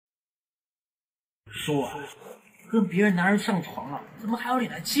说啊，跟别人男人上床了，怎么还有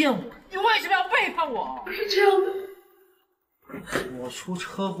脸来见我？你为什么要背叛我？不是这样的。我出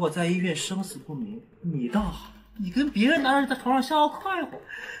车祸在医院生死不明，你倒好，你跟别人男人在床上逍遥快活。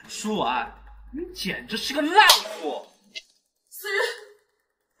舒婉，你简直是个烂货！思雨，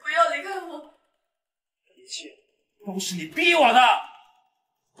不要离开我！一切都是你逼我的。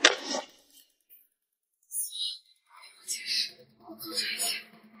其实我做这一切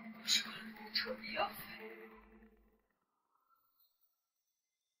都是为了你彻底要飞。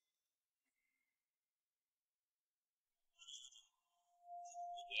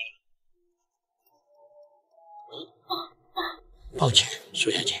抱歉，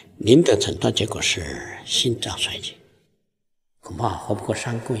苏小姐，您的诊断结果是心脏衰竭，恐怕活不过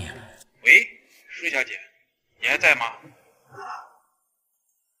3个月了。喂，舒小姐，你还在吗？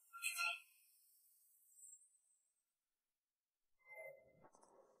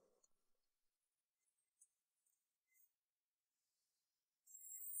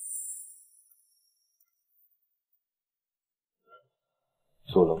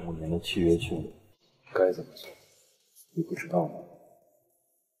做了5年的契约去了，该怎么做，你不知道吗？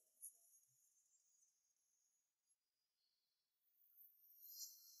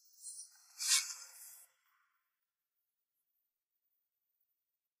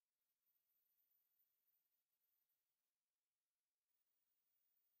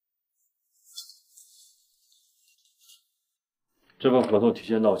这份合同提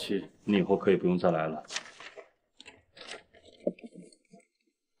前到期，你以后可以不用再来了。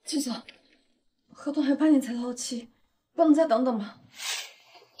季总，合同还有半年才到期，不能再等等吗？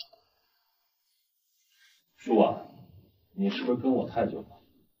舒婉，你是不是跟我太久了，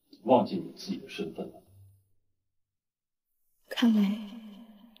忘记你自己的身份了？看来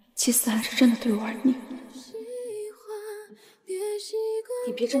祭司还是真的对我玩腻。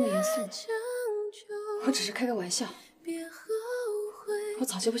你别这么严肃，我只是开个玩笑。我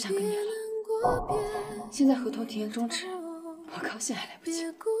早就不想跟你了，现在合同提前终止，我高兴还来不及。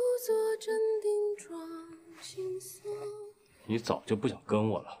你早就不想跟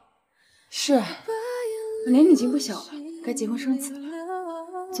我了。是啊，我年龄已经不小了，该结婚生子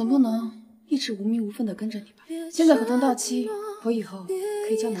了，总不能一直无名无分的跟着你吧？现在合同到期，我以后可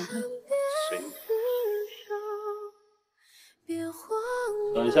以交男朋友。随你。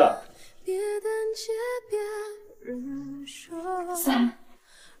等一下。3。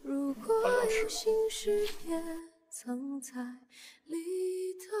把钥匙。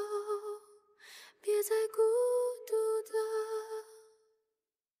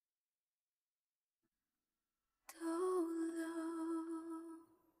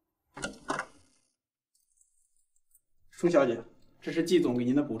舒小姐，这是季总给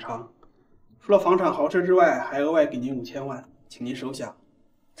您的补偿，除了房产豪车之外，还额外给您5000万，请您收下。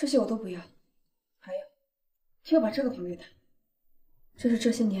这些我都不要，还有，替我把这个还给他。这是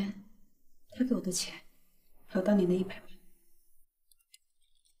这些年他给我的钱，还有当年的100万。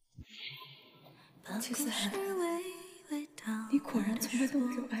季思涵，你果然从来都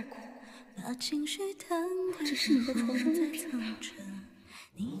没有爱过我，我只是你在床上的漂亮。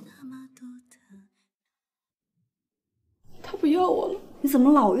他不要我了。你怎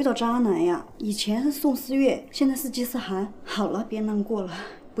么老遇到渣男呀？以前是宋思月，现在是季思涵。好了，别难过了，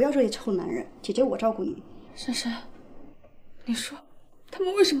不要这些臭男人，姐姐我照顾你。珊珊，你说他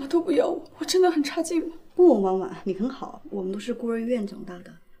们为什么都不要我？我真的很差劲吗？不，婉婉，你很好，我们都是孤儿院长大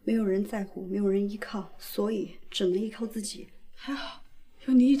的，没有人在乎，没有人依靠，所以只能依靠自己。还好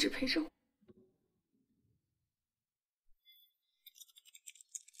有你一直陪着我。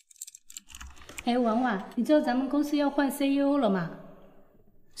哎，婉婉，你知道咱们公司要换 CEO 了吗？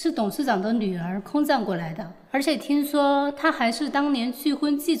是董事长的女儿空降过来的，而且听说她还是当年拒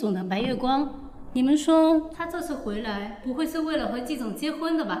婚季总的白月光。你们说她这次回来不会是为了和季总结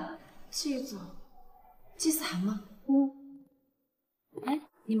婚的吧？季总，季思涵吗？哎，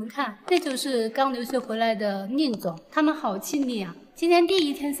你们看，这就是刚留学回来的宁总，他们好亲密啊！今天第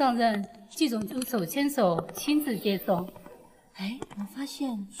1天上任，季总就手牵手亲自接送。哎，我发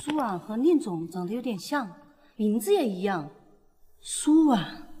现舒婉和宁总长得有点像，名字也一样，舒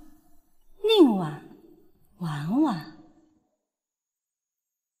婉、宁婉、婉婉。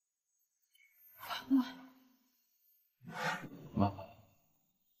婉婉，妈妈，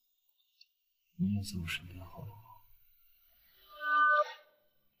你也在我身边好不好？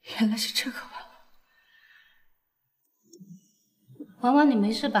原来是这个婉婉。婉婉，你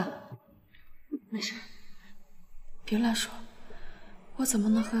没事吧？没事，别乱说。我怎么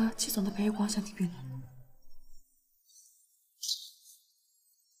能和季总的白月光相提并论呢？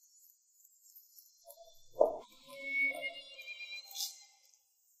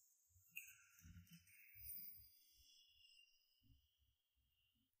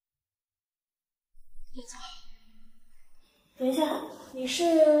叶总，等一下，你是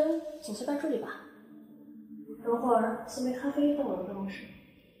总裁办助理吧？等会儿送杯咖啡到我的办公室。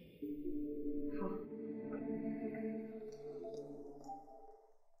好。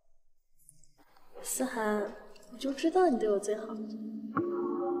思涵，我就知道你对我最好。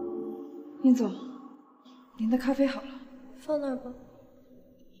宁总，您的咖啡好了，放那儿吧。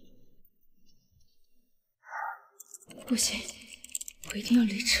不行，我一定要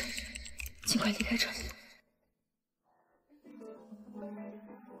离职，尽快离开这里。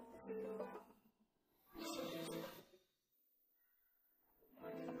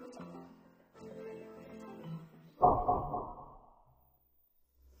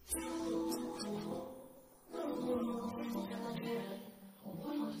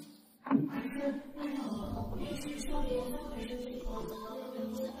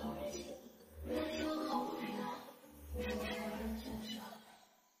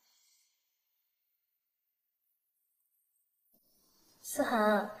思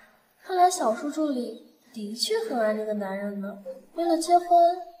涵，看来小叔助理的确很爱这个男人呢。为了结婚，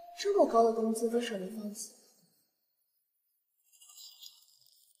这么高的工资都舍得放弃。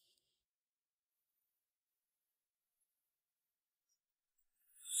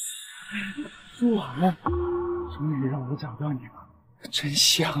苏婉，终于让我找到你了，真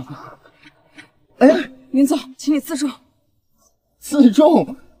香啊！哎，林总，请你自重。自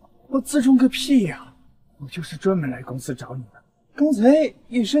重？我自重个屁呀！我就是专门来公司找你的。刚才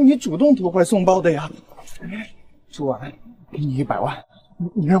也是你主动投怀送抱的呀。哎，苏婉，给你100万，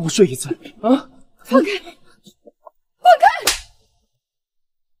你让我睡一次啊！放开！放开！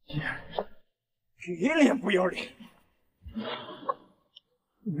给脸不要脸！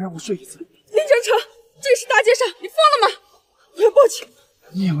你让我睡一次。林真成，这是大街上，你疯了吗？我要报警！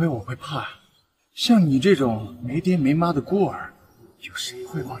你以为我会怕？像你这种没爹没妈的孤儿，有谁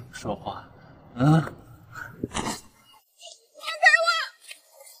会帮你说话？啊？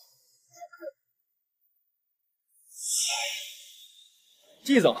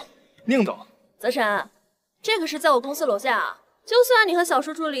季总，宁总，泽晨，这可是在我公司楼下啊！就算你和小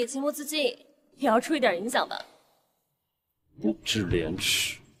叔助理情不自禁，也要出一点影响的。不知廉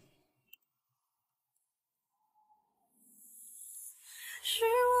耻！是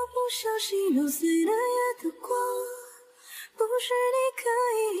我不小心揉碎了夜的光，不是你刻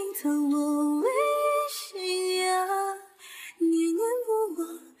意隐藏我微信呀，念念不忘，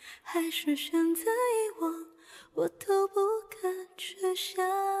还是选择遗忘，我都不敢去想。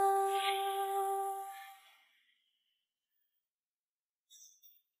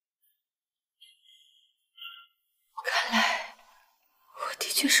看来我的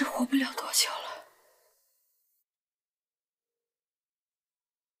确是活不了多久了。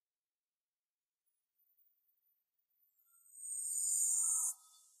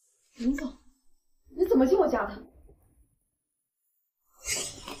林总，你怎么进我家的？你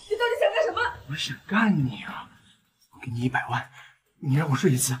到底想干什么？我想干你啊！我给你100万，你让我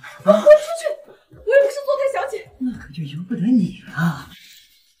睡一次。滚出去！我又不是坐台小姐。那可就由不得你了。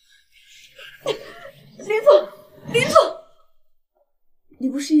林总，林总，你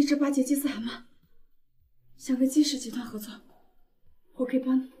不是一直巴结季思涵吗？想跟季氏集团合作，我可以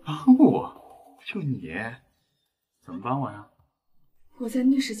帮你。帮我？就你？怎么帮我呀？我在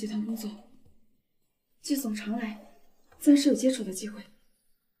逆氏集团工作，季总常来，自然是有接触的机会。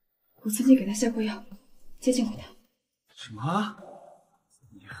我曾经给他下过药，接近过他。什么？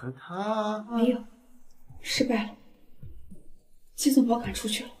你和他？没有，失败了。季总把我赶出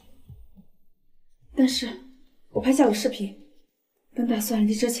去了。但是我拍下了视频，本打算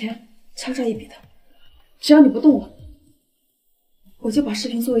离职前敲诈一笔的。只要你不动我，我就把视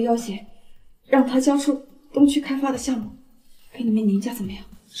频作为要挟，让他交出东区开发的项目给你们宁家，怎么样？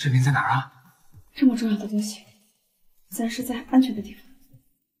视频在哪儿啊？这么重要的东西，自然是在安全的地方。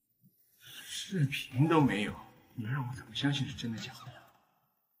视频都没有，你让我怎么相信是真的假的呀？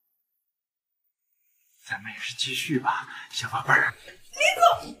咱们也是继续吧，小宝贝儿。林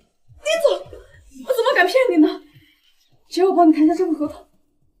总，我怎么敢骗你呢？只要我帮你谈下这份合同，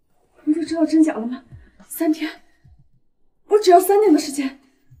不就知道真假了吗？3天，我只要3年的时间。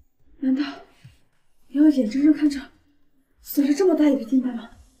难道你要眼睁睁看着损失这么大一笔订单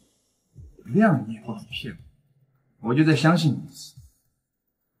吗？谅你也不好骗我，我就再相信你一次。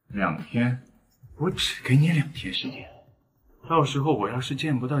2天，我只给你2天时间。到时候我要是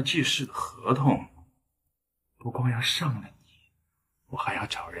见不到季氏的合同，不光要上了你，我还要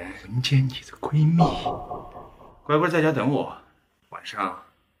找人轮奸你的闺蜜。乖乖在家等我，晚上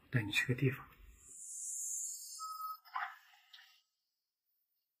带你去个地方。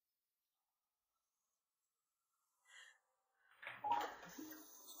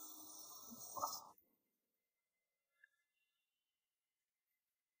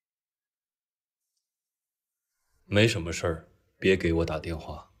没什么事儿，别给我打电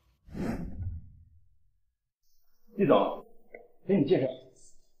话。季总，给你介绍，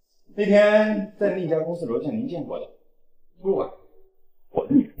那天在那家公司楼下您见过的，舒婉，我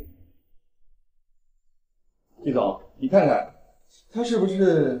的女朋友。季总，你看看，她是不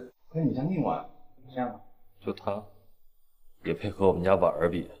是和你家宁婉像？就他，也配和我们家婉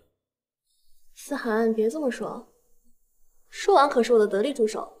儿比？思涵，别这么说，舒婉可是我的得力助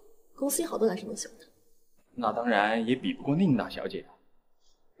手，公司有好多男生都喜欢她。那当然也比不过宁大小姐。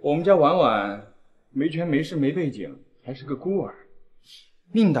我们家婉婉没权没势没背景，还是个孤儿。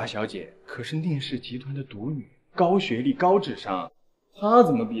宁大小姐可是宁氏集团的独女，高学历高智商，她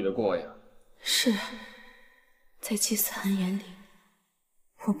怎么比得过呀？是，在季思涵眼里，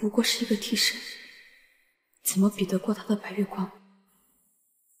我不过是一个替身，怎么比得过她的白月光？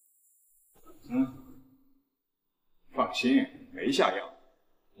放心，没下药。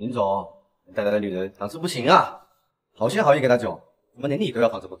林总，带来的女人档次不行啊，好心好意给她酒，怎么连你都要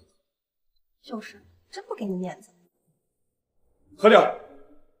放这么多？就是，真不给你面子。喝掉。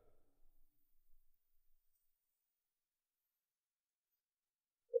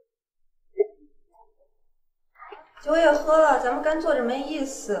酒也喝了，咱们干坐着没意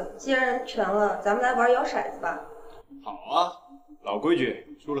思。既然人全了，咱们来玩摇骰子吧。好啊，老规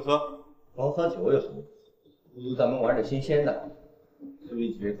矩，输了喝。光喝酒有什么？不如咱们玩点新鲜的，是不是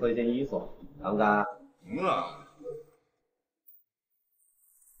一起脱一件衣服？敢不敢？行啊。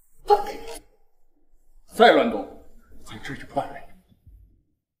再乱动，在这就办了你。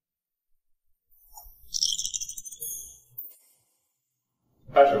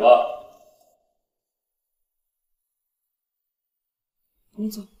开始吧。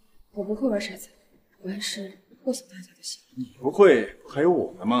林总，我不会玩骰子，我还是过送大家就行。你不会，还有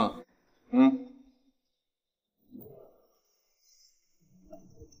我呢吗？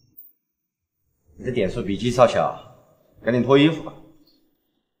你的点数比鸡超小，赶紧脱衣服吧。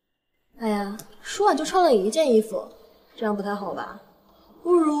哎呀，舒婉就穿了一件衣服，这样不太好吧？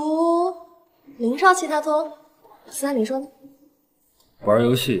不如林少弃他脱。思涵，你说呢？玩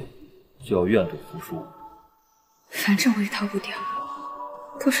游戏就要愿赌服输。反正我也逃不掉，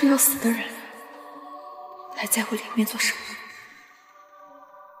都是要死的人，还在乎脸面做什么？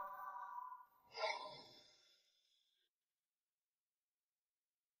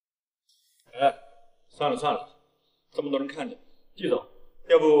哎，算了算了，这么多人看着，季总，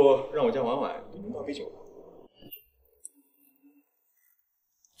要不让我家婉婉给您倒杯酒吧？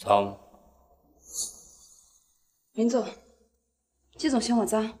仓，林总，季总嫌我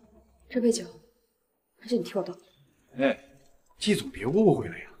脏，这杯酒还是你替我倒。哎，季总别误会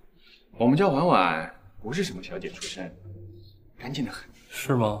了呀，我们家婉婉不是什么小姐出身，干净的很。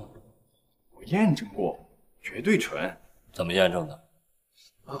是吗？我验证过，绝对纯。怎么验证的？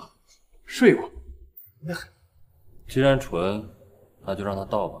啊，睡过，那很。既然纯，那就让他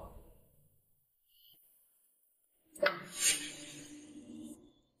倒吧。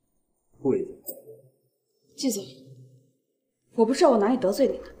跪着。季总，我不知道我哪里得罪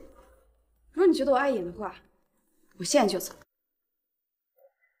你了。如果你觉得我碍眼的话，我现在就走，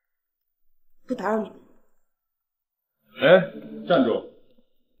不打扰你们。哎，站住！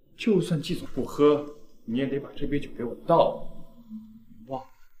就算季总不喝，你也得把这杯酒给我倒。忘了，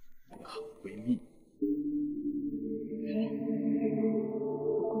你的好闺蜜。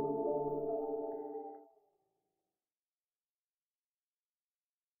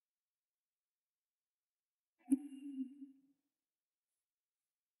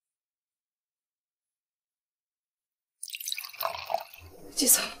季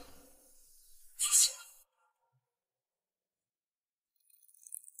总，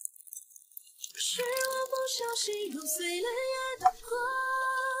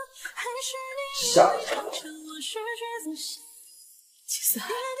下一场。季思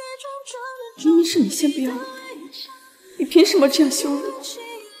涵，明明是你先不要我的，你凭什么这样羞辱我？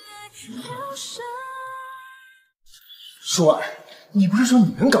舒婉，你不是说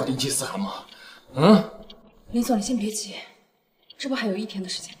你能搞定季思涵吗？林总，你先别急，这不还有1天的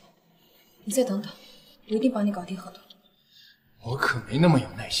时间吗？你再等等，我一定帮你搞定合同。我可没那么有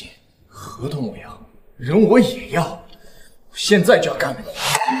耐心，合同我要，人我也要，我现在就要干了你！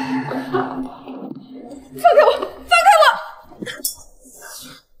放开我！放开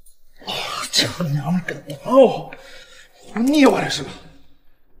我！这娘们敢打我，你腻歪了是吧？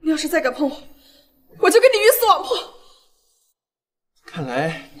你要是再敢碰我，我就跟你鱼死网破！看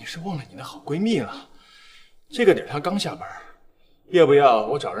来你是忘了你的好闺蜜了。这个点她刚下班，要不要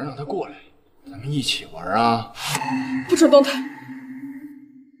我找人让她过来，咱们一起玩啊？不准动弹！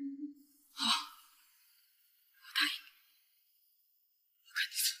好，我答应你。我跟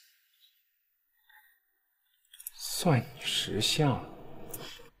你走。算你识相。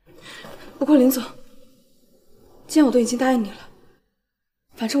不过林总，既然我都已经答应你了，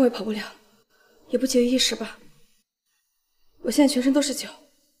反正我也跑不了，也不节于一时吧。我现在全身都是酒，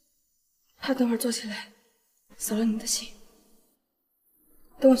怕等会儿坐起来扫了你的兴。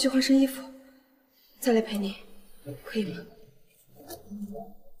等我去换身衣服，再来陪你，可以吗？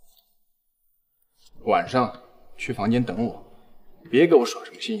晚上去房间等我，别给我耍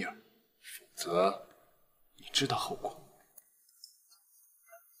什么心眼，否则你知道后果。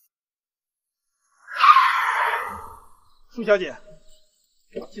舒小姐，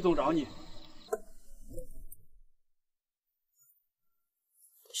季总找你。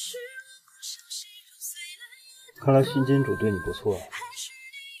看来新金主对你不错啊。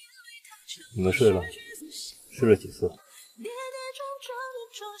你们睡了？睡了几次？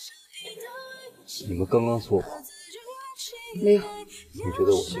你们刚刚做过？没有。你觉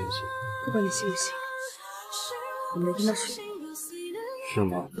得我信不信？不管你信不信，我没跟他睡。是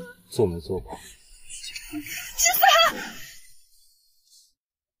吗？做没做过？季思涵，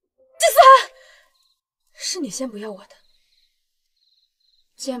季思涵，是你先不要我的。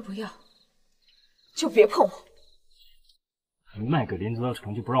既然不要，就别碰我。你卖给林泽的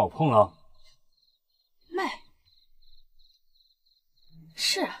城就不让我碰了？卖？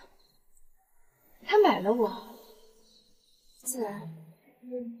是啊，他买了我，自然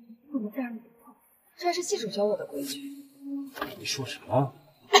不能再让你碰，这还是季主教我的规矩。你说什么？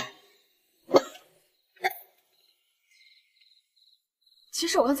其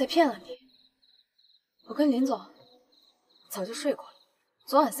实我刚才骗了你，我跟林总早就睡过了，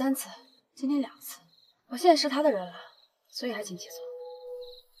昨晚3次，今天2次。我现在是他的人了，所以还请季总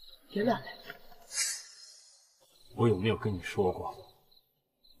别乱来。我有没有跟你说过，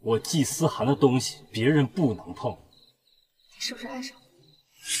我季思涵的东西别人不能碰？你是不是爱上我？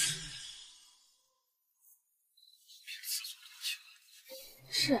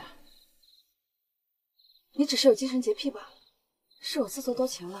是啊，你只是有精神洁癖罢了，是我自作多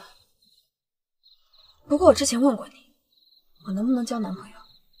情了。不过我之前问过你，我能不能交男朋友，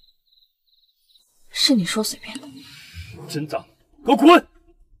是你说随便的。真脏，给我滚！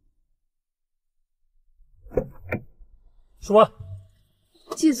说完。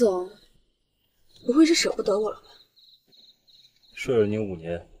季总，不会是舍不得我了吧？睡了你5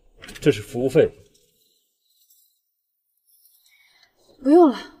年，这是服务费。不用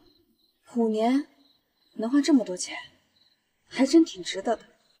了，5年能换这么多钱，还真挺值得的。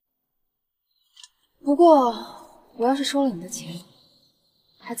不过我要是收了你的钱，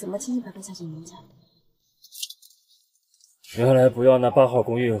还怎么轻轻白白嫁进您家？原来不要那8号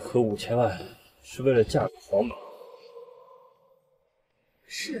公寓和5000万，是为了嫁给黄毛。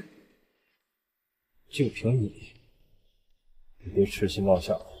是。就凭你，你别痴心妄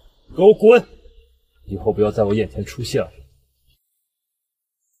想了，给我滚！以后不要在我眼前出现了。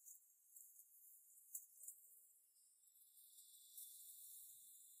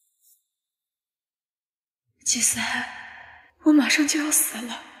季思涵，我马上就要死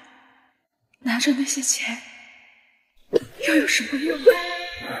了，拿着那些钱又有什么用？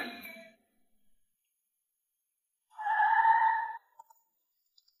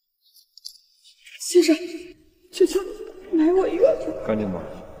先生，求求你买我一个。赶紧吧。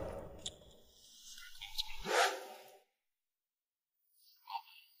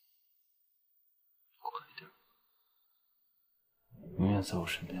快点，永远在我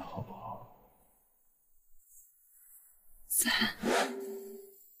身边，好不好？思涵，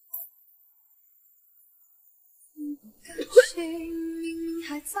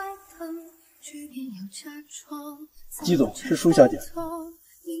季总，是舒小姐。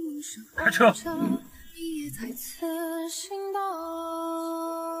开车。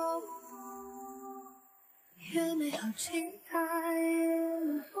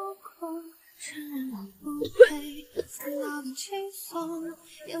承认我不配，烦恼更轻松，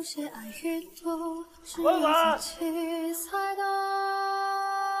有些爱越多，只有自己才懂。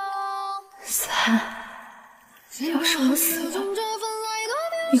思涵，要是我死了，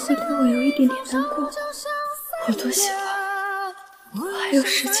你会对我有一点点难过，我多谢了。我还有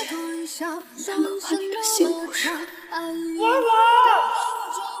时间，能够把你的心补上。婉婉。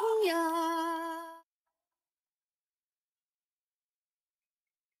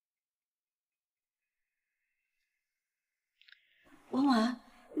婉婉，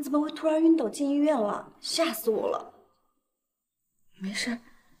你怎么会突然晕倒进医院了？吓死我了！没事，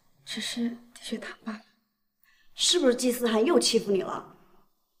只是低血糖罢了。是不是季思涵又欺负你了？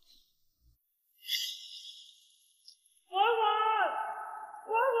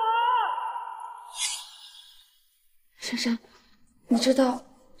珊珊，你知道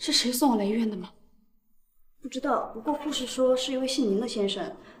是谁送我来医院的吗？不知道，不过护士说是一位姓林的先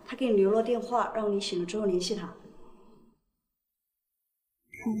生，他给你留了电话，让你醒了之后联系他。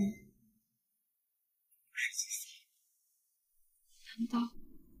是自杀？难道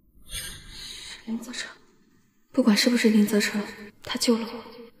是林泽成？不管是不是林泽成，他救了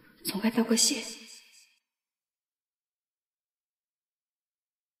我，总该道个谢。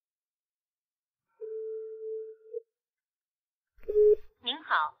您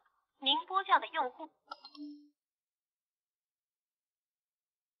好，您拨叫的用户。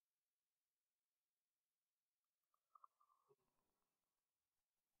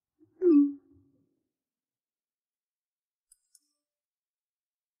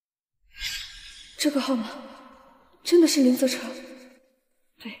这个号码真的是林泽成？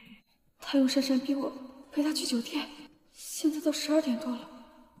对，他用珊珊逼我陪他去酒店，现在都12点多了，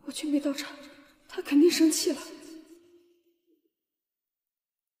我却没到场，他肯定生气了。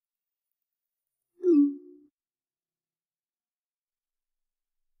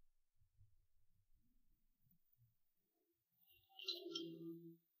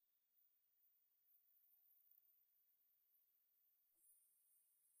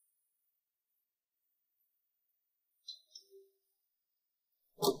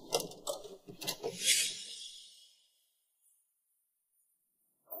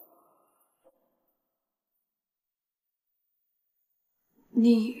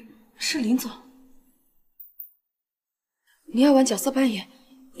你是林总，你要玩角色扮演，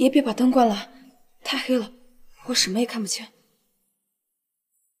也别把灯关了，太黑了，我什么也看不清。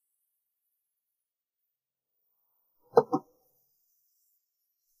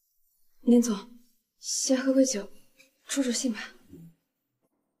林总，先喝杯酒，助助兴吧。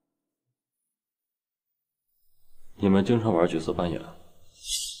你们经常玩角色扮演？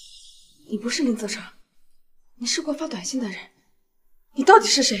你不是林泽成，你是给我发短信的人。你到底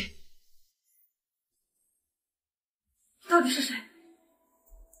是谁？到底是谁？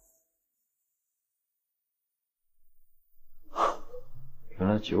原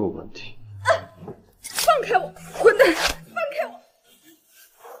来酒有问题。放开我，混蛋！放开我！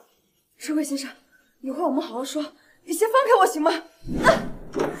这位先生，一会儿我们好好说，你先放开我行吗？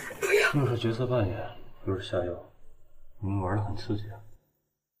不要！又是角色扮演，又是下药，你们玩的很刺激啊！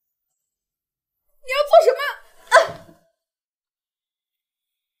你要做什么？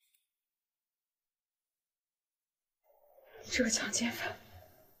这个强奸犯，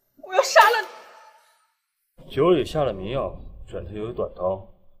我要杀了你！酒里下了迷药，枕头又有短刀，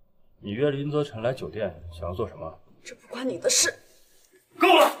你约林泽成来酒店，想要做什么？这不关你的事。够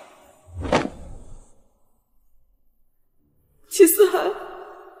了！齐思涵，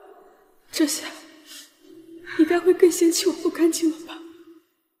这下你该会更嫌弃我不干净了吧？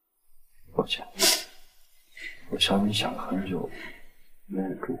抱歉，我想你想了很久，没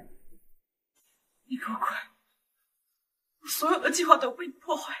忍住。你给我滚！我所有的计划都被你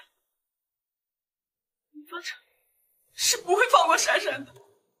破坏了。林泽成是不会放过珊珊的。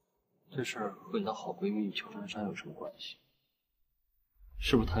这事儿和你的好闺蜜邱珊珊有什么关系？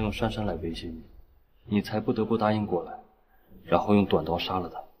是不是她用珊珊来威胁你，你才不得不答应过来，然后用短刀杀了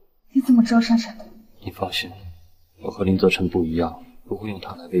她？你怎么知道珊珊的？你放心，我和林泽成不一样，不会用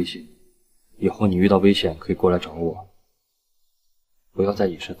她来威胁你。以后你遇到危险可以过来找我，不要再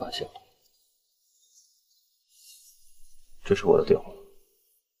隐身发现了。这是我的电话。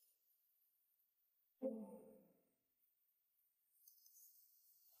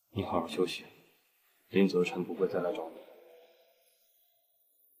你好好休息，林泽成不会再来找你。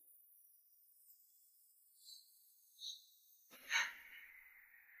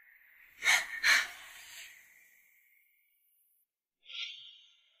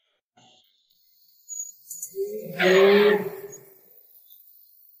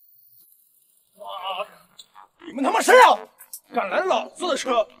你们他妈谁啊？敢拦老子的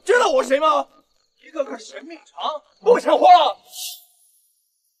车，知道我谁吗？一个个神命长，不想活了！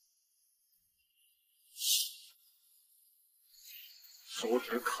手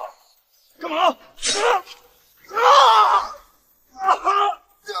指卡，干嘛？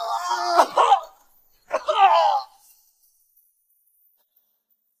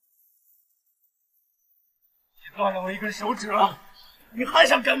你断了我一根手指了，你还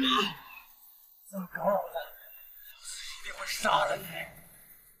想干嘛？再搞扰了，老子一定会杀了你！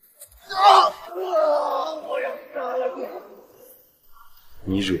我要杀了你！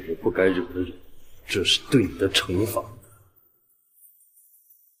你惹了不该惹的人，这是对你的惩罚。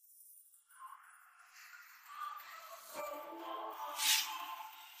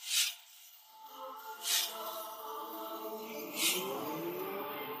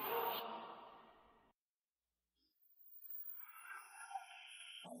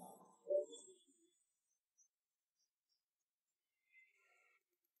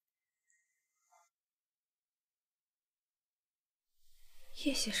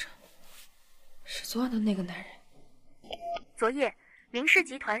叶先生，是昨晚的那个男人。昨夜，林氏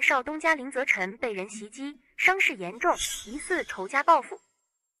集团少东家林泽辰被人袭击，伤势严重，疑似仇家报复。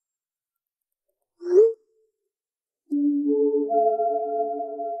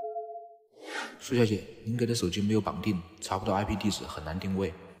苏小姐，您给的手机没有绑定，查不到 IP 地址，很难定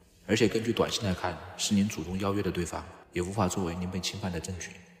位。而且根据短信来看，是您主动邀约的对方，也无法作为您被侵犯的证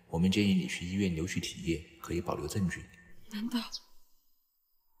据。我们建议你去医院留取体液，可以保留证据。难道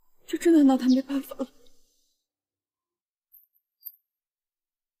就真的拿他没办法了？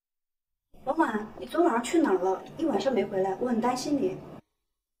老马，你昨晚上去哪儿了？一晚上没回来，我很担心你。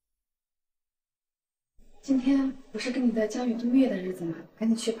今天不是跟你在江雨度蜜月的日子吗？赶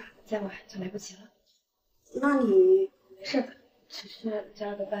紧去吧，再晚就来不及了。那你没事的，只是加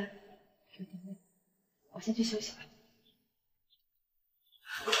了个班，有点累。我先去休息吧。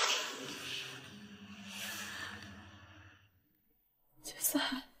杰斯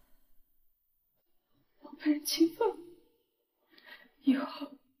涵，我被人侵犯了，以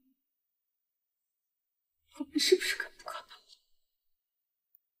后我们是不是更不可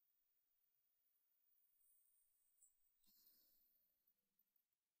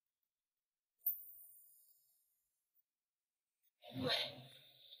能？喂，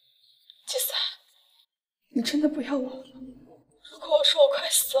杰斯涵，你真的不要我了？如果我说我快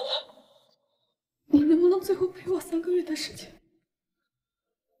死了，你能不能最后陪我3个月的时间？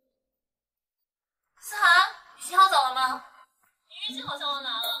思涵，你洗好澡了吗？你浴巾好像忘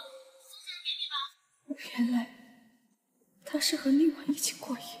拿了，送下来给你吧。原来他是和宁婉一起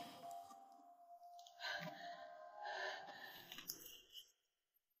过夜。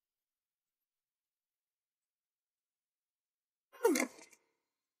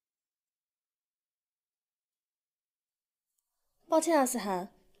抱歉啊，思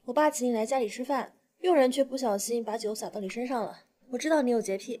涵，我爸请你来家里吃饭，佣人却不小心把酒洒到你身上了。我知道你有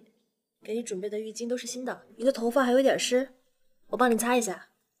洁癖，给你准备的浴巾都是新的，你的头发还有点湿，我帮你擦一下。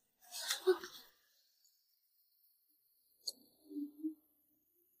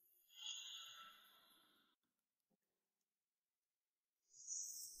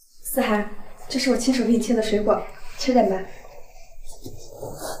思涵，这是我亲手给你切的水果，吃点吧。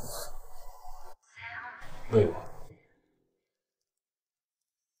喂我。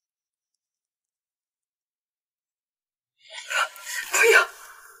不要！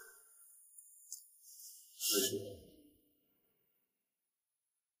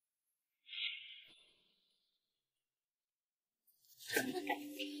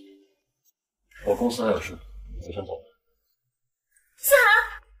我公司还有事，我先走了。思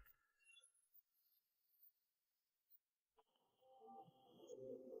涵，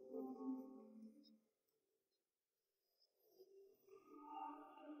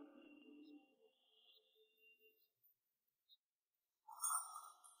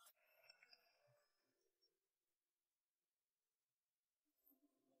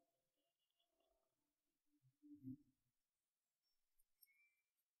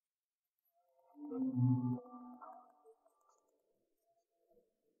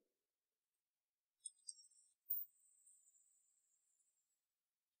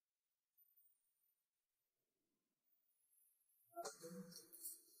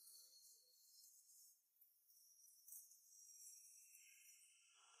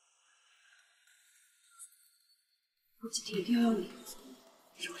我今天一定要用你，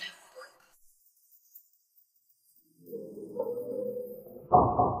有来无回。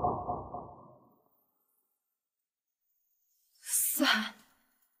思涵，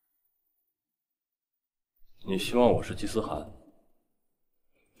你希望我是季思涵？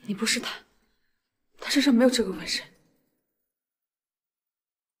你不是他，他身上没有这个纹身。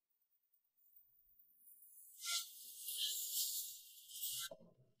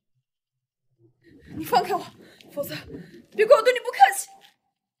你放开我，否则别怪我对你不客气。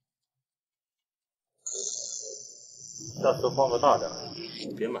下次放个大点，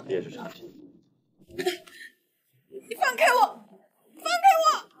别买劣质产品。你放开我！放开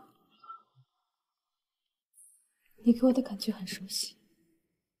我！你给我的感觉很熟悉，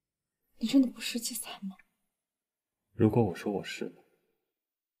你真的不是季残吗？如果我说我是，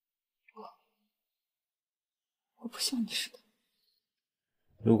我不希望你是的。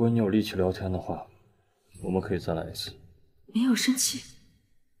如果你有力气聊天的话，我们可以再来一次。没有生气，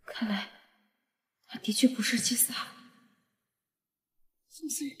看来他的确不是季思涵。宋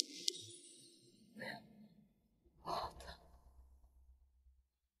思雨，不要，我好疼。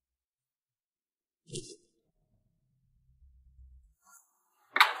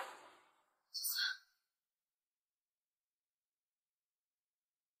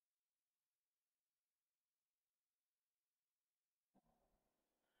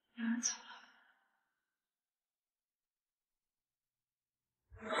有人走了。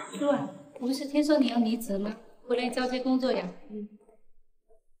舒婉，不是听说你要离职吗？回来交接工作呀。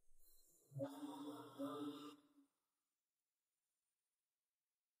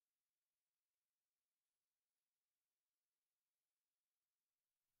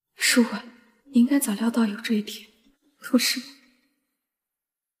舒婉，你应该早料到有这一天，不是吗？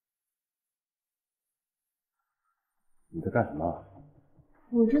你在干什么？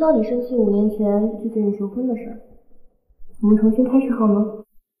我知道你生气5年前拒绝你求婚的事儿，我们重新开始好吗？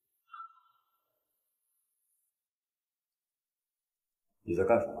你在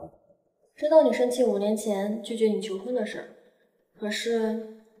干什么？知道你生气5年前拒绝你求婚的事儿，可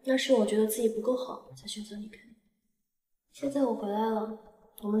是那是我觉得自己不够好才选择离开你。现在我回来了，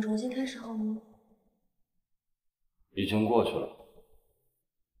我们重新开始好吗？已经过去了，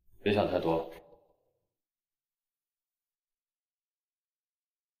别想太多。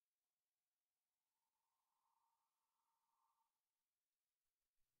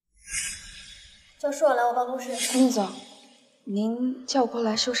叫舒婉来我办公室。宁总，您叫我过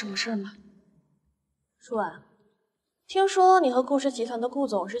来是有什么事吗？舒婉，听说你和顾氏集团的顾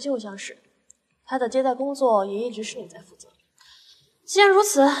总是旧相识，他的接待工作也一直是你在负责。既然如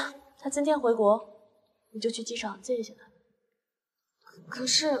此，他今天回国，你就去机场接一下他。可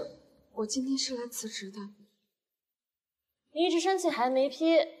是我今天是来辞职的。你一直申请还没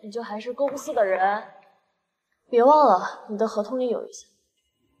批，你就还是公司的人。别忘了，你的合同里有一项，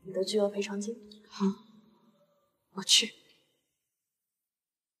你的巨额赔偿金。好，我去。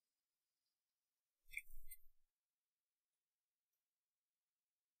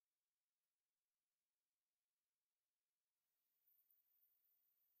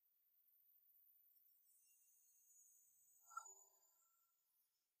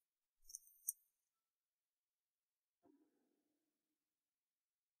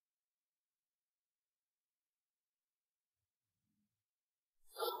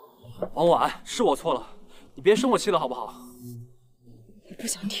王婉，是我错了，你别生我气了好不好？我不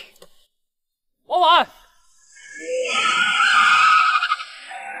想听。王婉，思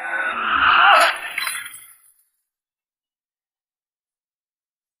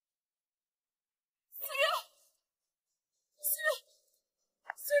月，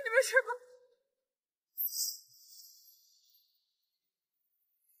你没事吗？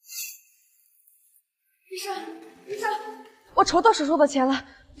医生，我筹到手术的钱了，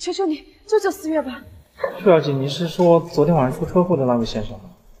求求你救救思月吧。舒小姐，你是说昨天晚上出车祸的那位先生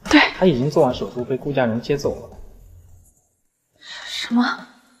吗？对，他已经做完手术，被顾家人接走了。什么？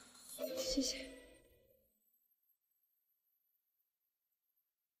谢谢。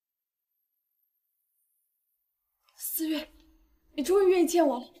思月，你终于愿意见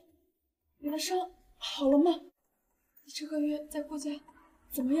我了。你的伤好了吗？你这个月在顾家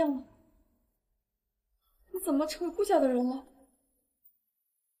怎么样了？你怎么成为顾家的人了？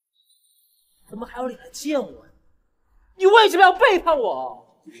怎么还有脸来见我呀？你为什么要背叛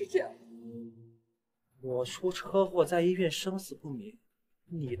我？不是这样，我出车祸在医院生死不明，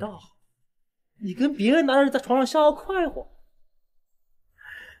你倒好，你跟别的男人在床上逍遥快活。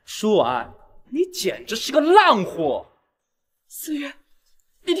舒婉，你简直是个浪货！思月，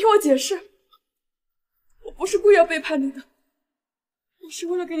你听我解释，我不是故意要背叛你的，我是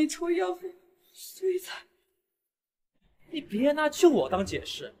为了给你筹医药费，所以才……你别拿救我当解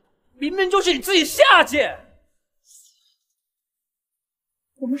释，明明就是你自己下贱！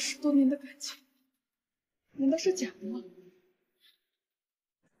我们10多年的感情，难道是假的吗？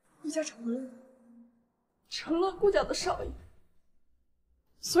顾家成了顾家的少爷，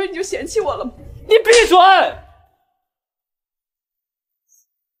所以你就嫌弃我了吗？你闭嘴！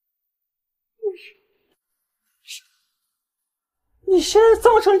你现在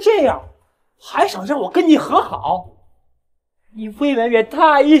脏成这样，还想让我跟你和好？你未免也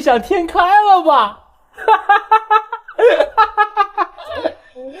太异想天开了吧！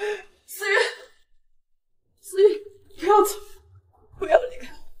思月，不要走，不要离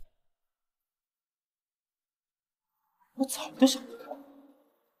开我！我早就想离开了。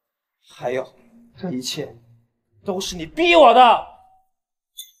还有，这一切都是你逼我的。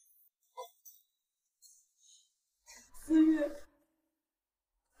思月，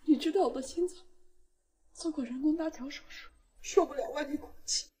你知道我的心脏做过人工搭桥手术，受不了外力空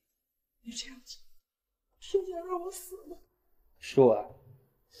气。你这样做，是想让我死吗？舒婉，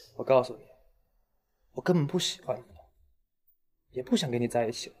我告诉你，我根本不喜欢你，也不想跟你在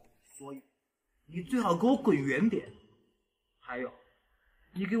一起了。所以，你最好给我滚远点。还有，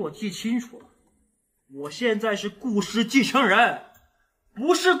你给我记清楚了，我现在是顾氏继承人，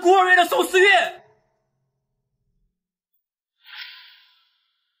不是孤儿院的宋思月。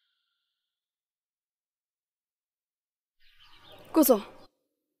顾总，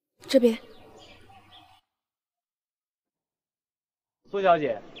这边。苏小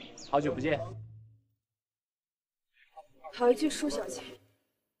姐，好久不见。好一句舒小姐。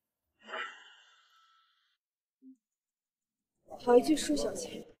好一句舒小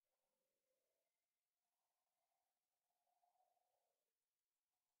姐。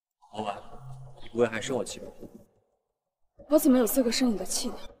老板，不会还生我气吧？我怎么有资格生你的气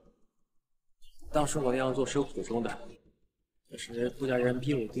呢？当初我那样做是有苦衷的，可是顾家人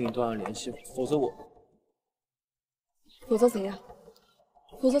逼我跟你断了联系，否则否则怎样？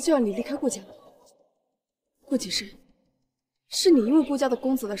否则就要你离开顾家。顾谨慎，是你因为顾家的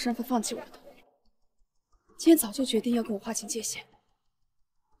公子的身份放弃我的。今天早就决定要跟我划清界限，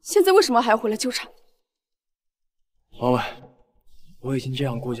现在为什么还要回来纠缠？老板，我已经这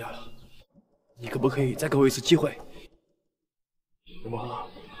样顾家了，你可不可以再给我一次机会？我们和好，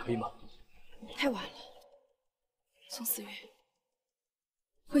可以吗？太晚了，宋思月，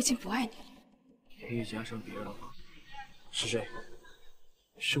我已经不爱你了。可以加上别人了吗？是谁？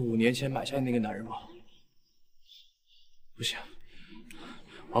是5年前买下的那个男人吗？不行，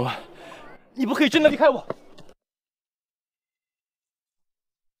老板，你不可以真的离开我。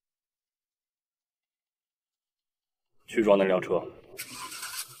去装那辆车。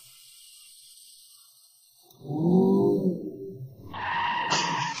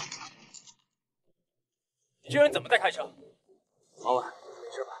你这人怎么在开车？老板，没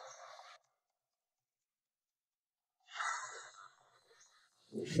事吧？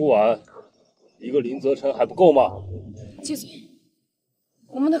说完，一个林泽成还不够吗？季总，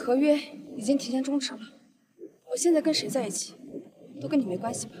我们的合约已经提前终止了。我现在跟谁在一起，都跟你没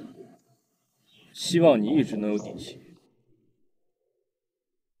关系吧？希望你一直能有底气。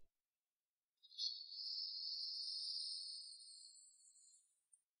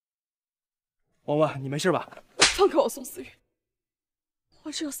王婉，你没事吧？放开我，宋思雨！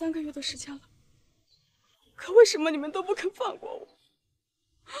我只有3个月的时间了，可为什么你们都不肯放过我？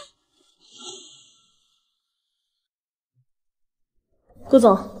顾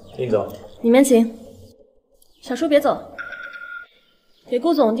总，林总，里面请。小叔别走，给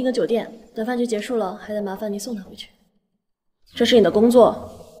顾总订个酒店，等饭局结束了，还得麻烦您送他回去。这是你的工作。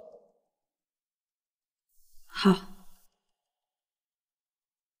好。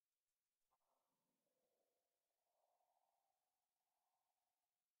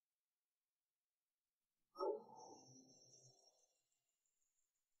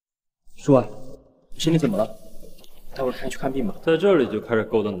叔啊，身体怎么了？待会儿带你去看病吧。在这里就开始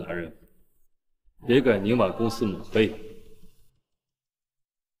勾搭男人，别给宁晚公司抹黑。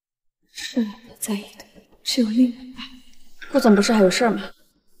是我在意的，是有另人吧？顾总不是还有事吗？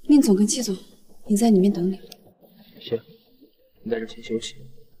宁总跟季总已经在里面等你了。行，你在这先休息，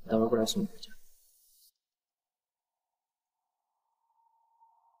待会儿过来送你回家。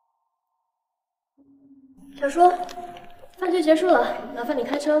小叔，饭局结束了，麻烦你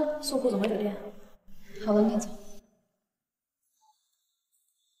开车送顾总回酒店。好的，宁总。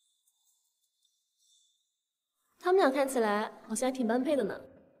他们俩看起来好像还挺般配的呢。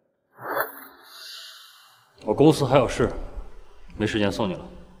我公司还有事，没时间送你了，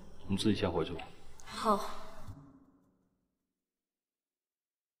我们自己先回去吧。好。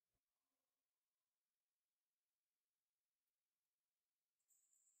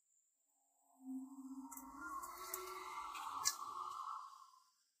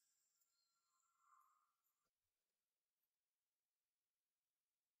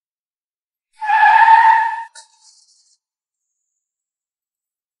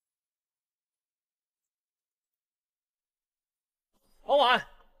王婉，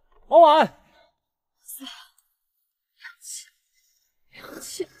王婉，阳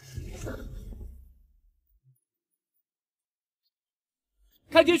气，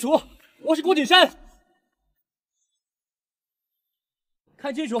看清楚，我是顾景山。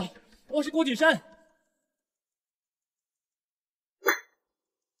看清楚，我是顾景山。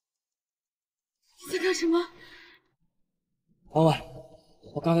你在干什么？王婉，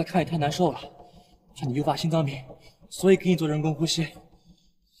我刚才看你太难受了，怕你诱发心脏病，所以给你做人工呼吸。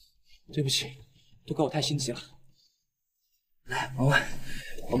对不起，都怪我太心急了。来，王婉，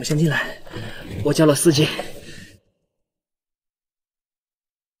我们先进来，我叫了司机。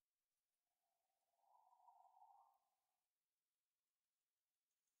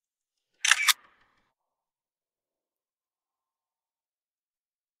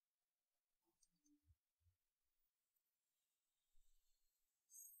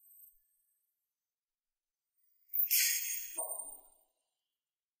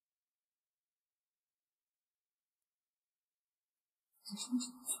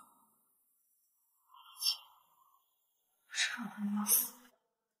看我他妈要死！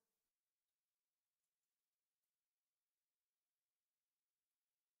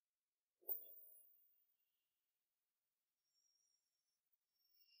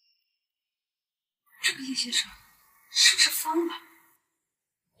这个叶先生是不是疯了？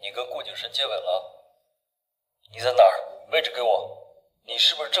你跟顾景深接吻了？你在哪儿？位置给我。你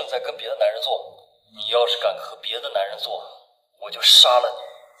是不是正在跟别的男人做？你要是敢和别的男人做，我就杀了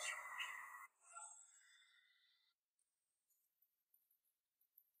你。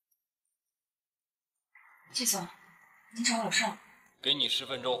季总，您找我有事儿？给你10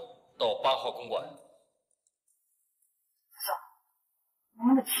分钟到8号公馆。总，我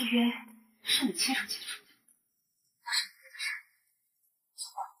们的契约是你亲手解除的，那是你的事，走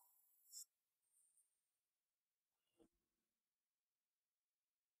吧。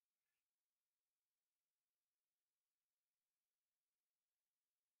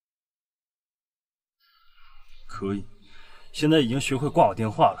可以，现在已经学会挂我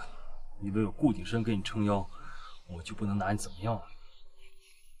电话了。以为有顾景深给你撑腰，我就不能拿你怎么样了？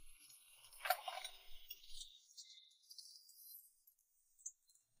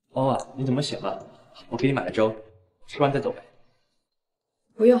汪汪，你怎么醒了？我给你买了粥，吃完再走呗。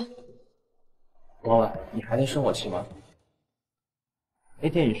不用。汪汪，你还在生我气吗？那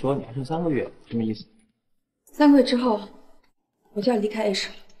天你说你还剩3个月，什么意思3个月之后，我就要离开 A 市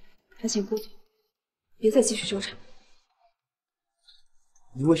了，还请顾总别再继续纠缠。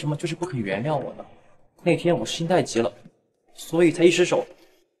你为什么就是不肯原谅我呢？那天我心太急了，所以才一失手。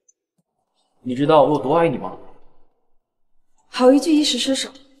你知道我有多爱你吗？好一句一时失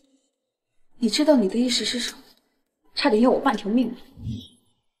手，你知道你的一时失手，差点要我半条命吗？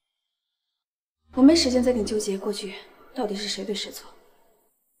我没时间再跟你纠结过去到底是谁对谁错。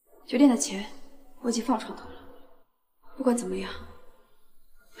酒店的钱我已经放床头了，不管怎么样，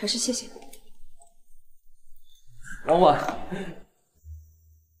还是谢谢你。汪汪，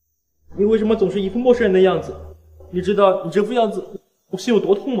你为什么总是一副陌生人的样子？你知道你这副样子我心有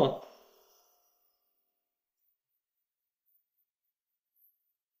多痛吗？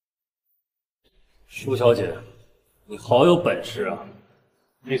舒小姐，你好有本事啊！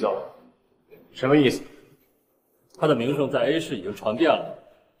厉总，什么意思？他的名声在 A 市已经传遍了，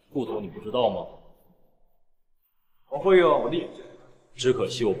顾总你不知道吗？我会用我的眼睛。只可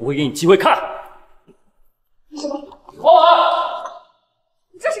惜我不会给你机会看。什么？汪婉，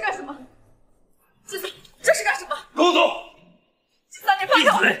你这是干什么？季总，这是干什么？顾总，季三，你放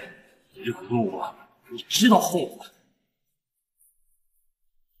开我！闭嘴！你惹怒我，你知道后果。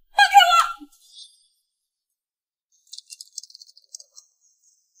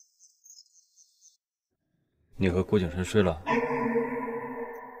你和顾景深睡了？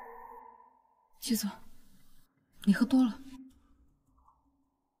季总，你喝多了。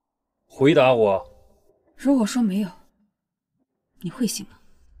回答我。如果说没有，你会信吗？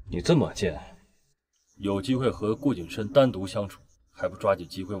你这么贱，有机会和顾景深单独相处，还不抓紧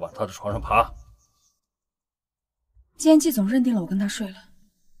机会往他的床上爬？既然季总认定了我跟他睡了，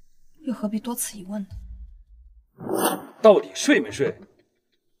又何必多此一问呢？到底睡没睡？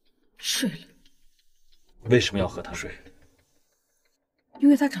睡了。为什么要和他睡？因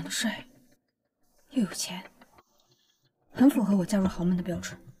为他长得帅，又有钱，很符合我嫁入豪门的标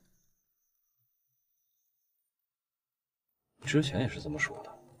准。之前也是这么说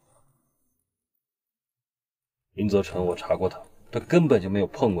的。林泽成，我查过他，他根本就没有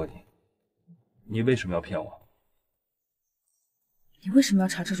碰过你。你为什么要骗我？你为什么要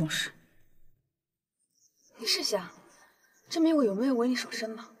查这种事？你是想证明我有没有为你守身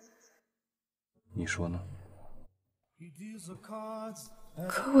吗？你说呢？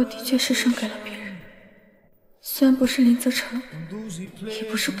可我的确是生给了别人，虽然不是林泽成，也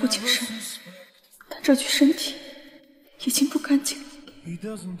不是顾景深，但这具身体已经不干净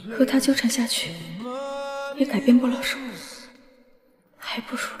了，和他纠缠下去也改变不了什么，还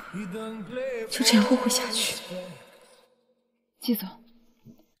不如就这样误会下去。季总，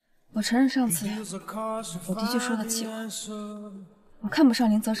我承认上次我的确说了气话，我看不上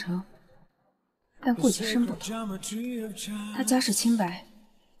林泽成，但顾景深不同，他家世清白，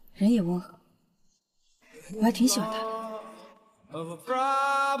人也温和，我还挺喜欢他的。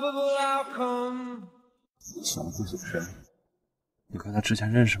喜欢顾景深，你和他之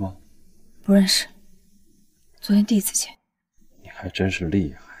前认识吗？不认识，昨天第一次见。你还真是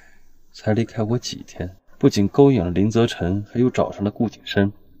厉害，才离开我几天，不仅勾引了林泽成，还又找上了顾景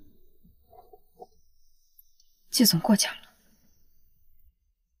深。季总过奖了。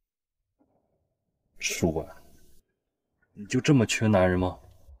舒婉，你就这么缺男人吗？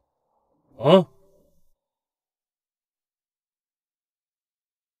啊？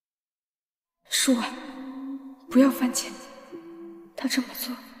舒婉，不要犯贱，他这么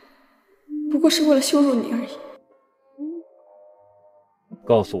做不过是为了羞辱你而已。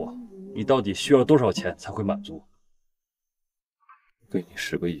告诉我，你到底需要多少钱才会满足？给你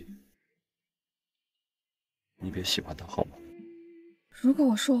10个亿，你别喜欢他好吗？如果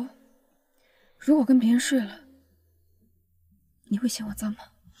我说，如果跟别人睡了，你会嫌我脏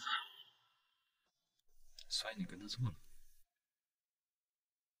吗？所以你跟他做了。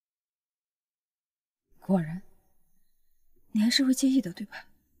果然，你还是会介意的，对吧？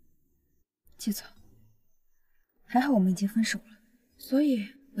季总，还好我们已经分手了，所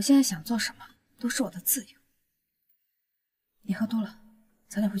以我现在想做什么都是我的自由。你喝多了，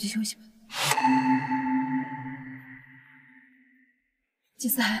早点回去休息吧。季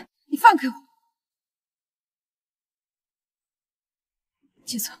思涵，你放开我！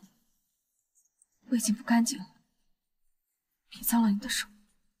季总，我已经不干净了，别脏了你的手。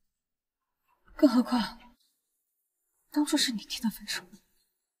更何况，当初是你提的分手。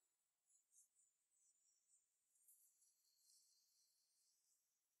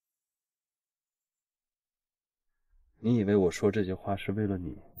你以为我说这句话是为了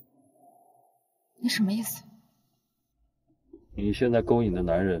你？你什么意思？你现在勾引的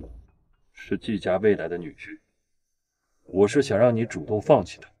男人是季家未来的女婿，我是想让你主动放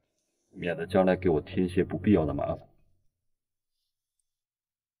弃他，免得将来给我添些不必要的麻烦。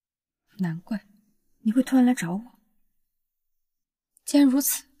难怪你会突然来找我。既然如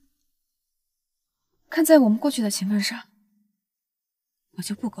此，看在我们过去的情分上，我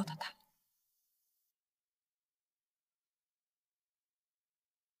就不勾搭他。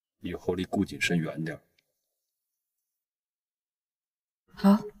以后离顾谨慎远点。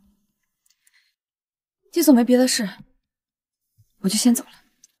好，季总没别的事，我就先走了。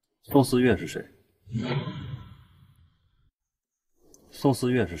宋思月是谁？宋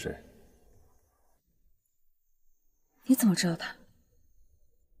思月是谁？你怎么知道他？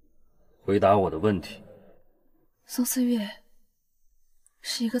回答我的问题。宋思月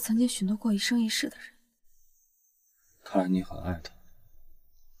是一个曾经许诺过一生一世的人。看来你很爱他。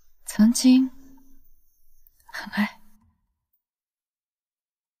曾经很爱，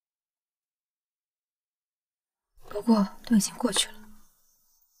不过都已经过去了。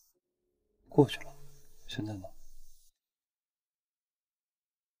过去了，现在呢？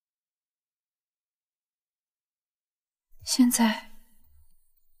现在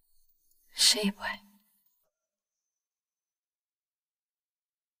谁也不爱。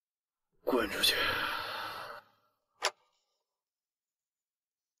滚出去！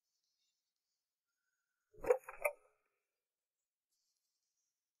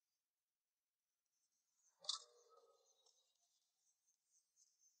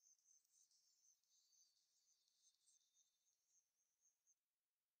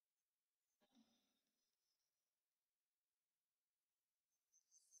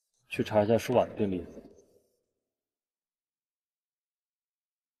去查一下舒婉的病历。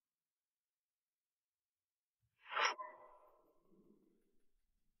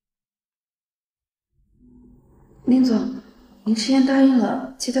林总，您之前答应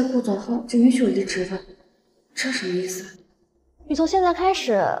了，接待顾总后就允许我离职的，这什么意思？你从现在开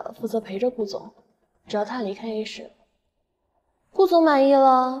始负责陪着顾总，只要他离开 A 市，顾总满意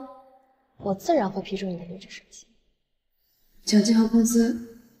了，我自然会批准你的离职申请。奖金和工资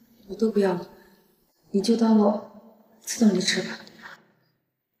我都不要了，你就当我自动离职吧。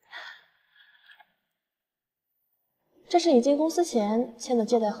这是你进公司前签的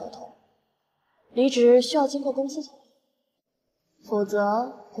借贷合同，离职需要经过公司同意，否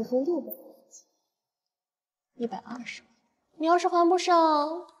则赔付6倍，120万。你要是还不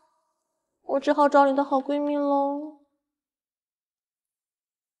上，我只好找你的好闺蜜喽。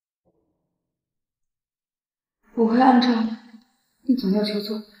我会按照宁总要求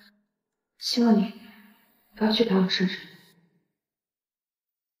做，希望你不要去打我珊珊。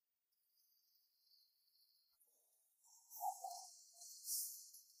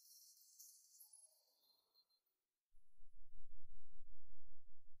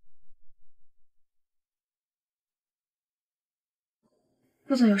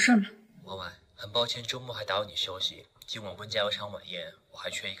顾总有事吗？婉婉，很抱歉周末还打扰你休息，今晚温家有场晚宴，我还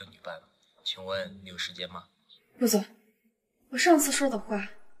缺一个女伴，请问你有时间吗？顾总，我上次说的话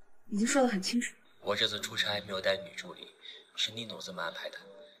已经说得很清楚。我这次出差没有带女助理，是宁总这么安排的，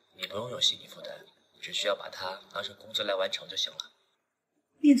你不用有心理负担，只需要把它当成工作来完成就行了。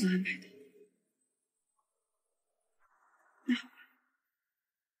宁总安排的。那好。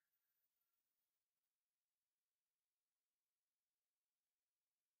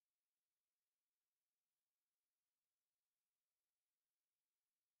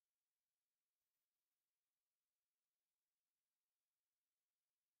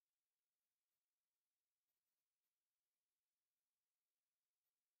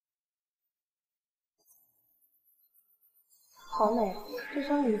好美啊！这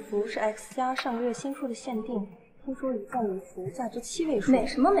身礼服是 X 家上个月新出的限定，听说一件礼服价值7位数。美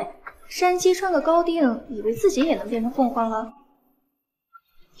什么美？山鸡穿个高定，以为自己也能变成凤凰了？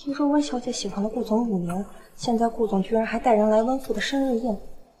听说温小姐喜欢了顾总5年，现在顾总居然还带人来温父的生日宴，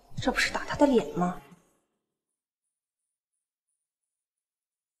这不是打他的脸吗？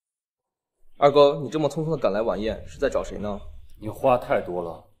二哥，你这么匆匆的赶来晚宴，是在找谁呢？你话太多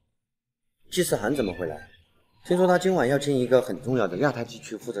了。季思涵怎么会来？听说他今晚要见一个很重要的亚太地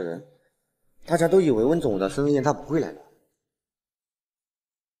区负责人，大家都以为温总的生日宴他不会来的。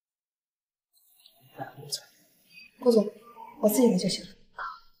顾总，我自己来就行了。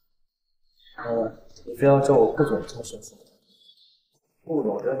你非要叫我顾总做事情？顾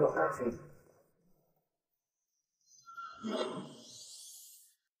总真是好幸福。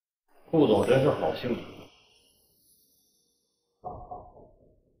顾总真是好幸福。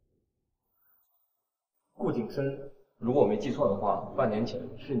顾景深，如果我没记错的话，半年前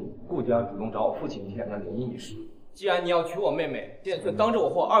是你顾家主动找我父亲提两个联姻一事。既然你要娶我妹妹，现在当着我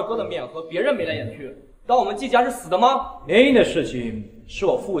和二哥的面和别人眉来眼去，当我们季家是死的吗？联姻的事情是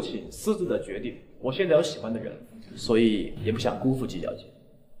我父亲私自的决定，我现在有喜欢的人，所以也不想辜负季小姐。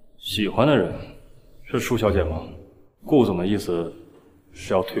喜欢的人是舒小姐吗？顾总的意思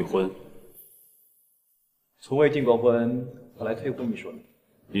是要退婚。从未订过婚，何来退婚一说呢？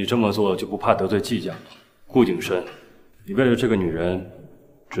你这么做就不怕得罪季家吗？顾景深，你为了这个女人，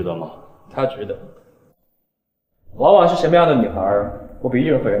值得吗？她值得。婉婉是什么样的女孩，我比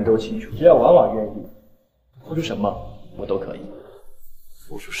任何人都清楚。只要婉婉愿意，付出什么我都可以。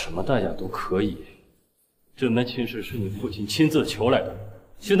付出什么代价都可以。这门亲事是你父亲亲自求来的，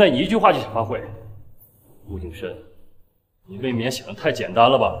现在你一句话就想反悔。顾景深，你未免想得太简单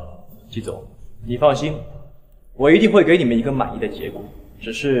了吧？季总，你放心，我一定会给你们一个满意的结果。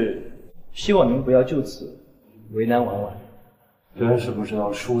只是希望您不要就此为难婉婉。真是不知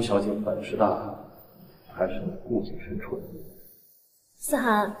道舒小姐本事大，还是你顾景深蠢。思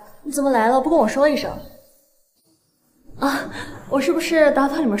涵，你怎么来了？不跟我说一声？啊，我是不是打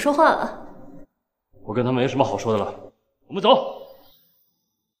扰你们说话了？我跟他没什么好说的了，我们走。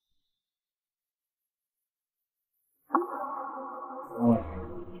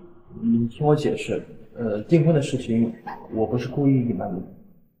你听我解释，订婚的事情我不是故意隐瞒你。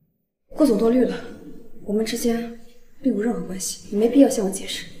顾总多虑了，我们之间并无任何关系，你没必要向我解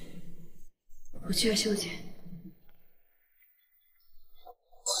释。我就要修剪。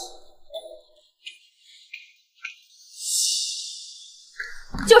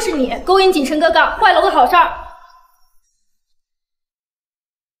就是你勾引景深哥哥，坏了我的好事儿。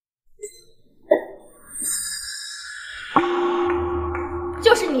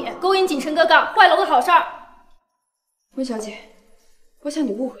就是你勾引景深哥哥，坏了我的好事儿。温小姐，我想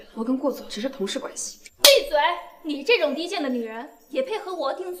你误会了，我跟顾总只是同事关系。闭嘴！你这种低贱的女人也配和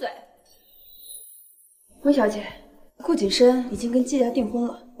我顶嘴？温小姐，顾景深已经跟季家订婚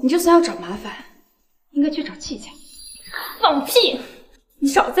了，你就算要找麻烦，应该去找季家。放屁！你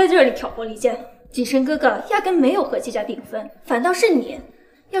少在这里挑拨离间。景深哥哥压根没有和季家订婚，反倒是你。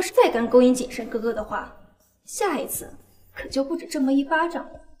要是再敢勾引景深哥哥的话，下一次可就不止这么一巴掌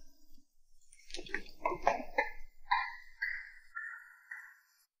了。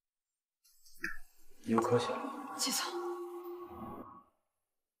有可想。季总，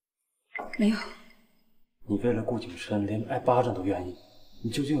没有。你为了顾景深连挨巴掌都愿意，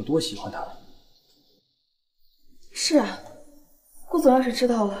你究竟有多喜欢他？是啊，顾总要是知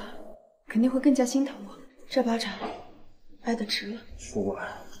道了，肯定会更加心疼我。这巴掌挨得值了。舒婉，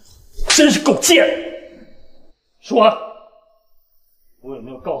真是够贱！舒婉，我有没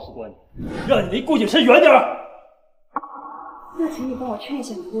有告诉过你，让你离顾景深远点儿？那请你帮我劝一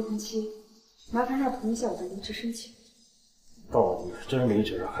下你未婚妻，麻烦让同意一下我的离职申请。到底是真离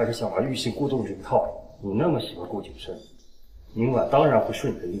职，还是想玩欲擒故纵这一套？你那么喜欢顾景深，明晚当然会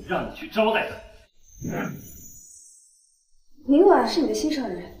顺你的意，让你去招待他。明晚是你的心上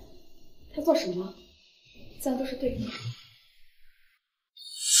人，他做什么，自然都是对的。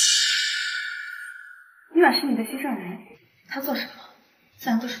明晚是你的心上人，他做什么，自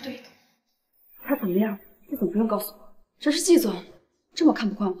然都是对的。他怎么样，季总不用告诉我。只是季总这么看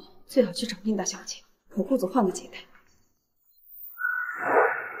不惯我，最好去找宁大小姐，和顾总换个接待。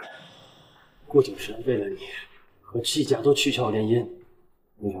顾景深为了你和季家都取消联姻，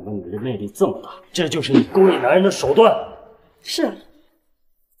没想到你的魅力这么大，这就是你勾引男人的手段。是啊，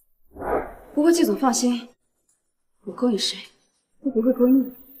不过季总放心，我勾引谁都不会勾引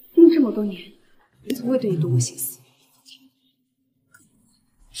你。经历这么多年，我从未对你动过心思。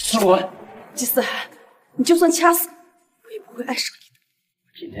舒婉，季思涵，你就算掐死我，也不会爱上你的。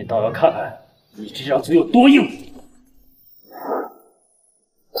今天倒要看看你这张嘴有多硬。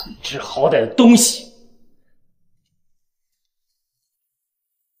识好歹的东西！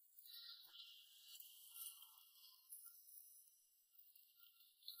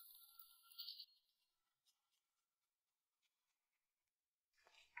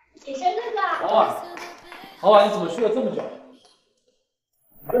锦生哥哥，王婉，王婉，你怎么睡了这么久？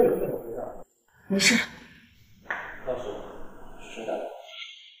你这里是怎么回事？没事。告诉我，是谁打的？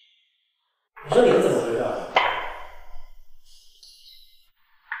你这里是怎么回事？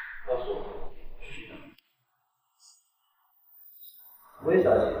告诉我，是谁打的？魏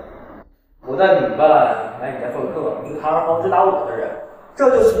小姐，我在旅伴来你家做客，你堂而皇之打我的人，这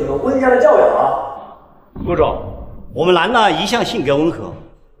就是你们温家的教养啊！顾总，我们兰娜一向性格温和，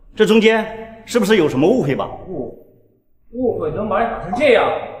这中间是不是有什么误会吧？误会能把你打成这样？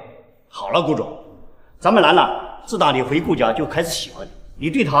好了，顾总，咱们兰娜自打你回顾家就开始喜欢你，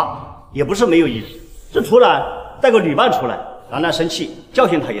你对她也不是没有意思。这突然带个女伴出来，兰兰生气，教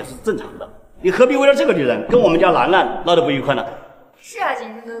训她也是正常的。你何必为了这个女人跟我们家兰兰闹得不愉快呢？是啊，锦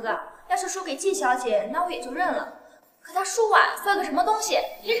生哥哥，要是输给季小姐，那我也就认了。可她舒婉算个什么东西，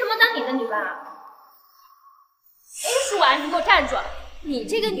凭什么当你的女伴啊？哎，舒婉，你给我站住！你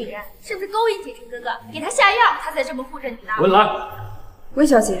这个女人是不是勾引锦生哥哥，给他下药，他才这么护着你呢？文兰，魏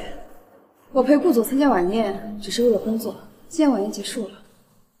小姐，我陪顾总参加晚宴只是为了工作，既然晚宴结束了，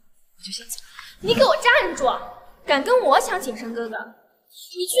我就先走。你给我站住！敢跟我抢锦生哥哥，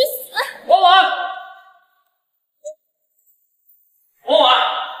你去死！王婉，王婉，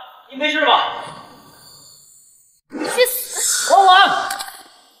你没事吧？你去死！王婉，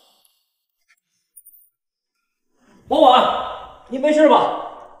王婉，你没事吧？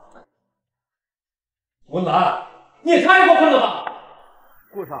文兰，你也太过分了吧！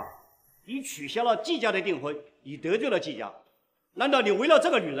顾少，你取消了季家的订婚，你得罪了季家，难道你为了这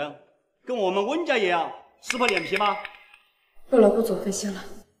个女人，跟我们温家一样撕破脸皮吗？为了顾总费心了，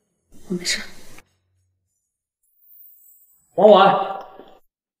我没事。王婉，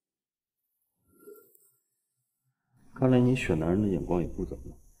看来你选男人的眼光也不怎么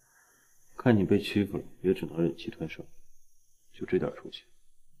样，看你被欺负了，也只能忍气吞声，就这点出息。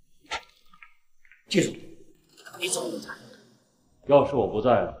记住，你怎么不在？要是我不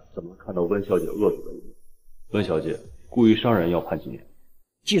在了，怎么看到温小姐恶毒的一面？温小姐故意伤人要判几年？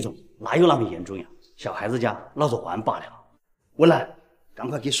季总哪有那么严重呀？小孩子家闹着玩罢了。文兰，赶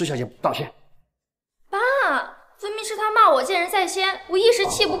快给苏小姐道歉。爸，分明是他骂我贱人在先，我一时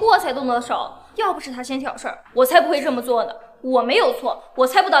气不过才动的手。要不是他先挑事儿，我才不会这么做呢。我没有错，我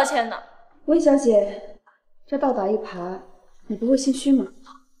才不道歉呢。温小姐，这倒打一耙，你不会心虚吗？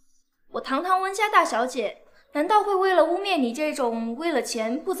我堂堂温家大小姐，难道会为了污蔑你这种为了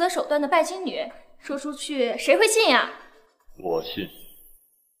钱不择手段的拜金女？说出去谁会信呀？我信。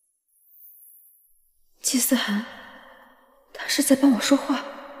季思涵，他是在帮我说话。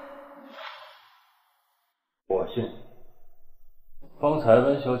我信。方才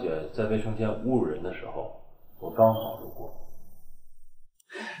温小姐在卫生间侮辱人的时候，我刚好路过。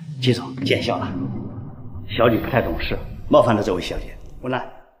季总见笑了，小女不太懂事，冒犯了这位小姐。文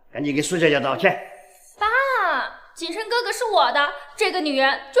兰，赶紧给苏小姐道歉。爸，锦生哥哥是我的，这个女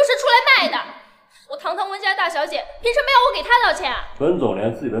人就是出来卖的。我堂堂温家大小姐，凭什么要我给她道歉啊？温总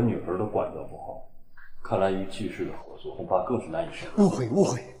连自己的女儿都管教不好，看来与季氏的合作恐怕更是难以实现。误会。爸，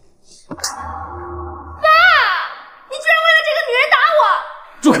你居然为了这个女人打我！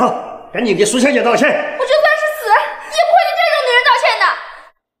住口！赶紧给苏小姐道歉。我就算是死，也不会给这种女人道歉的。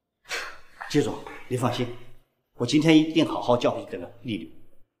季总，你放心，我今天一定好好教训这个丽丽。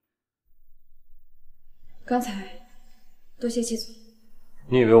刚才多谢季总。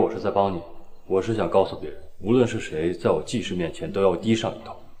你以为我是在帮你？我是想告诉别人，无论是谁，在我季氏面前都要低上一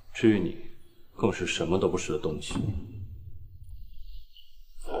头。至于你，更是什么都不是的东西。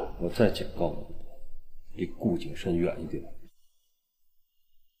我再警告你，离顾景深远一点，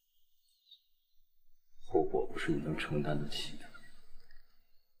后果不是你能承担得起的。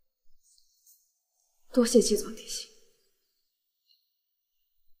多谢季总提醒。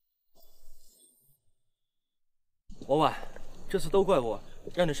王婉，这次都怪我，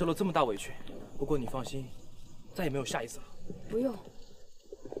让你受了这么大委屈。不过你放心，再也没有下一次了。不用，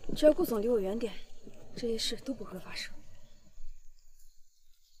只要顾总离我远点，这些事都不会发生。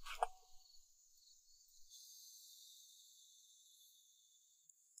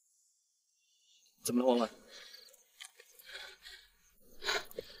怎么了，王婉？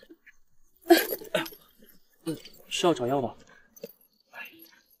是要找药吗？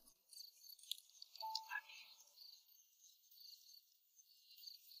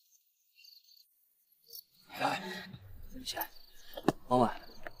来，等起来。王婉，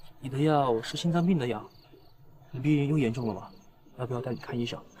你的药是心脏病的药，你病又严重了吗？要不要带你看医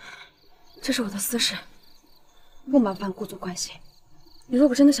生？这是我的私事，不麻烦顾总关心。你若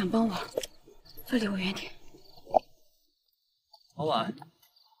不真的想帮我，就离我远点。老板，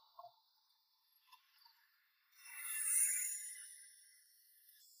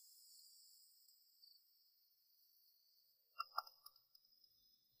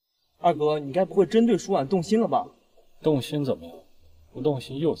二哥，你该不会真对舒婉动心了吧？动心怎么样？不动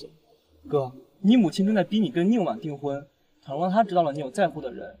心又怎么样？哥，你母亲正在逼你跟宁婉订婚，倘若她知道了你有在乎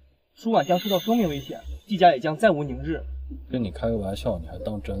的人，舒婉将受到生命危险，季家也将再无宁日。跟你开个玩笑，你还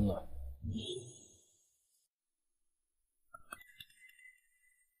当真了？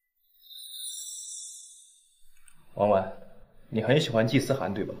婉婉，你很喜欢季思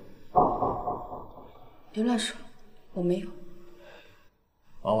涵对吧？别乱说，我没有。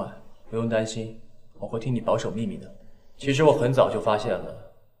婉婉，不用担心，我会替你保守秘密的。其实我很早就发现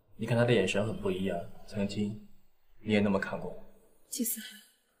了，你看他的眼神很不一样，曾经你也那么看过我。季思涵，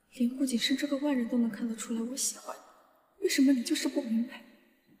连顾景深这个外人都能看得出来我喜欢你，为什么你就是不明白？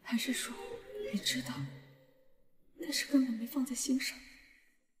还是说你知道，但是根本没放在心上？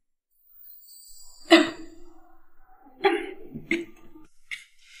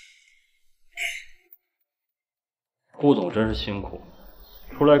顾总真是辛苦，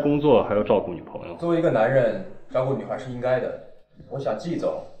出来工作还要照顾女朋友。作为一个男人，照顾女孩是应该的。我想季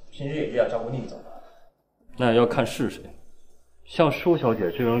总平时也这样照顾宁总。那也要看是谁。像舒小姐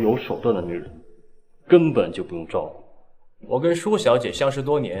这种有手段的女人，根本就不用照顾。我跟舒小姐相识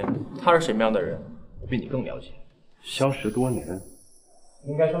多年，她是什么样的人，我比你更了解。相识多年，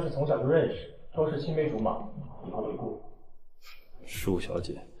应该说是从小就认识，都是青梅竹马，以后为故。舒小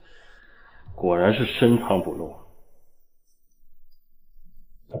姐果然是深藏不露。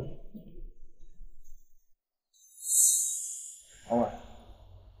王婉，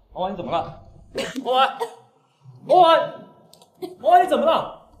王婉，你怎么了？王婉，王婉，王婉，你怎么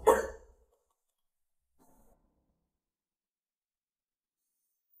了？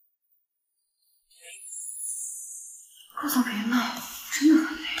顾总别闹，真的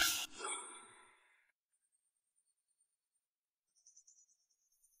很累。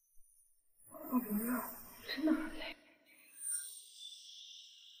我别闹，真的很累。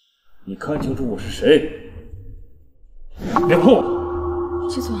你看清楚我是谁，别碰我！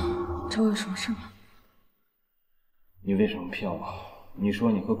季总，找我有什么事吗？你为什么骗我？你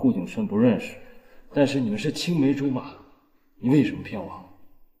说你和顾景深不认识，但是你们是青梅竹马，你为什么骗我？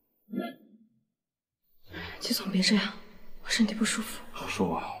季总，别这样，我身体不舒服。舒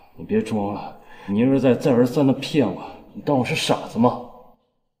婉，你别装了，你要是再而三的骗我，你当我是傻子吗？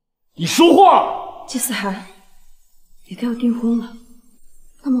你说话！季思涵，你都要订婚了，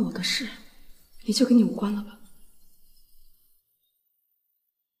那么我的事也就跟你无关了吧？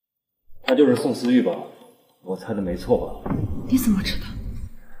他就是宋思玉吧？我猜的没错吧？你怎么知道？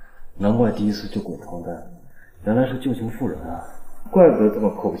难怪第一次就滚床单，原来是旧情复燃啊！怪不得这么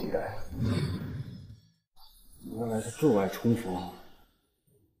迫不及待。原来是旧爱重逢，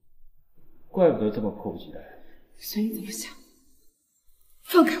怪不得这么迫不及待。随你怎么想，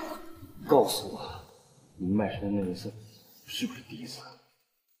放开我！告诉我，你卖身的那次是不是第一次？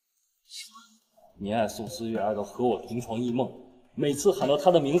你爱宋思月爱到和我同床异梦，每次喊到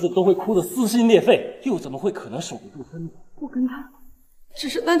他的名字都会哭得撕心裂肺，又怎么会可能守得住分呢？我跟他只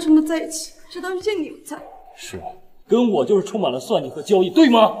是单纯的在一起，直到遇见你我才。是，跟我就是充满了算计和交易，对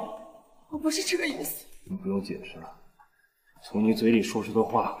吗？我不是这个意思。你不用解释了，从你嘴里说出的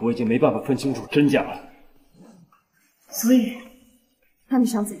话，我已经没办法分清楚真假了。所以，那你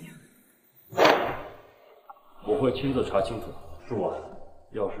想怎样？我会亲自查清楚。舒婉，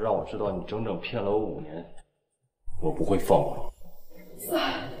要是让我知道你整整骗了我5年，我不会放过你。思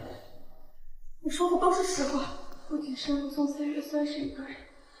涵，你说的都是实话。顾景深和宋思月虽然是一个人，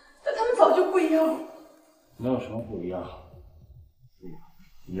但他们早就不一样了。能有什么不一样？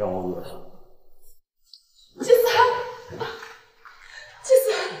你让我恶心。季思涵，季思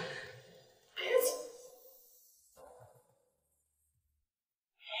涵，别走！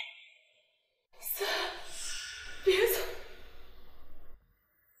思涵，别走！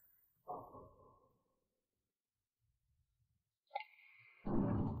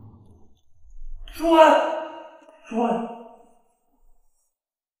舒婉，舒婉。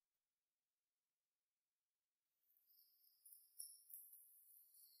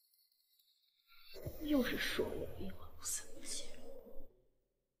又是说我阴魂不散的气。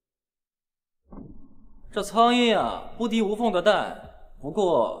这苍蝇啊，不敌无缝的蛋。不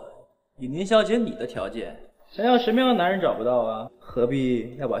过，以宁小姐你的条件，想要什么样的男人找不到啊？何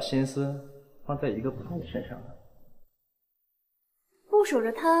必要把心思放在一个普通人身上呢？不守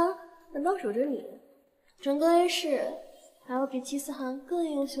着他，难道守着你？整个 A 市还有比季思涵更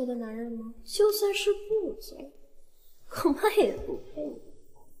优秀的男人吗？就算是不走，恐怕也不配。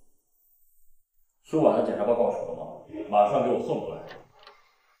书婉的检查报告出了吗？马上给我送过来。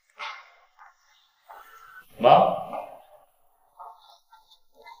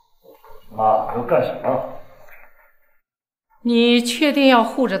妈，你要干什么？你确定要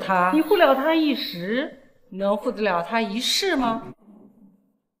护着他？你护了他一时，能护得了他一世吗？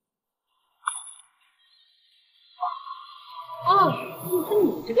哦，就是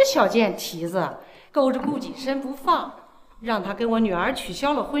你这个小贱蹄子，勾着顾景深不放，让他跟我女儿取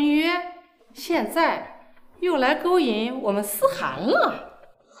消了婚约，现在又来勾引我们思涵了。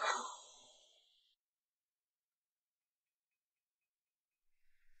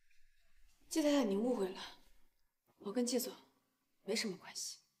季太太，你误会了，我跟季总没什么关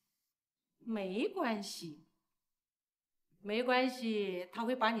系。没关系，没关系，他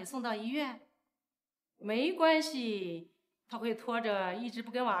会把你送到医院。没关系，他会拖着一直不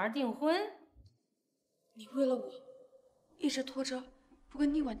跟婉儿订婚。你为了我，一直拖着不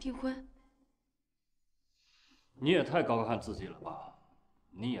跟宁婉订婚？你也太高看自己了吧？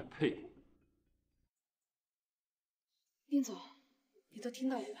你也配？宁总，你都听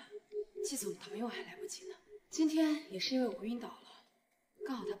到了吧？季总讨厌我还来不及呢。今天也是因为我晕倒了，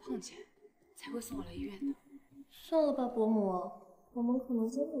刚好他碰见，才会送我来医院的。算了吧，伯母，我们可能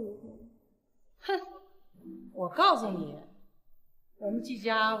真的离婚。哼，我告诉你，我们季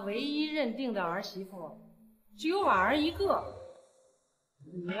家唯一认定的儿媳妇只有婉儿一个。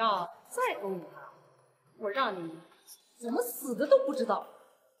你要再勾引她，我让你怎么死的都不知道。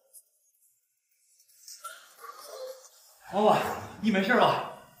婉婉，你没事吧？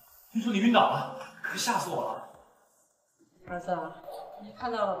听说你晕倒了，可吓死我了。儿子，你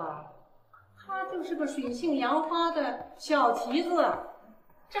看到了吧？他就是个水性杨花的小蹄子，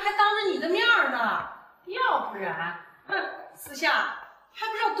这还当着你的面呢。要不然，哼，私下还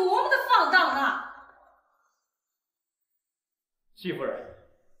不知道多么的放荡呢。季夫人，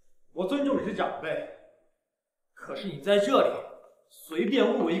我尊重你是长辈，可是你在这里随便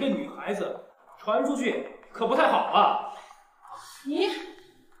侮辱一个女孩子，传出去可不太好吧？你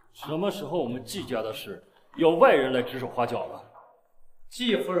什么时候我们季家的事有外人来指手画脚了？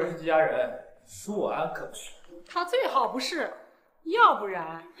季夫人是季家人，舒婉可不是。他最好不是，要不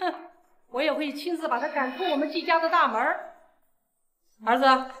然，哼，我也会亲自把他赶出我们季家的大门。儿子，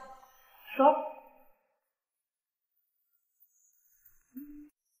说。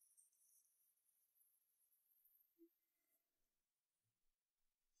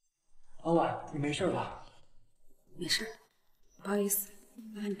婉婉，你没事吧？没事，不好意思，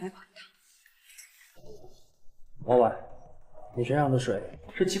麻烦你白跑一趟。婉婉，你身上的水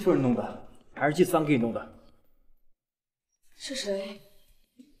是季夫人弄的，还是季桑给你弄的？是谁？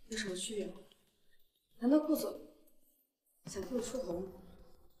有什么区别吗？难道顾总想替我出头吗？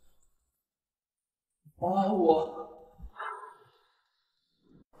我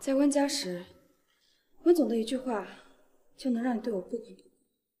在温家时，温总的一句话就能让你对我不肯不顾，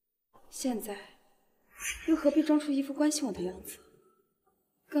现在又何必装出一副关心我的样子？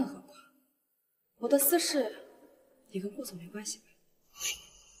更何况，我的私事也跟顾总没关系吧？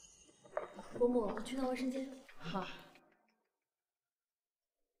伯母，我去趟卫生间。好。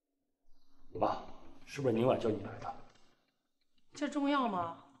妈，是不是宁婉叫你来的？这重要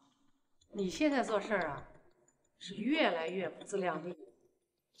吗？你现在做事儿啊，是越来越不自量力。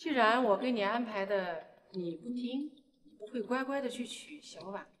既然我给你安排的你不听，不会乖乖的去娶小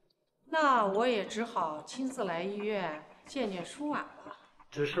婉，那我也只好亲自来医院见见舒婉了。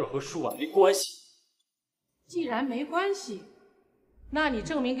这事和舒婉没关系。既然没关系，那你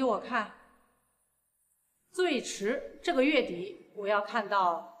证明给我看。最迟这个月底，我要看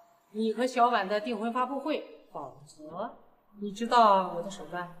到你和小婉的订婚发布会，否则你知道我的手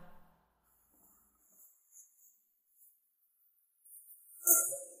段。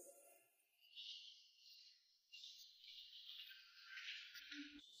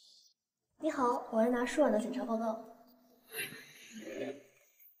你好，我来拿舒婉的检查报告。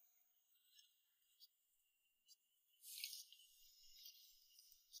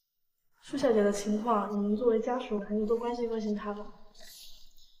舒小姐的情况，你们作为家属还是多关心她吧。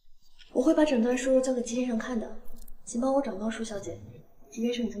我会把诊断书交给季先生看的，请帮我转告舒小姐，季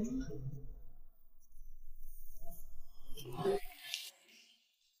先生已经走了。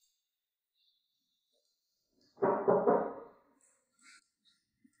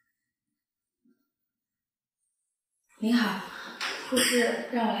您好，护士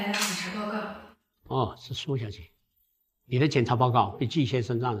让我来拿检查报告。哦，是苏小姐，你的检查报告被季先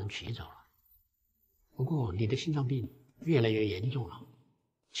生让人取走了。不过你的心脏病越来越严重了，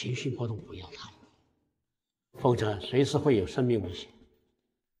情绪波动不要太大。否则随时会有生命危险。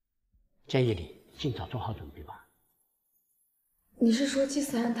建议你尽早做好准备吧。你是说季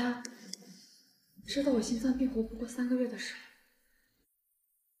思涵他知道我心脏病活不过3个月的事？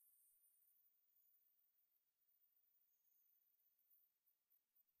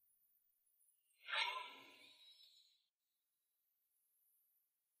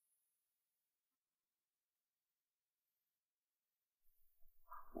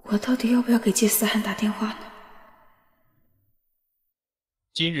我到底要不要给季思涵打电话呢？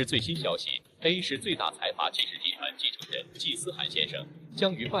今日最新消息 ，A 市最大财阀季氏集团继承人季思涵先生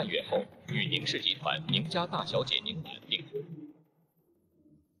将于半月后与宁氏集团宁家大小姐宁兰订婚。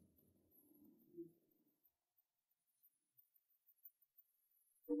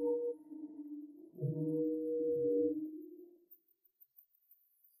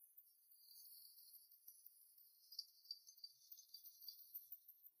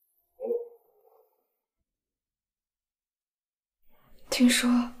听说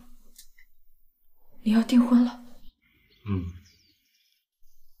你要订婚了，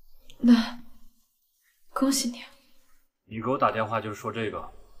那恭喜你啊！你给我打电话就是说这个？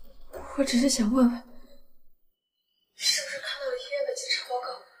我只是想问问，是不是看到了医院的检查报告，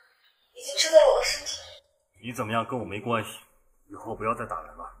已经知道了我的身体？你怎么样跟我没关系，以后不要再打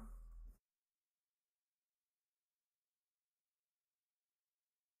来了。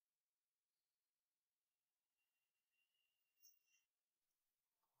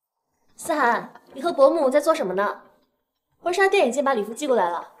思涵，你和伯母在做什么呢？婚纱店已经把礼服寄过来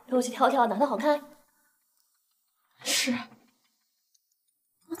了，陪我去挑挑哪套好看。是，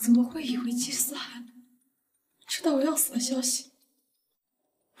我怎么会以为季思涵知道我要死的消息，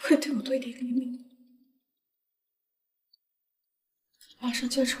会对我多一点怜悯？马上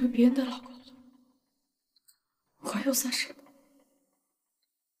就要成为别人的老公了，我又算什么？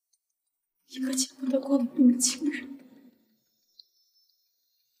一个见不得光的秘密情人。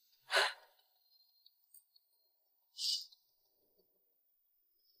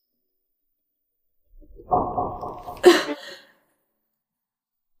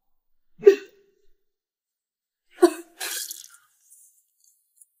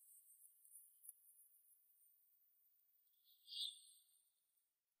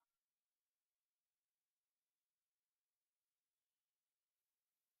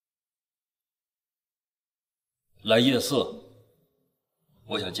来夜色，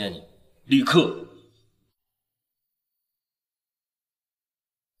我想见你，立刻。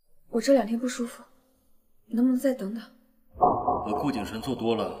我这2天不舒服，能不能再等等？和顾景深做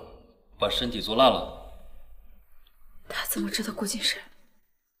多了，把身体做烂了。他怎么知道顾景深？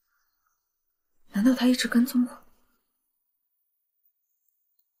难道他一直跟踪我？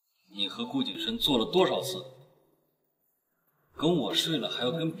你和顾景深做了多少次？跟我睡了还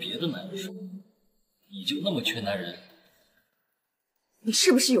要跟别的男人睡，你就那么缺男人？你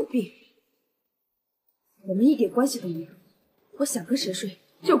是不是有病？我们一点关系都没有，我想跟谁睡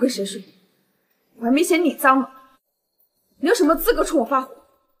就跟谁睡，我还没嫌你脏呢，你有什么资格冲我发火？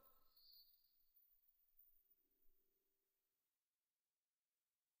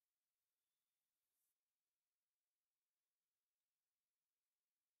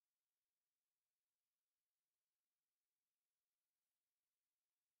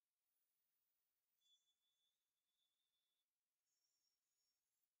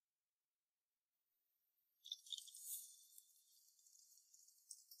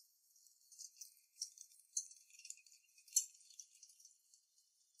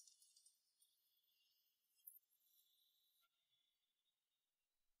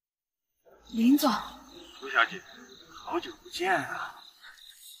林总，苏小姐，好久不见啊！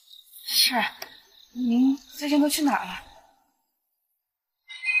是，您最近都去哪儿了？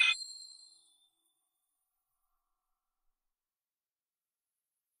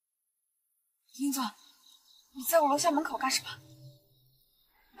林总，你在我楼下门口干什么？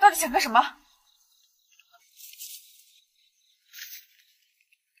到底想干什么？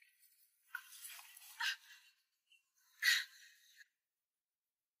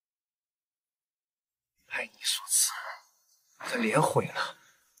爱你所赐，我的脸毁了，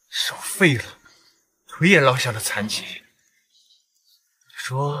手废了，腿也落下了残疾。你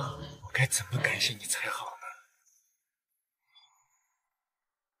说我该怎么感谢你才好呢？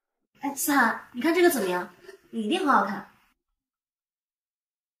哎，思涵，你看这个怎么样？你一定很好看。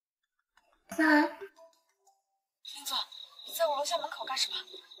思涵，林总，你在我楼下门口干什么？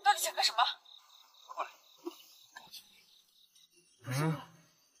你到底想干什么？过来。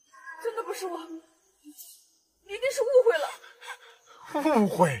真的不是我。你一定是误会了。误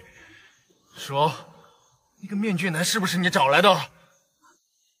会？说，那个面具男是不是你找来的？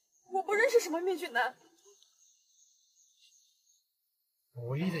我不认识什么面具男。我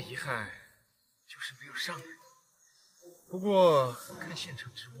唯一的遗憾就是没有上人。不过看现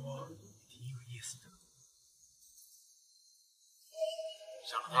场直播挺有意思的。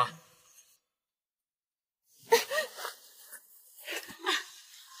上了他。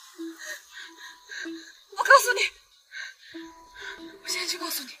我告诉你，我现在就告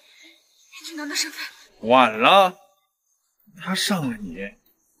诉你，面具男的身份。晚了，他上了你，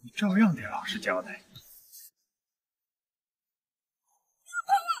你照样得老实交代。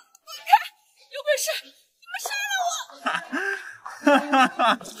有本事你们杀了我！哈哈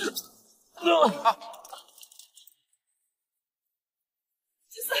哈！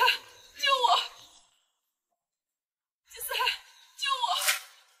金四海，救我！金四海，救我！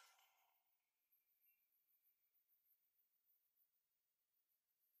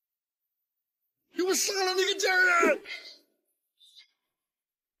给我杀了那个贱人！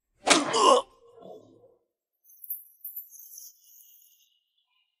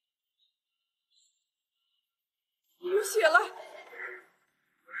流血了！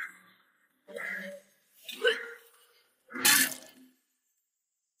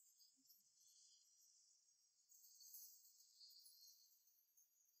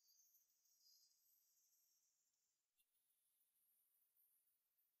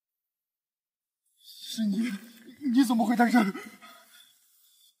是你，你怎么会在这儿？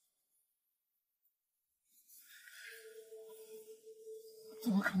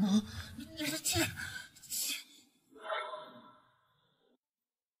怎么可能？你是贱！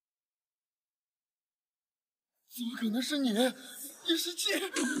怎么可能是你？你是贱！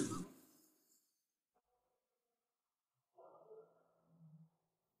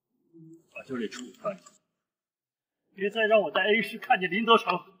把这里处理干净，别再让我在 A 市看见林德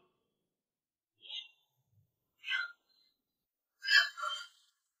成。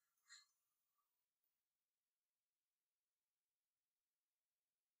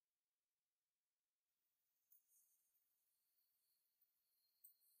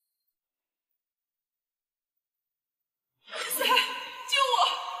四海，救我！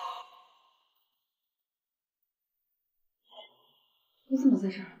你怎么在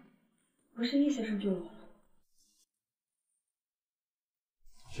这儿？不是叶先生救了我吗？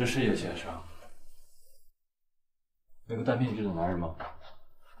是叶先生，那个戴面具的男人吗？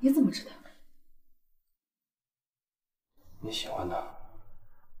你怎么知道？你喜欢他，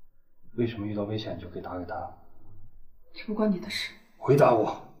为什么遇到危险就可以打给他？这不关你的事。回答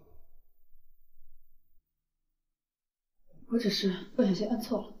我。我只是不小心按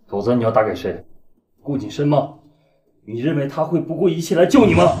错了。否则你要打给谁？顾景深吗？你认为他会不顾一切来救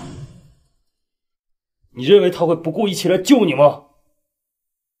你吗？你认为他会不顾一切来救你吗？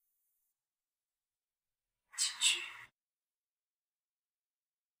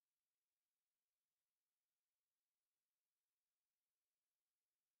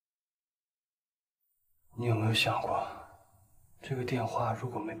你有没有想过，这个电话如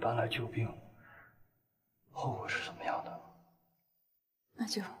果没搬来救兵，后果是什么样的？那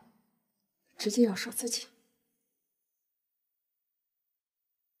就直接要手自己。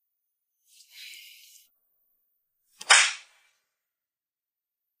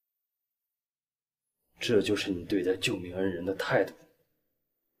这就是你对待救命恩人的态度。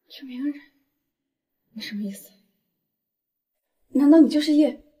救命恩人？你什么意思？难道你就是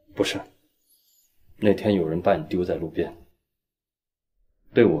叶？不是，那天有人把你丢在路边，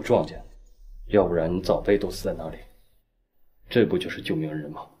被我撞见，要不然你早被冻死在那里。这不就是救命恩人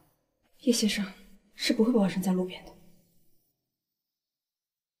吗？叶先生是不会把我扔在路边的。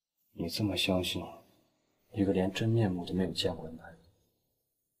你这么相信一个连真面目都没有见过的男人？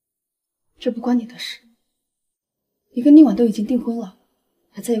这不关你的事。你跟宁婉都已经订婚了，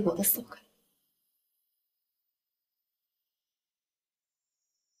还在意我的死活？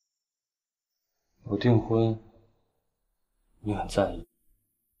我订婚，你很在意。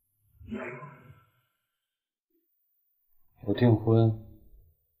我订婚，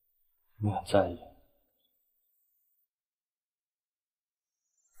你很在意。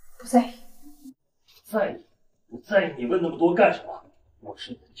不在意。在意？不在意？你问那么多干什么？我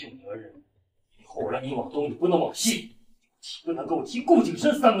是你的救命恩人，以后我让你往东，你不能往西，不能给我提顾景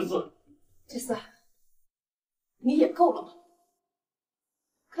深3个字。这次，你也够了吗？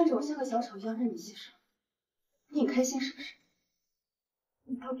看着我像个小丑一样任你牺牲，你很开心是不是？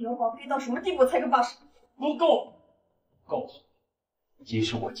你到底要把我逼到什么地步才肯罢手？不够！告诉你，即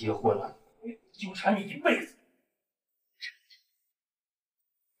使我结婚了，我也会纠缠你一辈子。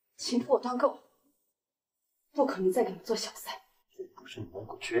情妇我当够了，不可能再给你做小三。这不是你能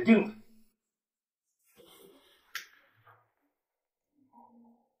够决定的。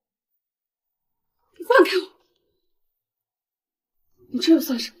你放开我！你这又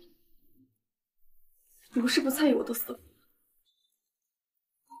算什么？你不是不在意我的死活？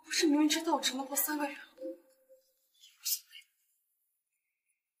我不是明明知道我只能活3个月了，也无所谓。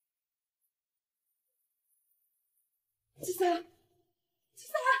季思涵，季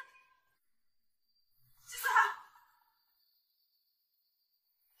思涵，季思涵，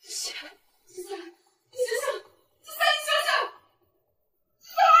季思涵，季思涵，你醒醒！季思涵，你醒醒！季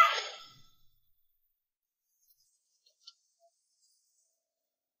思涵！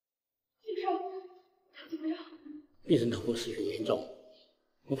医生，他怎么样？病人头部失血严重，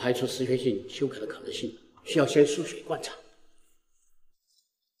不排除失血性休克的可能性，需要先输血观察。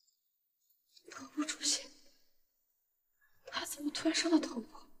头部出血，他怎么突然伤到头部？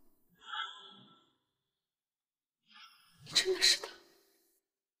你真的是他？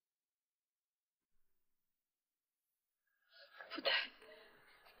不对，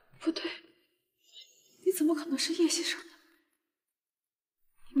不对，你怎么可能是叶先生的？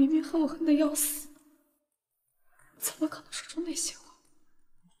你明明恨我恨得要死，怎么可能说出那些话？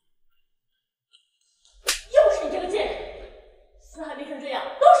又是你这个贱人！思涵变成这样，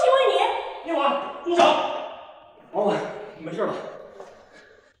都是因为你！叶婉，住手！王婉，你没事吧？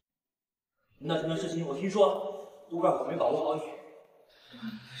那天的事情我听说，都怪我没把握好你。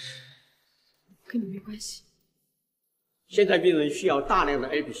跟你没关系。现在病人需要大量的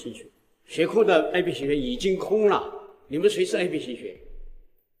AB 型血，血库的 AB 型血已经空了。你们谁是 AB 型血？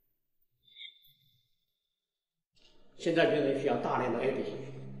现在病人需要大量的 AB 型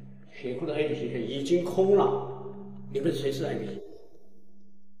血，血库的 AB 型血已经空了。你们谁是 AB 型？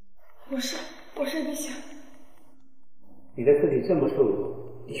我是 AB 型。你的身体这么瘦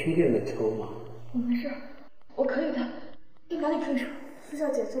弱，你确定能抽吗？我没事，我可以的。你哪里可以抽？苏小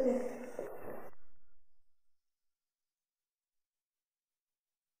姐这边。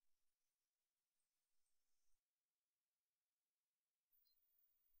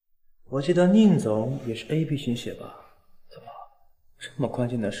我记得宁总也是 AB 型血吧？怎么这么关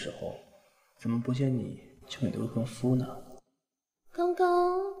键的时候，怎么不见你就你的未婚夫呢？刚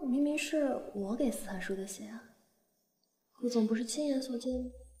刚明明是我给思涵输的血啊，顾总不是亲眼所见吗？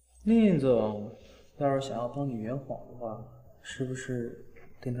宁总要是想要帮你圆谎的话，是不是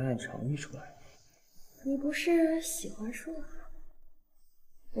得拿点诚意出来？你不是喜欢说话？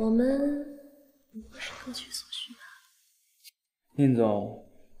我们不过是各取所需吧。宁总，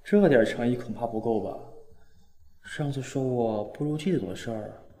这点诚意恐怕不够吧？上次说我不如季总的事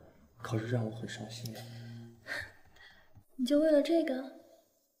儿，可是让我很伤心啊。你就为了这个，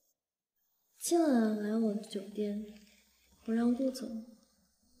今晚来我的酒店，我让顾总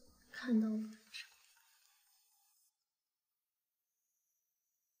看到我的诚意。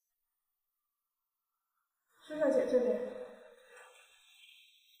苏小姐这边。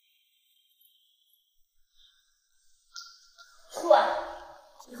舒婉，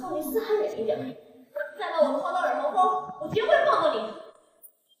以后你思涵远一点，再把我薅到耳旁风，我绝不会放过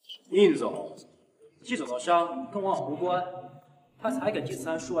你。宁总，季总的伤跟王婉无关，他才给季思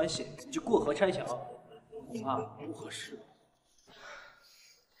涵输完血就过河拆桥，恐怕不合适。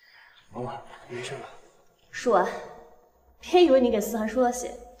王婉，你没事吧？舒婉，别以为你给思涵输了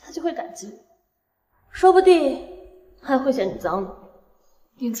血，他就会感激你，说不定还会嫌你脏呢。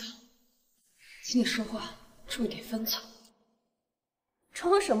宁总，请你说话注意点分寸。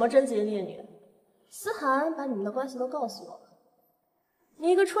装什么贞洁烈女？思涵把你们的关系都告诉我了，你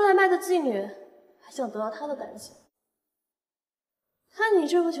一个出来卖的妓女，还想得到她的感情？看你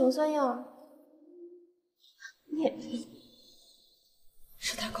这副穷酸样，你也配？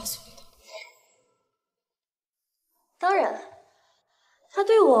是他告诉你的？当然，他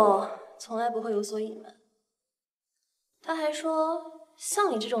对我从来不会有所隐瞒。他还说，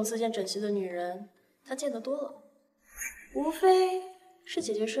像你这种自荐整齐的女人，他见得多了，无非是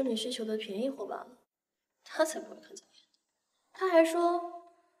解决生理需求的便宜货罢了，他才不会看走眼。他还说，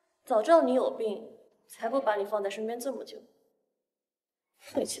早知道你有病，才不把你放在身边这么久，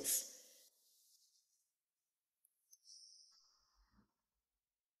晦气死。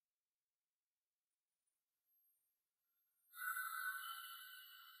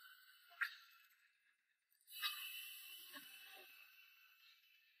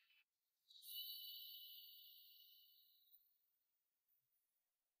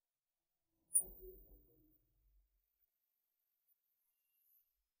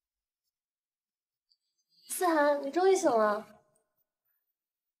思涵，你终于醒了。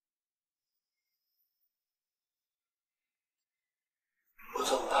我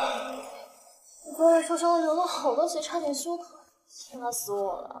怎么了？我昨晚受伤流了好多血，差点休克，吓死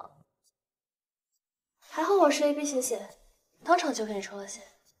我了。还好我是 AB 型血，当场就给你抽了血。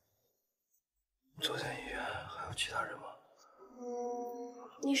昨天医院还有其他人吗？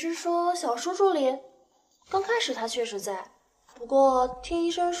你是说小叔助理？刚开始他确实在，不过听医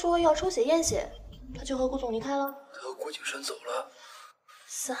生说要抽血验血，他就和顾总离开了。他和郭景山走了。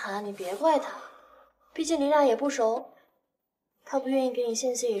思涵，你别怪他，毕竟你俩也不熟，他不愿意给你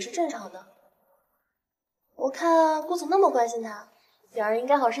献血也是正常的。我看顾总那么关心他，两人应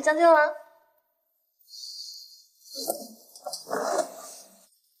该好事将近了。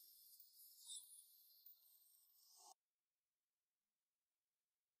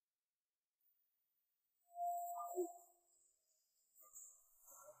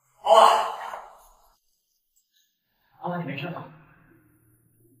王婉，你没事吧？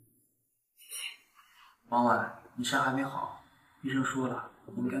王婉，你伤还没好，医生说了，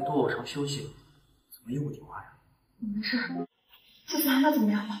你应该多卧床休息。怎么又不听话呀？我没事。这次安娜怎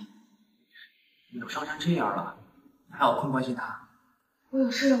么样了？你都伤成这样了，还要坤关心他？我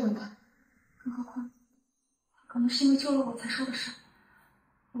有事要问他，更何况可能是因为救了我才说的事。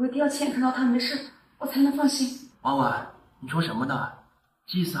我一定要亲眼看到他没事，我才能放心。王婉，你说什么呢？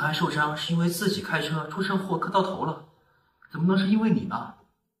季思涵受伤是因为自己开车出车祸磕到头了，怎么能是因为你呢？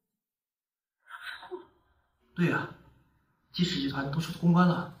对呀，季氏集团都出公关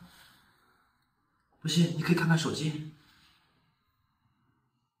了。不信你可以看看手机。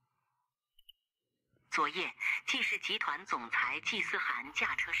昨夜，季氏集团总裁季思涵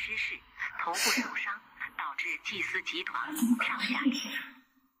驾车失事，头部受伤，导致季思集团票价跌。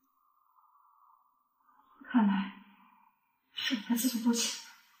看来是他自作多情。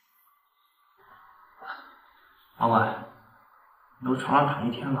王婉，你都床上躺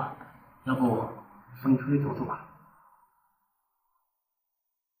一天了，要不扶你出去走走吧？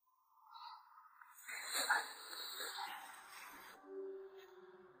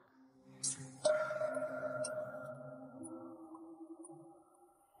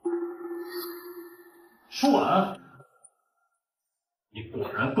舒婉，你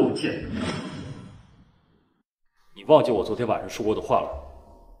果然够贱！你忘记我昨天晚上说过的话了？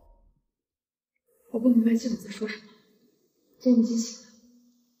我不明白季总在说什么。既然你已经醒了，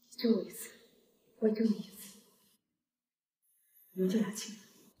救我一次，我也救你一次，我们就两清了。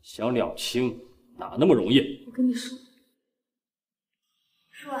想两清哪那么容易？我跟你说，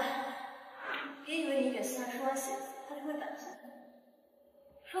舒婉，别以为你给思涵输完血，他就会感谢你，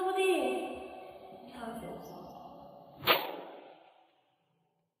说不定他会觉得自己。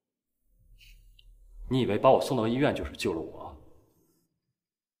你以为把我送到医院就是救了我？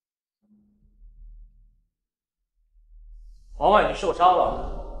王婉已经受伤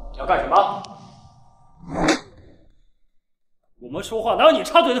了，你要干什么？我们说话哪有你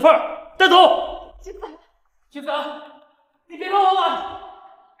插嘴的份儿？带走！季子涵，季子涵，你别碰王婉！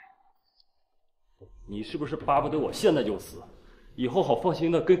你是不是巴不得我现在就死，以后好放心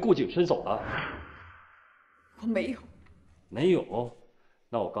的跟顾景深走了？我没有。没有？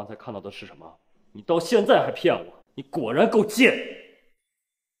那我刚才看到的是什么？你到现在还骗我，你果然够贱！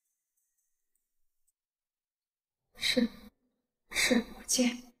是我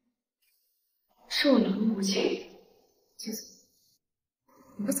贱，是我冷漠无情。季总，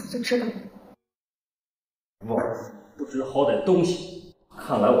我早就知道了。我不知好歹东西，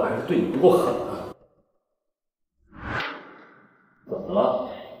看来我还是对你不够狠啊！怎么了？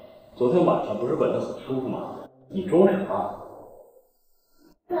昨天晚上不是吻得很舒服吗？你装什么？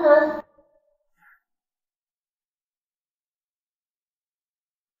思涵。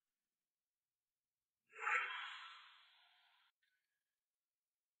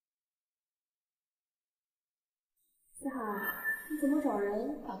思涵，你怎么找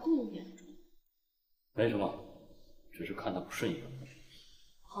人把顾总点住？没什么，只是看他不顺眼。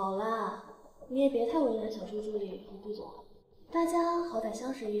好啦，你也别太为难小叔助理和顾总了，大家好歹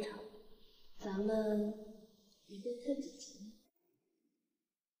相识一场，咱们也别客气情。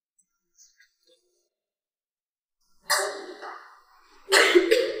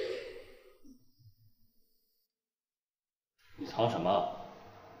你藏什么？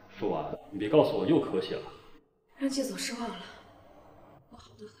说完，你别告诉我又咳血了。让季总失望了，我好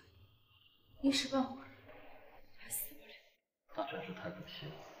得很，一时半会儿还死不了。那真是太可惜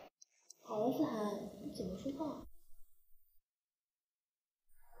了。好了，思涵，你怎么说话？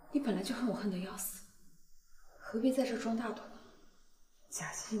你本来就恨我恨得要死，何必在这装大度呢？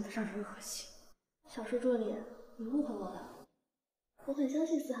假惺惺的让人恶心。小叔助理，你误会我了，我很相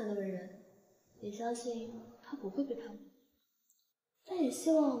信思涵的为人，也相信他不会背叛我，但也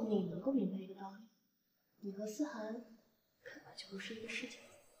希望你能够明白一个道理。你和思涵根本就不是一个世界。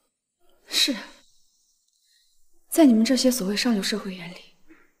是啊，在你们这些所谓上流社会眼里，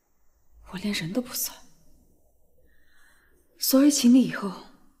我连人都不算。所以请你以后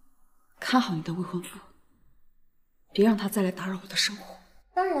看好你的未婚夫，别让他再来打扰我的生活。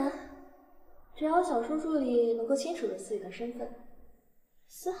当然，只要小叔叔里能够清楚着自己的身份，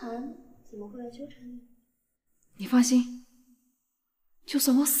思涵怎么会来纠缠你？你放心，就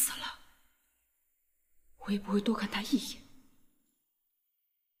算我死了，我也不会多看他一眼。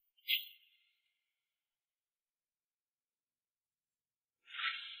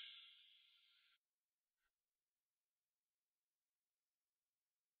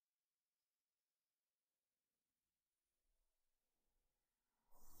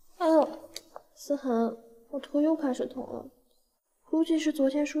哎呦，思涵，我头又开始疼了，估计是昨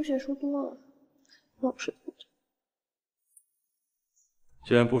天书写书多了，老是疼着。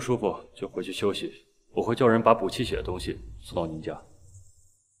既然不舒服，就回去休息。我会叫人把补气血的东西送到您家。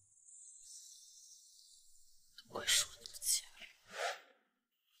都快输你的钱。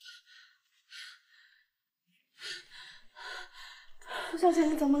苏小姐，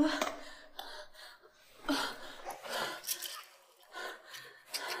你怎么了？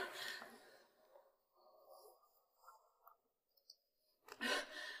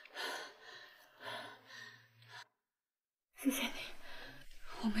谢谢你，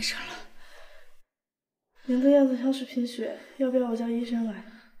我没事了。您的样子像是贫血，要不要我叫医生来？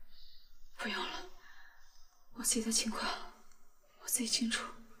不用了，我自己的情况我自己清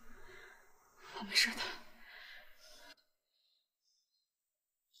楚，我没事的。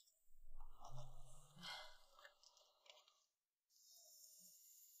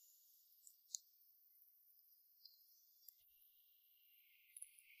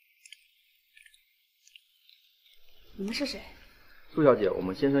你们是谁？苏小姐，我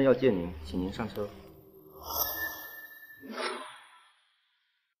们先生要见您，请您上车。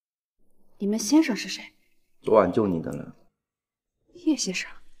你们先生是谁？昨晚救你的人。叶先生。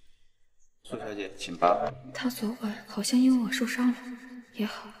苏小姐，请吧。他昨晚好像因为我受伤了。也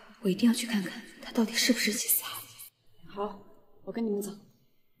好，我一定要去看看他到底是不是祭司涵。好，我跟你们走。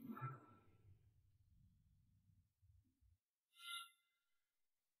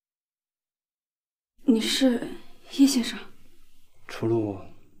你是叶先生？除了我，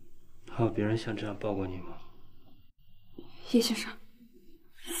还有别人像这样抱过你吗？叶先生，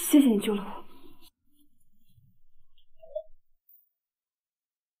谢谢你救了我。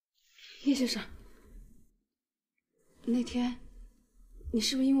叶先生，那天你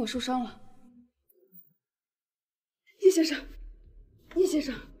是不是因为我受伤了？叶先生，叶先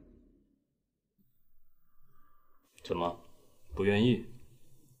生，怎么，不愿意？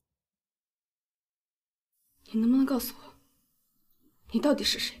你能不能告诉我，你到底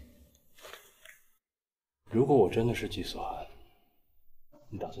是谁？如果我真的是季思涵，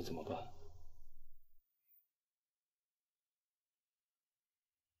你打算怎么办？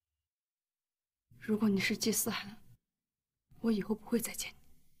如果你是季思涵，我以后不会再见你。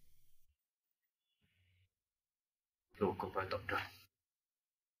给我乖乖等着。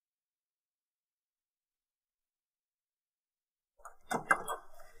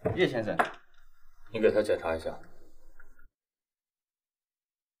叶先生，你给他检查一下。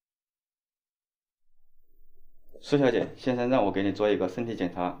苏小姐，先生让我给你做一个身体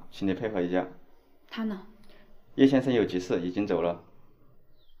检查，请你配合一下。他呢？叶先生有急事，已经走了。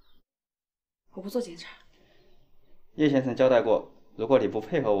我不做检查。叶先生交代过，如果你不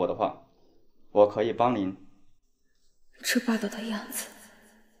配合我的话，我可以帮您。这霸道的样子，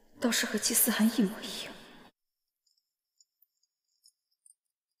倒是和季思涵一模一样。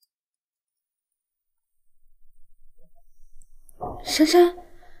珊珊，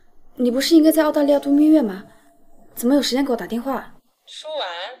你不是应该在澳大利亚度蜜月吗？怎么有时间给我打电话？舒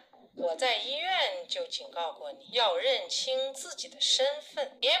婉，我在医院就警告过你，要认清自己的身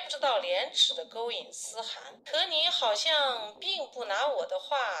份，别不知道廉耻的勾引思涵。可你好像并不拿我的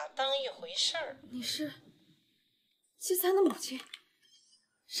话当一回事儿。你是季思涵的母亲，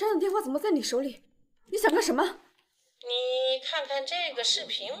珊珊的电话怎么在你手里？你想干什么？你看看这个视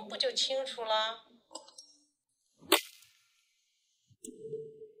频不就清楚了？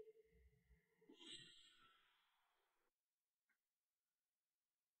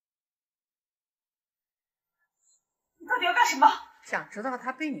你到底要干什么？想知道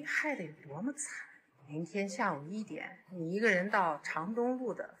他被你害得有多么惨？明天下午1点，你一个人到长东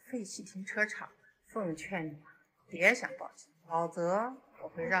路的废弃停车场。奉劝你别想报警，否则我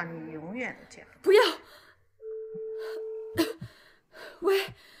会让你永远的见不到。不要！喂，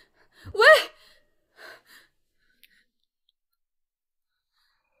喂！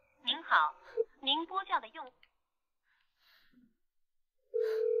您好，您拨叫的用。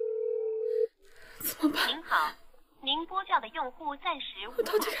怎么办？您好，您拨叫的用户暂时无法接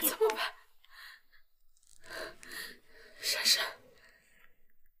通。我到底该怎么办？珊珊，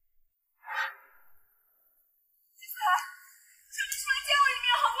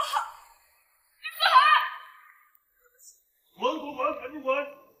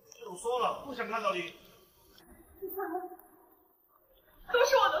说了，不想看到你。都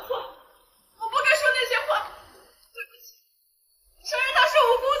是我的错，我不该说那些话，对不起。承认他是无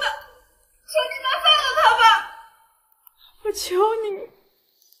辜的，求你拿放了他吧，我求你。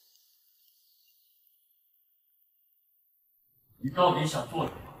你到底想做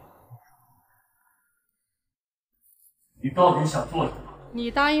什么？你到底想做什么？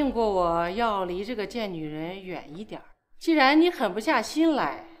你答应过我要离这个贱女人远一点。既然你狠不下心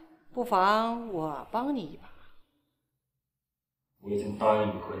来，不妨我帮你一把。我已经答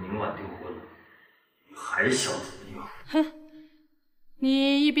应你和宁婉订婚了，你还想怎么样？哼！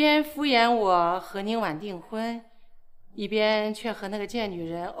你一边敷衍我和宁婉订婚，一边却和那个贱女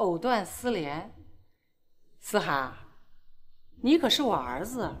人藕断丝连。思涵，你可是我儿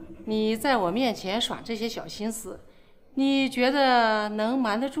子，你在我面前耍这些小心思，你觉得能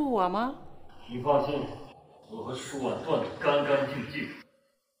瞒得住我吗？你放心，我和舒婉断得干干净净。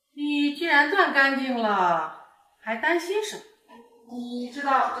你既然断干净了，还担心什么？你知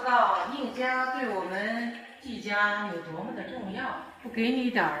道不知道宁家对我们季家有多么的重要？不给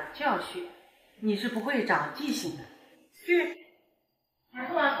你点教训，你是不会长记性的。去，把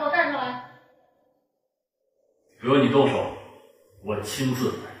舒婉给我带上来。惹你动手，我亲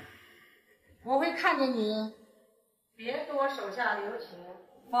自来。我会看着你，别给我手下留情，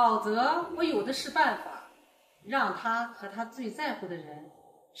否则我有的是办法，让他和他最在乎的人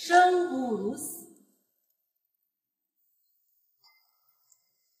生不如死。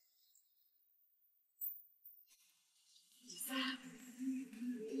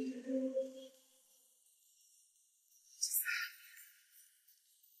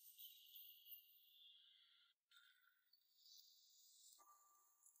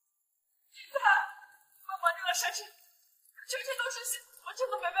珊珊，求求都是信，我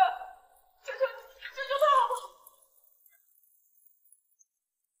真的没办法，求求你，救救他好不好？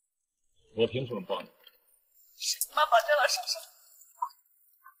我凭什么帮你？是你妈绑架了珊珊。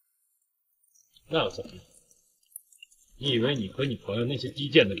那又怎么样？你以为你和你朋友那些低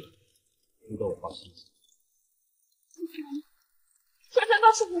贱的人值得我花心思？珊珊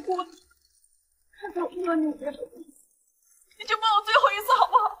她是无辜的，看在我碰到你的时候，你就帮我最后一次好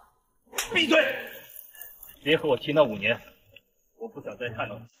不好？闭嘴！别和我提那5年，我不想再看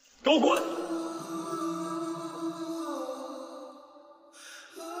到你。给我滚！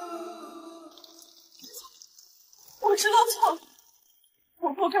我知道错了，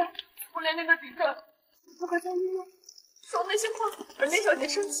我不该我连那个底个，不该在医院说那些话，而那小姐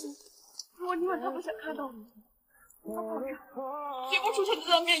生气。如果你晚上不想看到我，我保证绝不出现在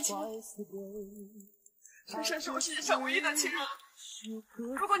她面前。珊珊是我世界上唯一的亲人，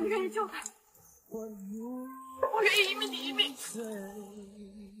如果你愿意救她，我愿意一命抵一命。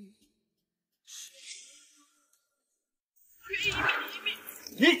我愿意一命抵一命。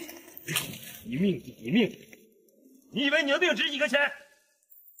一命抵一命？你以为你的命值几个钱？我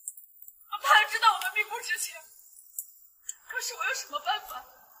当然知道我的命不值钱，可是我有什么办法？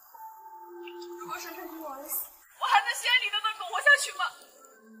如果珊珊因我而死，我还能心安理得的苟活下去吗？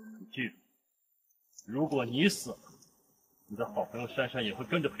你记住，如果你死了，你的好朋友珊珊也会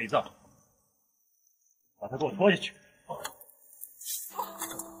跟着陪葬。把她给我拖下去！你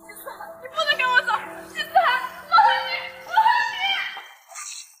不能跟我走，金子涵，我恨你，我恨你！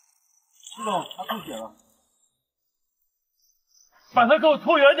知道她吐血了，把她给我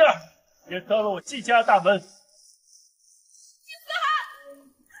拖远点，别脏了我季家大门。金子涵，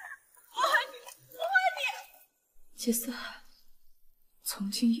我恨你，我恨你！季思涵，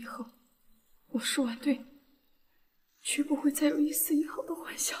从今以后，我舒婉对你绝不会再有一丝一毫的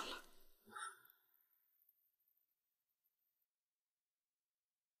幻想了。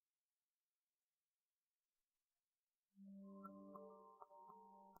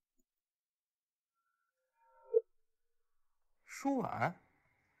舒婉，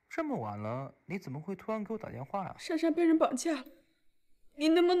这么晚了，你怎么会突然给我打电话呀？珊珊被人绑架了，你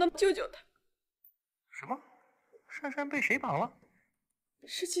能不能救救她？什么？珊珊被谁绑了？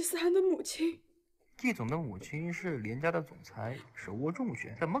是季思涵的母亲。季总的母亲是连家的总裁，手握重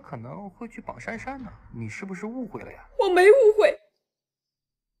权，怎么可能会去绑珊珊呢？你是不是误会了呀？我没误会，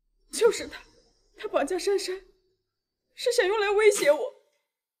就是他绑架珊珊，是想用来威胁我。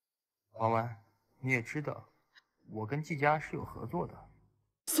婉婉，你也知道，我跟季家是有合作的。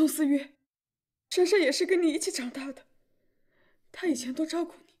宋思月，珊珊也是跟你一起长大的，她以前多照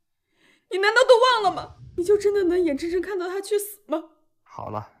顾你，你难道都忘了吗？你就真的能眼睁睁看到她去死吗？好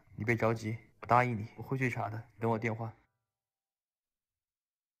了，你别着急，我答应你，我会去查的，等我电话。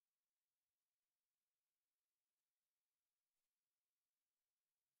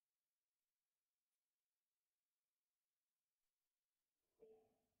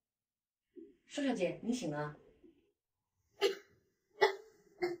舒小姐，你醒了。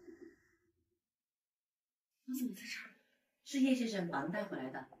你怎么在这儿？是叶先生把您带回来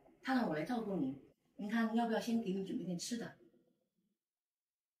的，他让我来照顾您。您看，要不要先给你准备点吃的？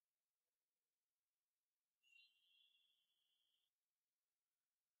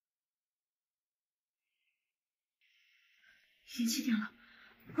已经7点了，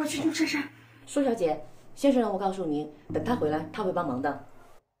我要去救珊珊。舒小姐，先生让我告诉您，等他回来，他会帮忙的。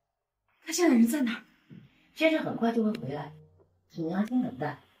他现在人在哪儿？先生很快就会回来，请您安心等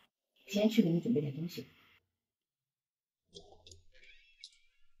待。先去给你准备点东西。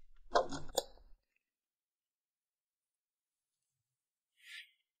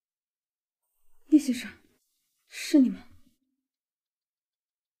叶先生，是你吗？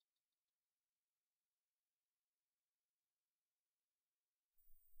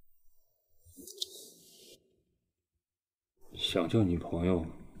想救女朋友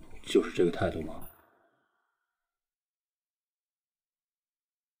就是这个态度吗？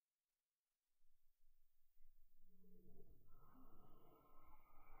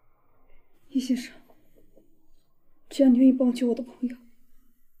叶先生，只要你愿意帮我救我的朋友，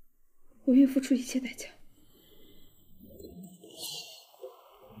我愿意付出一切代价。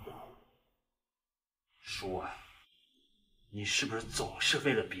叔啊，你是不是总是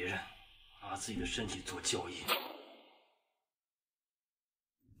为了别人拿自己的身体做交易？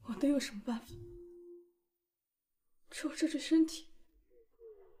我能有什么办法？除了这具身体，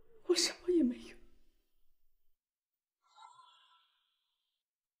我什么也没有。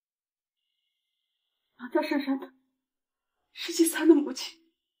绑架珊珊的是季思涵的母亲，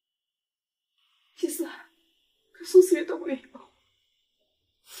季思涵跟宋思月都不愿意帮我。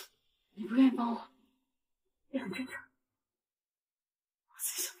你不愿意帮我，也很正常。我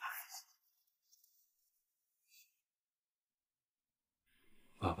自己想办法。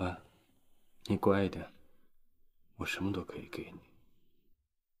宝贝，你乖一点，我什么都可以给你。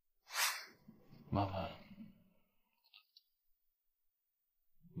麻烦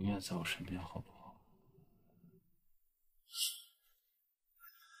你也在我身边，好不好？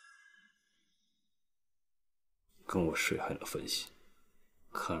跟我水海的分析，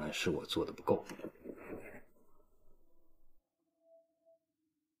看来是我做的不够。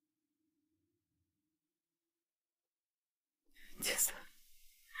季思涵，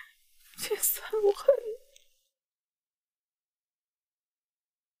季思涵，我恨你。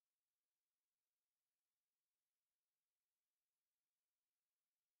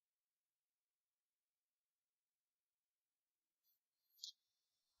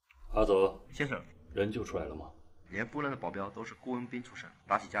阿泽先生，人救出来了吗？连部内的保镖都是顾文斌出身，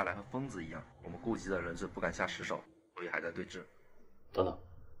打起架来和疯子一样。我们顾及的人质不敢下死手，所以还在对峙。等等，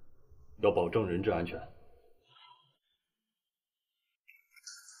要保证人质安全。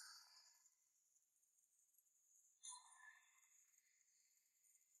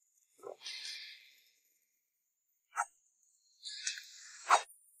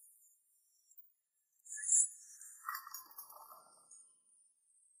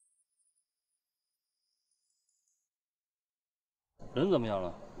人怎么样了？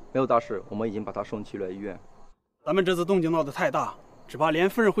没有大事，我们已经把他送去了医院。咱们这次动静闹得太大，只怕连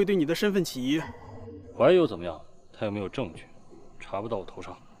夫人会对你的身份起疑。怀疑又怎么样？他又没有证据，查不到我头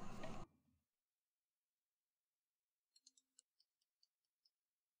上。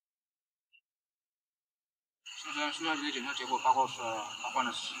珊珊，苏小姐的检测结果报告说，她患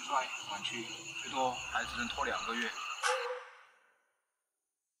了肾衰晚期，最多还只能拖2个月。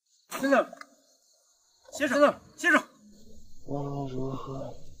先生，先生，先生。无论如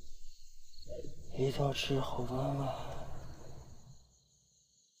何，一定要治好妈妈。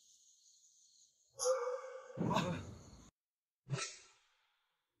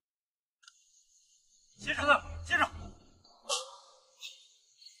先生，先生。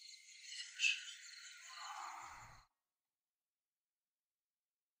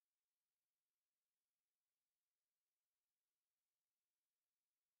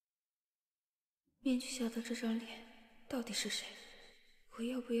面具下的这张脸到底是谁？我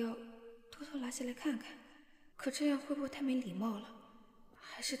要不要偷偷拿起来看看？可这样会不会太没礼貌了？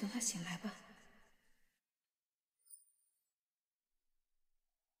还是等他醒来吧。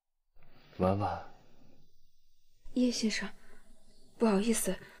婉婉，叶先生，不好意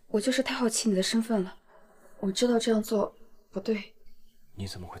思，我就是太好奇你的身份了。我知道这样做不对。你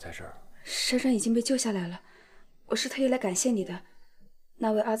怎么会在这儿？珊珊已经被救下来了，我是特意来感谢你的。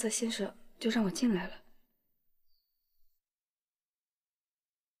那位阿泽先生就让我进来了。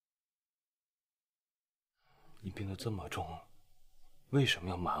你病得这么重，为什么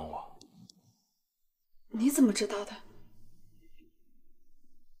要瞒我？你怎么知道的？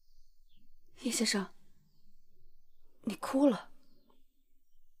叶先生，你哭了。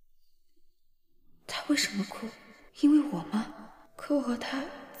他为什么哭？因为我吗？可我和他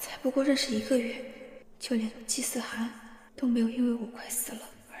才不过认识1个月，就连季思涵都没有因为我快死了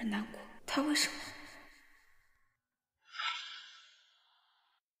而难过。他为什么？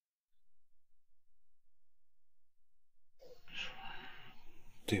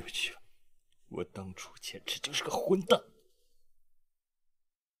对不起，我当初简直就是个混蛋。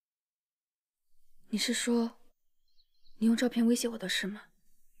你是说你用照片威胁我的事吗？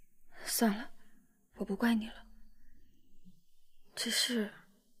算了，我不怪你了。只是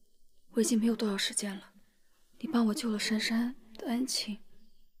我已经没有多少时间了，你帮我救了珊珊的恩情，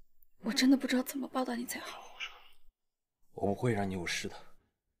我真的不知道怎么报答你才好。我不会让你有事的。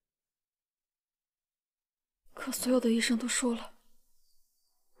可所有的医生都说了，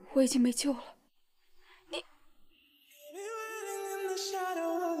我已经没救了。你。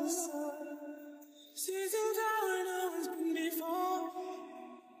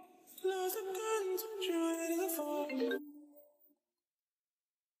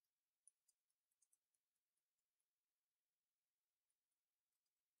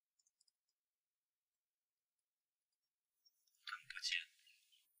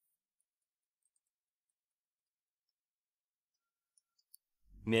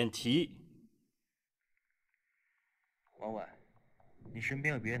免提。婉婉，你身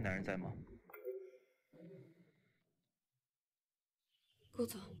边有别的男人在吗？顾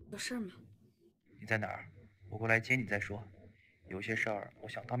总，有事吗？你在哪儿？我过来接你再说。有些事儿我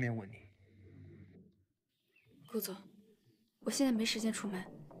想当面问你。顾总，我现在没时间出门，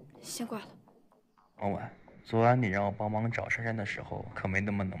先挂了。婉婉，昨晚你让我帮忙找珊珊的时候，可没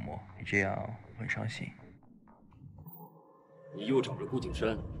那么冷漠，你这样我很伤心。你又找着顾景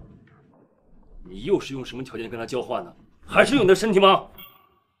深，你又是用什么条件跟他交换呢？还是用你的身体吗？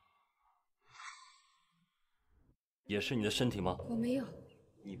也是你的身体吗？我没有。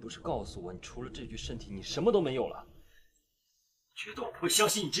你不是告诉我，你除了这具身体，你什么都没有了？觉得我不会相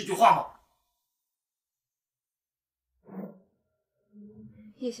信你这句话吗？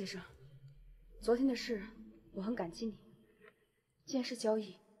叶先生，昨天的事我很感激你。既然是交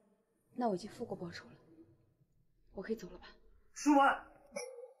易，那我已经付过报酬了，我可以走了吧？说完。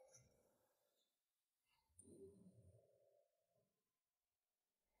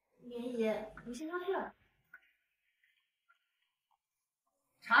莲姨，你先上去了。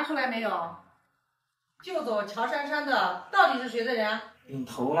查出来没有？救走乔珊珊的到底是谁的人？领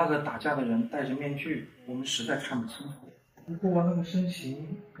头那个打架的人戴着面具，我们实在看不清楚。不过那个身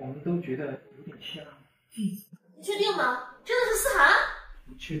形，我们都觉得有点像继子。你确定吗？真的是思涵？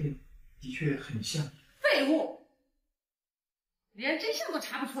不确定，的确很像。废物！连真相都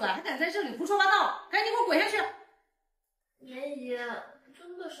查不出来，还敢在这里胡说八道！赶紧给我滚下去！莲姨，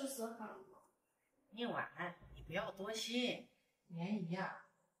真的是思涵吗？宁婉，你不要多心。莲姨呀，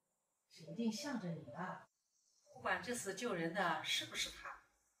指不定向着你了。不管这次救人的是不是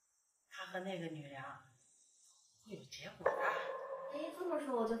他和那个女人会有结果的。哎，这么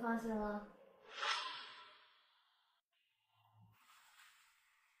说我就放心了。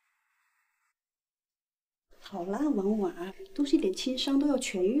好啦，婉婉，都是一点轻伤，都要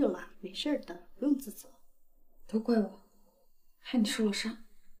痊愈了，没事的，不用自责。都怪我，害你受了伤。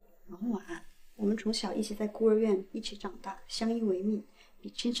婉婉，我们从小一起在孤儿院一起长大，相依为命，比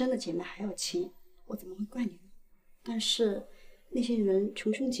亲生的姐妹还要亲，我怎么会怪你呢？但是那些人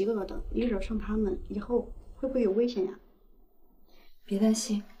穷凶极恶的，你惹上他们，以后会不会有危险呀？别担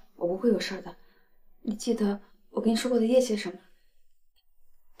心，我不会有事的。你记得我跟你说过的叶先生吗？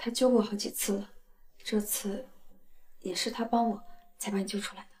他救过我好几次了，这次也是他帮我才把你救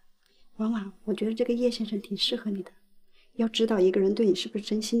出来的。婉婉，我觉得这个叶先生挺适合你的。要知道一个人对你是不是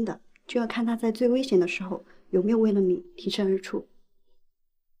真心的，就要看他在最危险的时候有没有为了你挺身而出。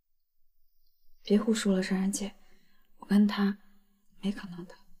别胡说了，珊珊姐，我跟他没可能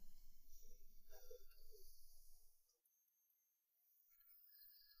的。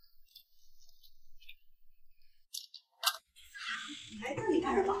来这里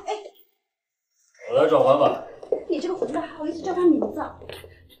干什么？哎，我来找婉婉。你这个混蛋还好意思叫他名字？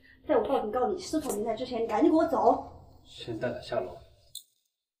在我报警告你私闯民宅之前，你赶紧给我走！先带他下楼。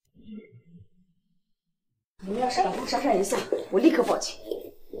你们要是敢动珊珊一下，我立刻报警。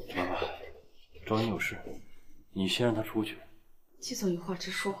婉婉，找你有事，你先让他出去。季总有话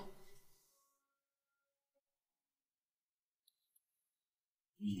直说。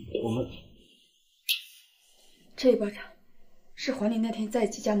我们这一巴掌是还你那天在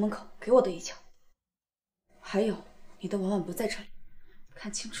季家门口给我的一脚。还有，你的婉婉不在这里，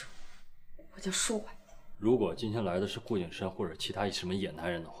看清楚，我叫舒婉。如果今天来的是顾景深或者其他什么野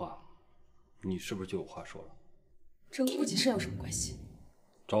男人的话，你是不是就有话说了？这和顾景生有什么关系？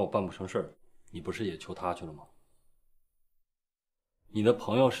找我办不成事儿，你不是也求他去了吗？你的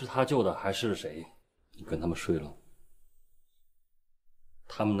朋友是他救的还是谁？你跟他们睡了，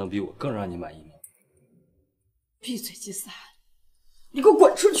他们能比我更让你满意吗？闭嘴，季思涵，你给我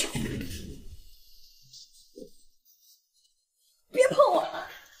滚出去！别碰我！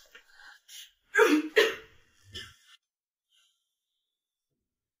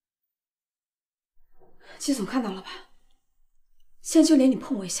季总看到了吧？现在就连你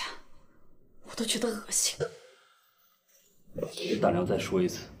碰我一下，我都觉得恶心。你胆量再说一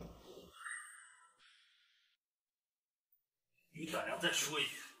次！你胆量再说一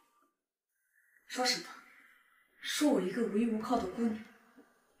遍！说什么？说我一个无依无靠的孤女，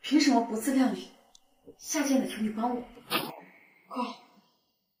凭什么不自量力？下贱的求你帮我，怪，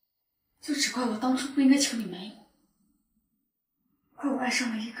就只怪我当初不应该求你瞒我，怪我爱上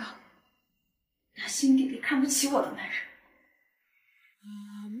了一个拿心底里看不起我的男人。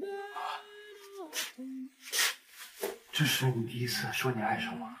这是你第一次说你爱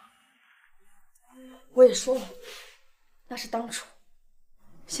上我。我也说了，那是当初，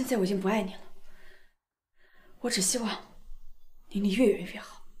现在我已经不爱你了。我只希望离你越远越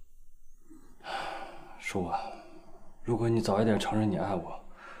好。舒婉，如果你早一点承认你爱我，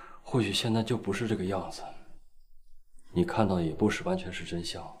或许现在就不是这个样子。你看到的也不是完全是真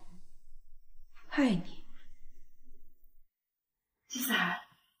相。爱你，季思涵，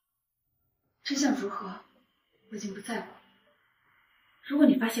真相如何，我已经不在乎了。如果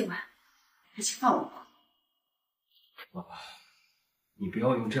你发现晚，还请放我吧。爸爸，你不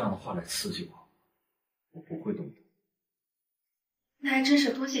要用这样的话来刺激我，我不会懂的。那还真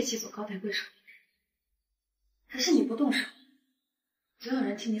是多谢季总高抬贵手。可是你不动手，总有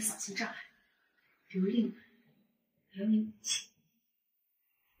人替你扫清障碍，比如令人，比如你母亲。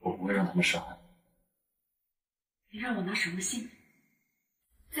我不会让他们伤害你。你让我拿什么信任？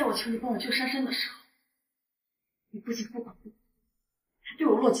在我求你帮我救珊珊的时候，你不仅不保护我，还对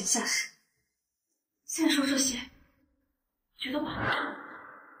我落井下石。现在说这些，觉得我很蠢。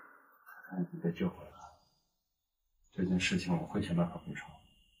看你被救回来，这件事情我会想办法补偿。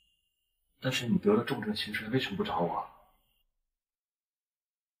但是你得了重症心衰，为什么不找我？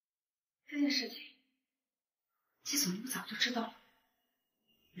这件事情，季总你早就知道了。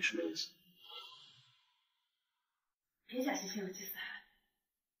你什么意思？别假惺惺了，季思涵。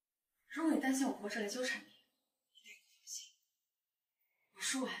如果你担心我活着来纠缠你，你得放心，我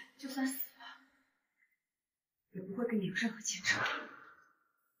舒婉就算死了，也不会跟你有任何牵扯。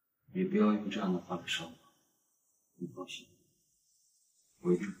你不要用这样的话来伤我。你放心，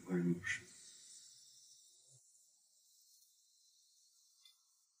我一定不会让你有事。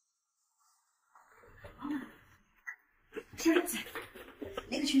先生，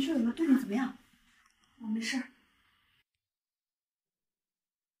那个群书有没有对你怎么样？我没事。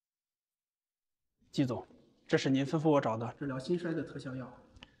季总，这是您吩咐我找的治疗心衰的特效药。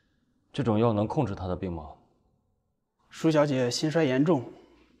这种药能控制他的病吗？舒小姐心衰严重，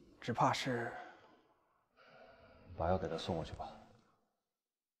只怕是……把药给他送过去吧。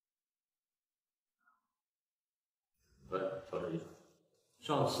喂，乔治医生，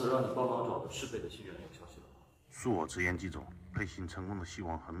上次让你帮忙找的适配的新人有消息了吗？恕我直言，季总，配型成功的希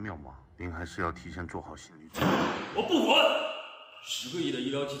望很渺茫，您还是要提前做好心理准备。我不管！10个亿的医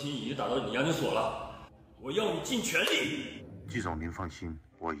疗基金已经打到你研究所了，我要你尽全力。季总，您放心，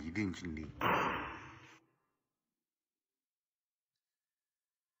我一定尽力。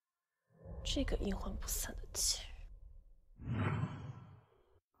这个阴魂不散的贱人，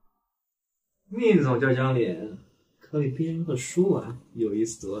宁总这张脸可比边上的舒婉有意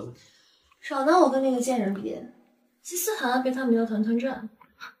思多了。少拿我跟那个贱人比，季思涵被他迷得团团转，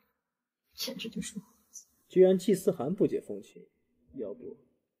简直就是猴子。居然季思涵不解风情，要不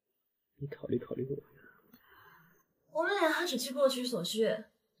你考虑考虑我呀？我们俩还只去过取所需，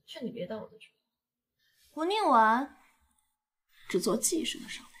劝你别当我的主。我宁婉只做季生的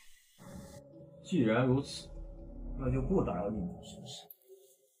上台。既然如此，那就不打扰你们的休息。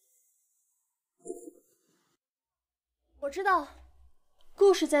我知道，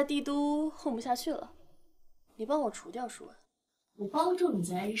故事在帝都混不下去了，你帮我除掉舒婉，我帮助你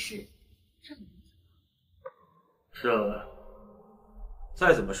在 A 市这样。是啊，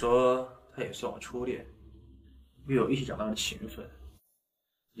再怎么说他也算我初恋，与我一起长大的情分，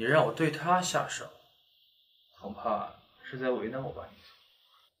你让我对他下手，恐怕是在为难我吧？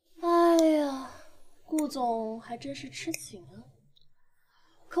哎呀，顾总还真是痴情啊！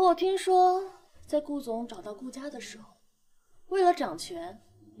可我听说，在顾总找到顾家的时候，为了掌权，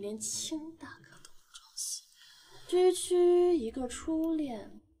连亲大哥都不装死。区区一个初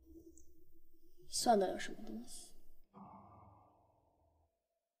恋，算得了什么东西？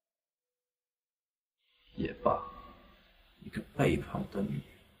也罢，一个背叛的女人。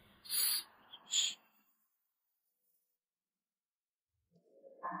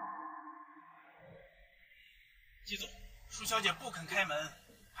季总，舒小姐不肯开门，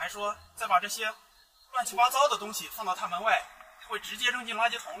还说再把这些乱七八糟的东西放到她门外，她会直接扔进垃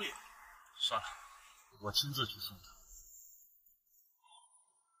圾桶里。算了，我亲自去送她。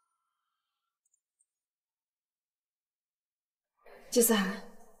季思涵，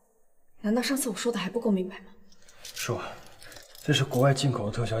难道上次我说的还不够明白吗？说，这是国外进口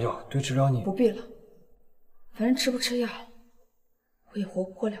的特效药，对治疗你……不必了，反正吃不吃药，我也活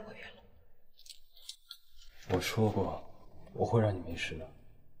不过2个月了。我说过，我会让你没事的。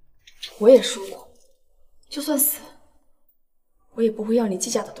我也说过，就算死，我也不会要你季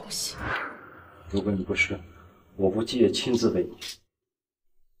家的东西。如果你不是，我不计也亲自为你。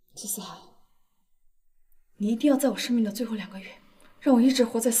季思涵，你一定要在我生命的最后2个月，让我一直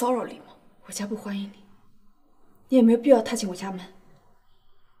活在骚扰里吗？我家不欢迎你，你也没有必要踏进我家门，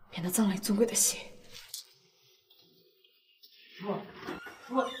免得脏了你尊贵的鞋。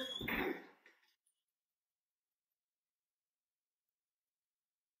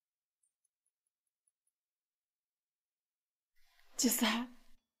季思涵，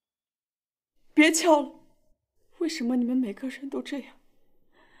别敲了！为什么你们每个人都这样？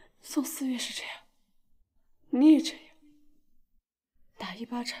宋思月是这样，你也这样。打1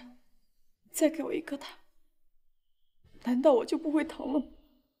巴掌，再给我1个他，难道我就不会疼了吗？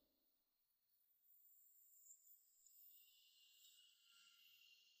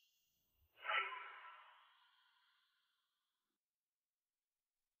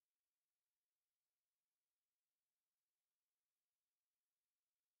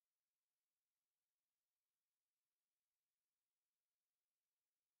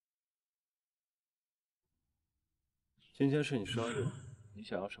今天是你生日，你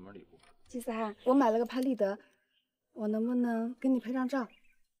想要什么礼物？季思涵，我买了个拍立得，我能不能跟你拍张照？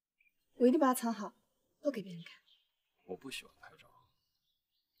我一定把它藏好，不给别人看。我不喜欢拍照。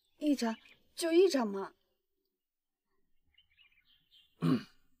1张，就1张嘛。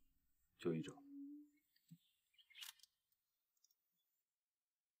就1张。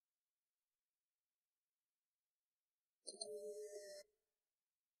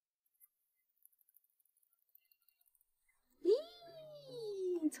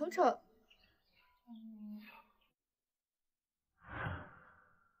你瞅瞅，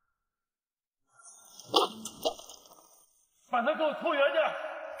把他给我拖远点！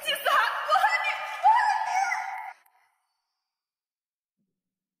季思涵，我恨你，我恨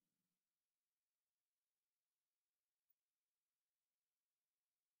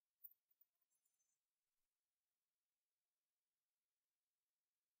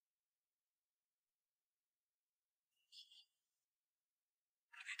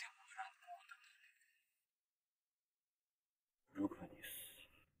如果你死，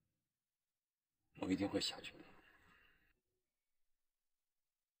我一定会下去的。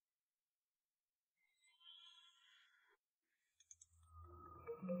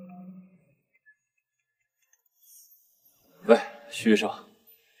喂，徐医生，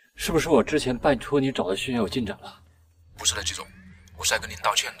是不是我之前拜托你找的训练有进展了？不是的，季总，我是来跟您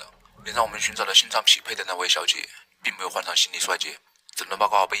道歉的。您让我们寻找的心脏匹配的那位小姐，并没有患上心力衰竭，诊断报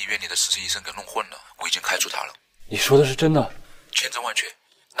告被医院里的实习医生给弄混了，我已经开除她了。你说的是真的？千真万确，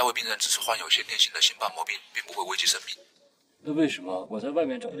那位病人只是患有先天性的心瓣膜病，并不会危及生命。那为什么我在外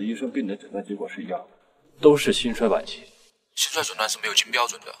面找的医生跟你的诊断结果是一样的，都是心衰晚期？心衰诊断是没有金标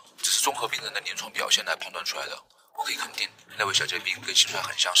准的，只是综合病人的临床表现来判断出来的。我可以肯定，那位小姐病跟心衰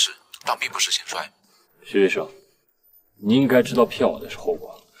很相似，但并不是心衰。徐医生，你应该知道骗我的是后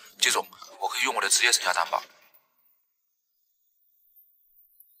果。季总，我可以用我的职业生涯担保。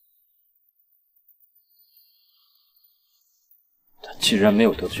他既然没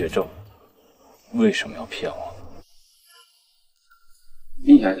有得绝症，为什么要骗我？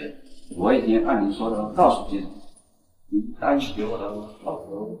林小姐，我已经按您说的告诉季总，您答应给我的报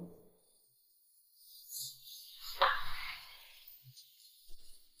酬。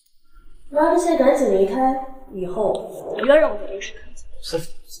你要是现在赶紧离开，以后不要让我在临时看见。是。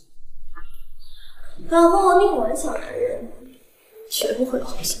敢和我宁玩小男人，绝不会有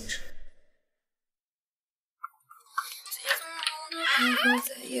好心人。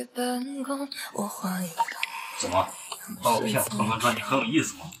怎么，把我骗团团转，你很有意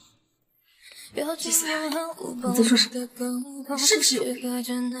思吗？季思涵，你在说什么？你是不是有病？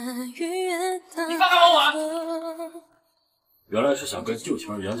你放开我玩！原来是想跟旧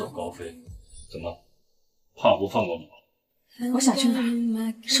情人远走高飞，怎么，怕不放过我？我想去哪儿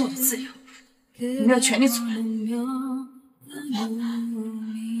是我的自由，你没有权利阻拦。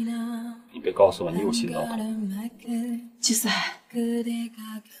你别告诉我你有新老婆。季思涵，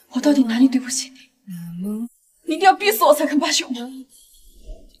我到底哪里对不起你？你一定要逼死我才肯罢休吗？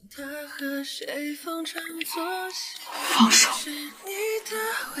放手！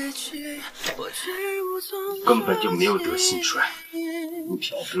根本就没有得心衰，你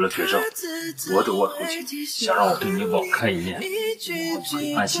挑得了绝症，博得我同情，想让我对你网开一面，我就可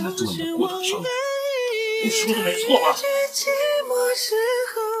以安心的做你的过头兄弟。我说的没错吧？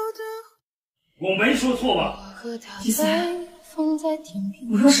我没说错吧？季思涵，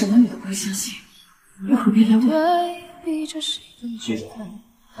我说什么你都不会相信，又何必来问？季总，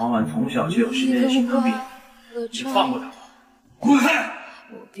王婉从小就有先天性的病，你放过她吧。滚开！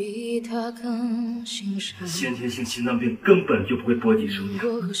先天性心脏病根本就不会波及生命，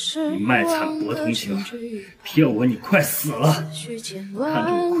你卖惨博同情，骗我你快死了，看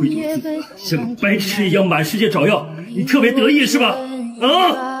着我愧疚自责，像个白痴一样满世界找药，你特别得意是吧？啊！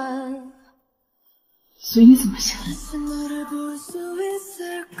所以你怎么想？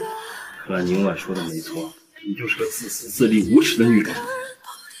看来宁婉说的没错，你就是个自私自利无耻的女人。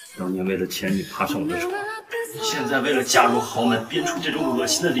当年为了钱你爬上我的床，现在为了嫁入豪门编出这种恶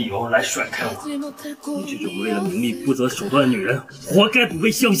心的理由来甩开我，你这种为了名利不择手段的女人，活该不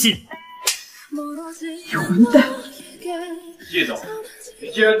被相信。你混蛋！季总，你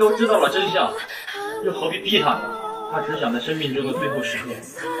既然都知道了真相，又何必逼他呢？他只想在生命中的最后时刻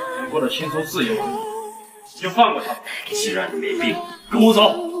过得轻松自由，就放过他。既然你没病，跟我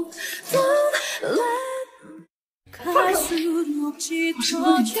走。放手！我什么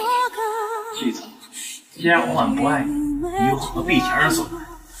都跟你讲。季总，既然王婉不爱你，你又何必强人所难？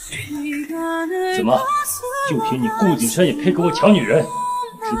怎么，就凭你顾景深也配跟我抢女人？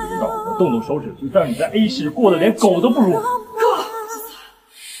知不知道我动动手指就让你在 A 市过得连狗都不如？够了！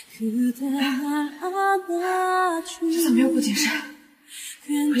就算没有顾景深，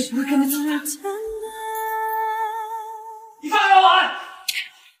我也不会跟你走的。你放开我！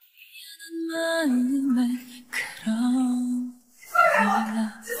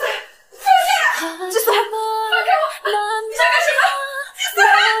季思涵，放开我！你想干什么？季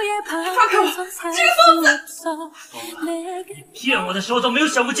思涵，放开我！这个疯子！骗我的时候都没有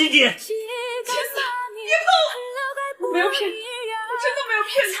想过今天。季思涵，别碰我！我没有骗你，我真的没有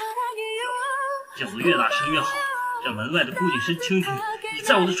骗你。叫做越大声越好，让门外的顾景深听听你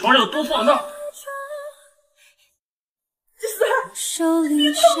在我的床上有多放荡。季思涵，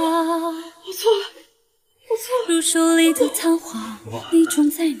别碰我！我错了。入手里的昙花，你种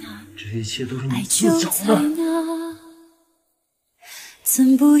在哪？这一切都是你自找的。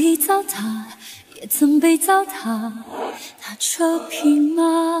曾不宜糟蹋，也曾被糟蹋，他扯平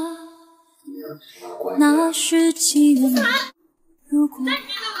吗？那是寂寞。如果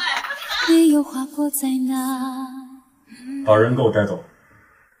没有划过在哪？把人给我带走。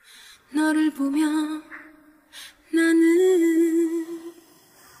 너를 보며 나는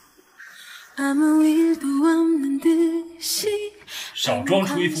아무 일도 없는 듯이 少装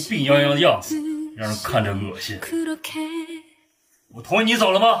出一副病殃殃的样子，让人看着恶心。我同意你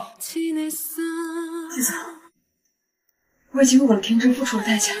走了吗？季子，我已经为我的天真付出了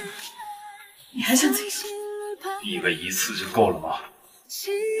代价，你还想怎样？你以为一次就够了吗？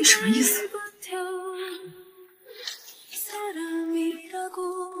你什么意思？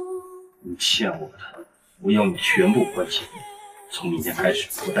你欠我的，我要你全部还清。从明天开始，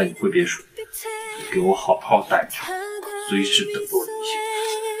我带你回别墅，你给我好好待着，随时等我离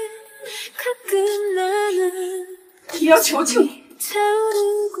席。你要求求你，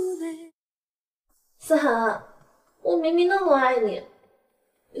思涵，我明明那么爱你，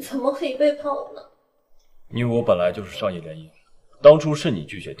你怎么可以背叛我呢？因为我本来就是商业联姻，当初是你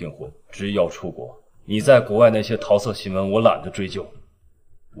拒绝订婚，执意要出国。你在国外那些桃色新闻，我懒得追究。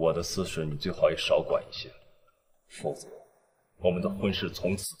我的私事，你最好也少管一些，否则我们的婚事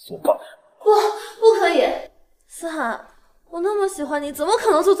从此作罢。不可以，思涵，我那么喜欢你，怎么可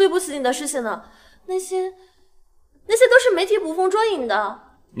能做对不起你的事情呢？那些都是媒体捕风捉影的。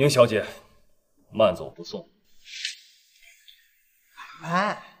宁小姐，慢走不送。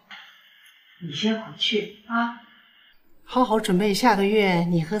婉，你先回去啊，好好准备下个月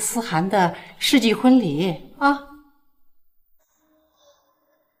你和思涵的世纪婚礼啊。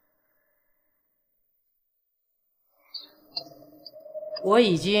我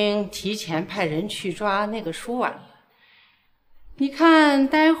已经提前派人去抓那个舒婉了，你看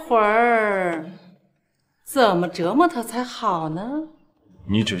待会儿怎么折磨他才好呢？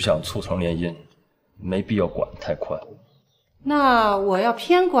你只想促成联姻，没必要管得太宽。那我要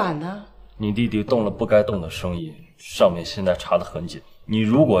偏管呢？你弟弟动了不该动的生意，上面现在查得很紧，你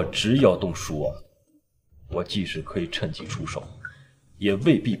如果执意要动书啊，我即使可以趁机出手，也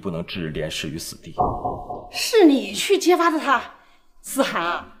未必不能置连氏于死地。是你去揭发的他，思涵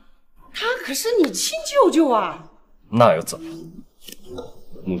啊，他可是你亲舅舅啊。那又怎么？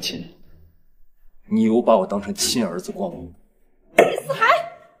母亲，你有把我当成亲儿子光顾？思涵，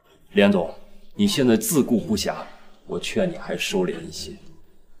连总，你现在自顾不暇，我劝你还收敛一些，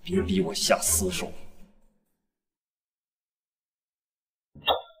别逼我下死手。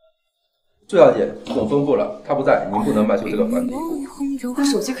朱小姐，总吩咐了，他不在，您不能迈出这个环节。那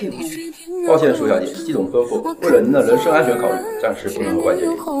手机可以回去。抱歉，舒小姐，季总吩咐，为了您的人身安全考虑，暂时不能和外界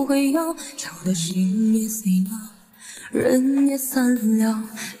联系。人也散了，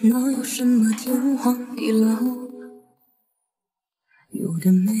哪有什么天荒地老？有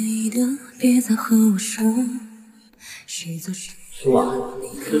的没的，别再和我说。谁责谁？叔啊，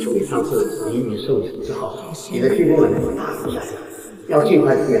这是给上次隐隐受处之后，你的军人们大肆下降，要尽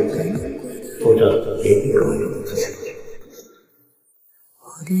快出院治疗，否则连病都没有这下去。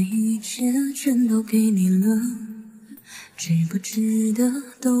我的一切全都给你了，值不值得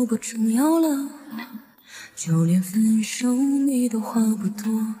都不重要了。就连分手你都话不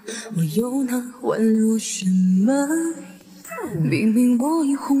多，我又能挽留什么？明明我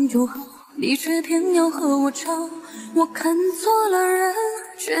已哄就好，你却偏要和我吵。我看错了人，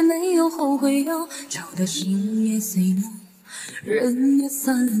却没有后悔药，找的心也碎了，人也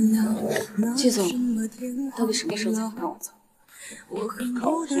散了。季总，到底什么时候才能让我走？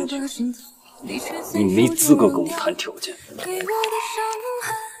看我心情，你没资格跟我谈条件。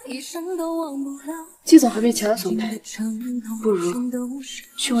季总还被其他所配，不如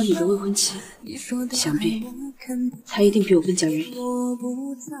去问你的未婚妻，想必她一定比我更加愿意。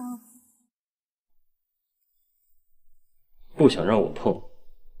不想让我碰，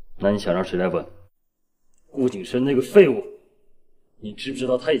那你想让谁来问？顾景深那个废物，你知不知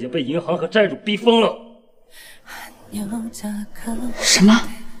道他已经被银行和债主逼疯了？什么？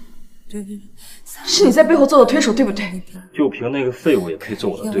是你在背后做的推手，对不对？就凭那个废物也可以做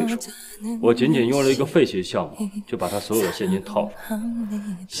我的对手？我仅仅用了一个废弃项目，就把他所有的现金套出来。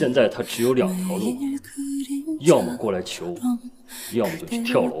现在他只有两条路，要么过来求我，要么就去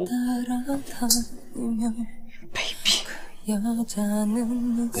跳楼。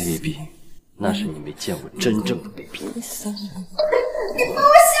baby， 那是你没见过真正的 baby。你放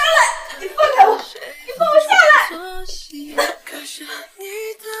我下来！你放开我！你放我下来！恶心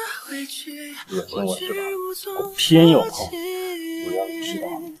我是吧？我偏要碰，我让你知道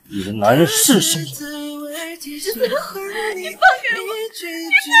你的男人是什么。你放开我！你放开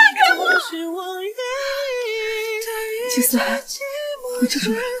我！季思涵，你这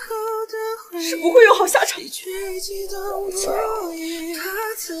种人是不会有好下场。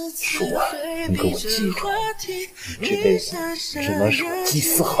说完，你给我记住，这辈子只能是我季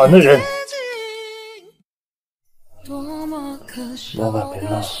思涵的人。千万别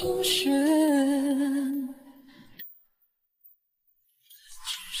闹！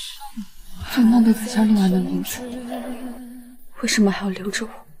做梦都只叫另外的名字，为什么还要留着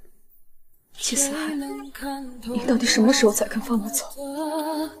我？季思涵，你到底什么时候才肯放我走？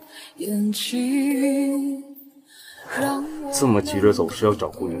这么急着走是要找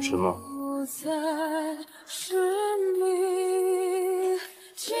顾景深吗？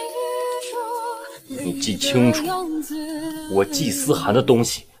你记清楚，我季思涵的东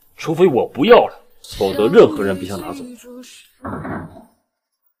西，除非我不要了，否则任何人别想拿走。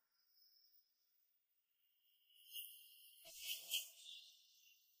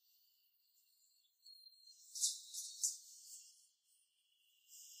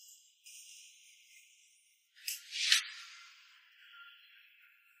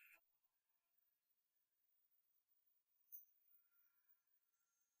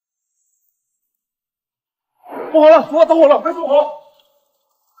不好了，等我了，快救我！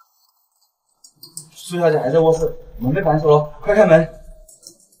苏小姐还在卧室，门被反锁了，快开门！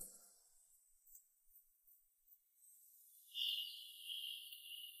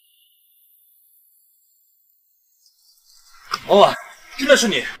老板，真的是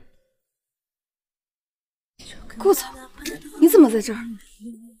你！顾总，你怎么在这儿？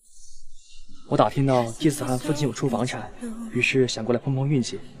我打听到季思涵附近有处房产，于是想过来碰碰运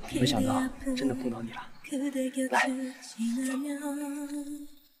气，没想到真的碰到你了。来，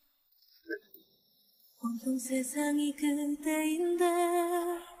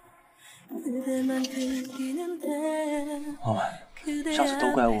老板，上次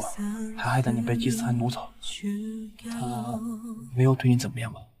都怪我，还害得你被季思涵掳走。他没有对你怎么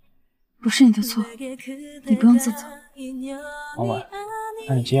样吧？不是你的错，你不用自责。老板，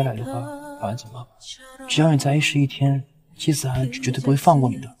那你接下来的话，打算怎么办？只要你在1室1天季思涵是绝对不会放过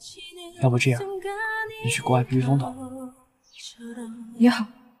你的。要不这样，你去国外避避风头。也好，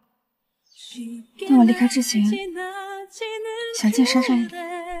但我离开之前，想见珊珊一面。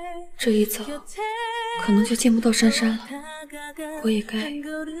这一走，可能就见不到珊珊了。我也该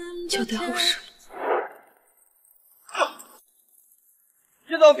交代后事了。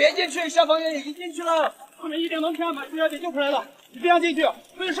 叶总，别进去，消防员已经进去了。后面1点门片把朱小姐救出来了，你别想进去，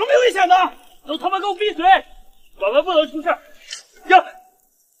会有生命危险的。都他妈给我闭嘴！我们不能出事。呀，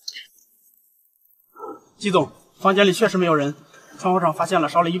季总，房间里确实没有人，窗户上发现了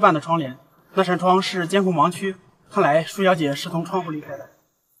烧了一半的窗帘，那扇窗是监控盲区，看来舒小姐是从窗户离开的。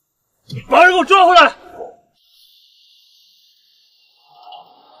把人给我抓回来！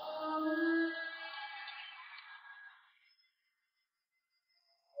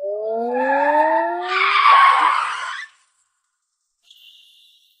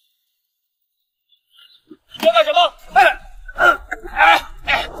 你要干什么？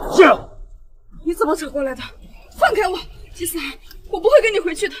是。你怎么找过来的？放开我，季思涵，我不会跟你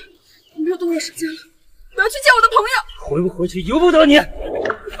回去的。我没有多少时间了，我要去见我的朋友。回不回去由不得你。放开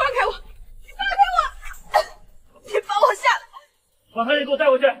我！你放开我！你放我下来！把他也给我带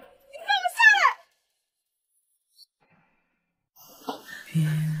回去。你放我下来！别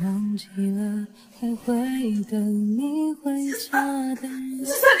忘记了，还会等你回家的日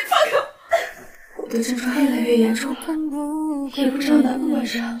子。你放开我！ 我的症状越来越严重了，也不知道哪个晚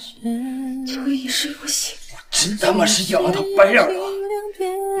上就会一睡不醒。真他妈是养了头白养了！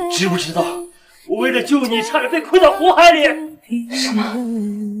你知不知道，我为了救你，差点被困到火海里？什么？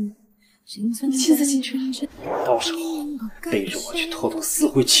你亲自进去？到时候背着我去偷偷撕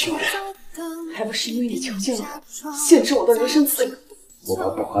毁情人，还不是因为你囚禁了我，限制我的人身自由？我把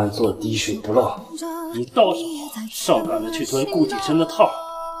保安做的滴水不漏，你到时候上赶着去吞顾景深的套，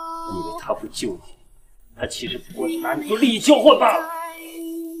以为他会救你？ 他其实不过是拿你做利益交换罢了。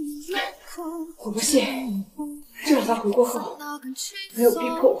我不信，至少他回国后没有逼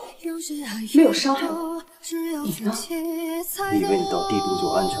迫我，没有伤害我。你呢？你以为你到帝都就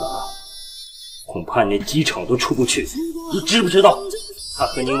安全了？恐怕你连机场都出不去。你知不知道，他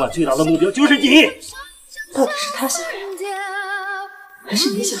和宁婉最大的目标就是你？到底是他想要，还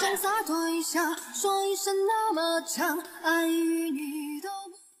是你想要？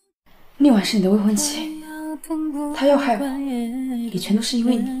 宁婉是你的未婚妻，她要害我，也全都是因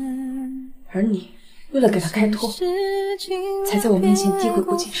为你。而你为了给她开脱，才在我面前诋毁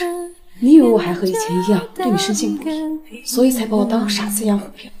顾景深。你以为我还和以前一样对你深信不疑，所以才把我当傻子一样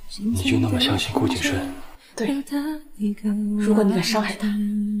哄骗。你就那么相信顾景深？对，如果你敢伤害他，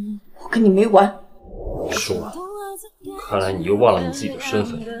我跟你没完。说，看来你又忘了你自己的身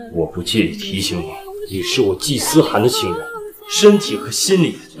份。我不介意提醒你，你是我季思涵的情人。 身体和心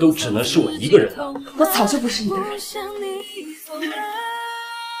理都只能是我一个人的。我早就不是你的人。季思涵，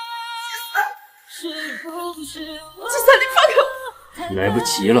你放开我！来不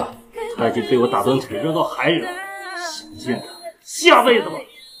及了，他已经被我打断腿扔到海里了。想见他，下辈子吧。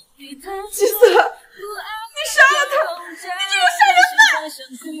季思涵，你杀了他，你这个杀人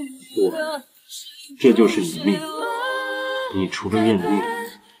犯！不，这就是你的命。你除了认命，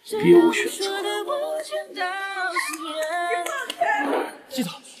别无选择。 季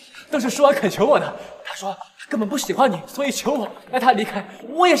总，当时舒婉恳求我的，他说他根本不喜欢你，所以求我让他离开，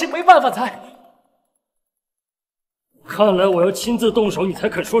我也是没办法才。看来我要亲自动手，你才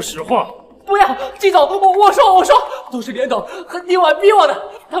肯说实话。不要，季总，我说，都是连董和宁婉逼我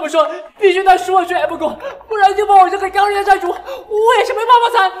的，他们说必须在舒婉血还不够，不然就把我扔给刚烈寨主，我也是没办法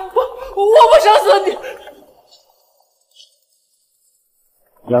才。我不想死你。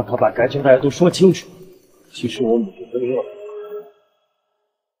让他把该交代的都说清楚。其实我母亲和宁婉。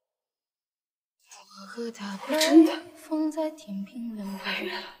 我真的，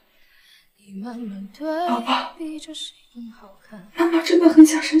宝宝，妈妈真的很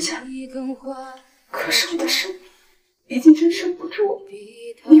想生下你，可是你的身已经支撑不住。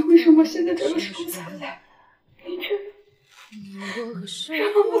你为什么现在这个时候才来？你觉得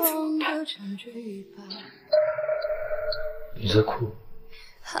让妈妈怎么办？你在哭，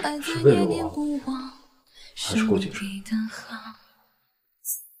是为了我，还是顾景深？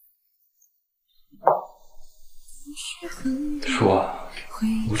 说，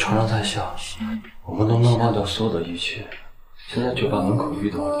我常常在想，我们能不能忘掉所有的一切，现在就把门口遇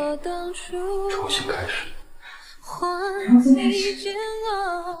到你，重新开始。然后那时，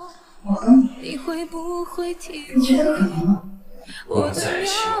我和你，你觉得可能吗？我们在一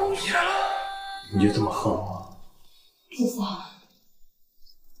起5年了，你就这么恨我？季思涵，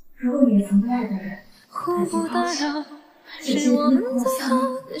如果你也曾被爱的人，已经放弃，是我们最好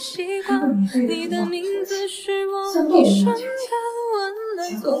的习惯。你的名字是我一瞬间问的，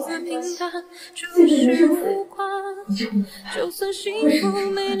从此平淡，诸事无关。就算幸福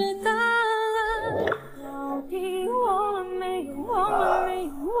没了答案，到底忘了没有？忘了没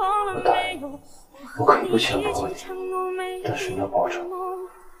有？忘了没有？我可以不强迫你，但是你要保证，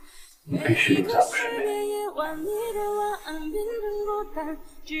你必须留在我身边。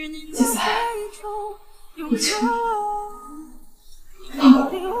季思涵，我求你，你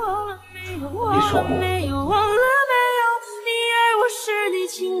说过。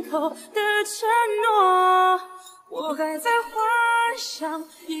亲口的承诺，我还在幻想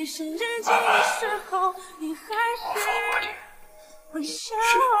夜深人静的时候，你还是会想我，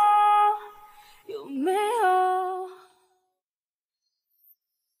有没有？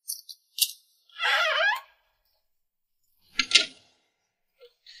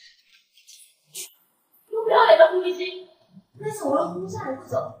有不要脸的狐狸精！那次我让狐狸家人不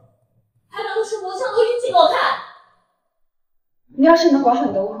走，还当着师伯像恶灵精给我看。你要是能管好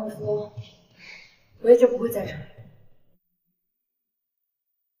你的未婚夫，我也就不会在这里。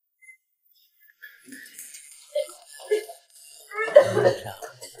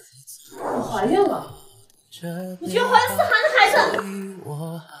我怀孕了，你居然怀了思涵的孩子！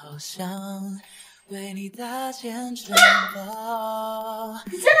你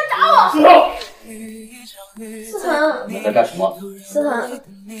竟然打我！思涵，你在干什么？思涵，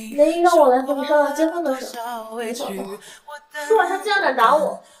雷伊让我来和你商量结婚的事，你走了。说完他竟然敢打我，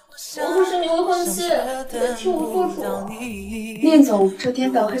我可是你未婚妻，你得替我做主。宁总这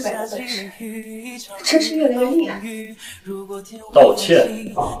颠倒黑白的本事，真是越来越厉害。道歉。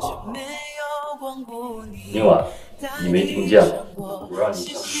宁婉，你没听见吗？我让你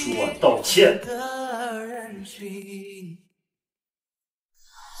向舒婉道歉。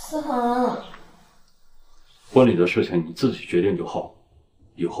思涵，婚礼的事情你自己决定就好，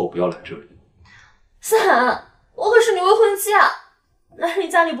以后不要来这里。思涵，我可是你未婚妻啊！男人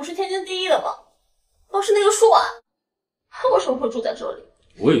家里不是天经地义的吗？要是那个舒婉，他为什么会住在这里？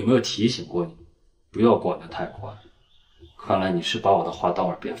我有没有提醒过你，不要管得太宽？看来你是把我的话当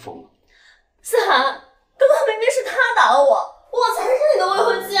耳边风了。思涵，刚刚明明是他打了我，我才是你的未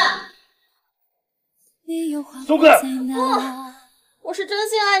婚妻啊！松开！不，我是真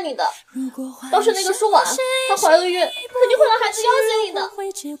心爱你的。要是那个舒婉，她怀了孕，肯定会让孩子要挟你的。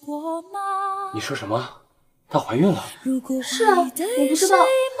你说什么？她怀孕了？是啊，我不知道。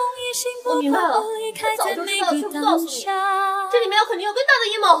我明白了，我早就知道，却不告诉你。这里面肯定有更大的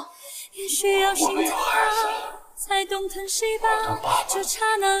阴谋。我没有孩子。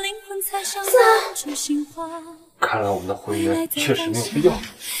看来我们的婚约确实没有必要。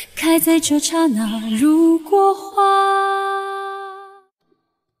开在这刹那，如果花。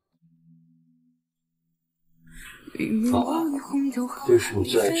芳华，这是你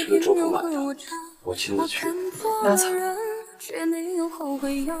最爱吃的粥铺馒头，我亲自去。拿走。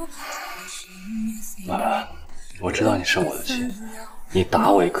婉婉，我知道你生我的气，你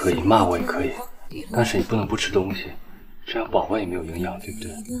打我也可以，骂我也可以，但是你不能不吃东西，这样饱了也没有营养，对不对？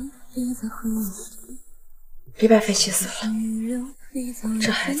别白费气死了，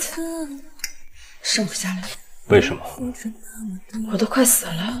这孩子生不下来。为什么？我都快死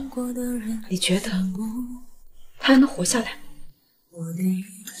了，你觉得他还能活下来？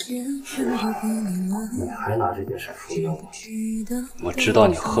你还拿这件事说用我？我知道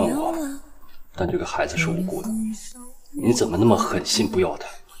你恨我，但这个孩子是无辜的，你怎么那么狠心不要他？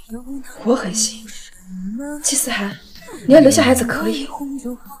我狠心？季思涵，你要留下孩子可以，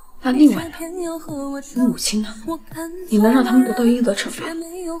那宁婉呢？你母亲呢？你能让他们得到应得惩罚？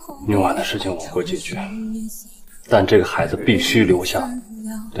宁婉的事情我会解决，但这个孩子必须留下。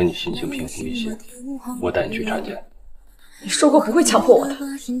等你心情平复一些，我带你去产检。你说过不会强迫我的。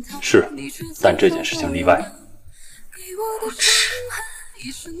是，但这件事情例外。不吃，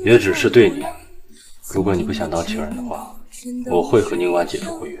也只是对你。如果你不想当情人的话，我会和宁婉解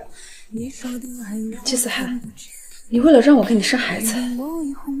除婚约。季思涵，你为了让我给你生孩子，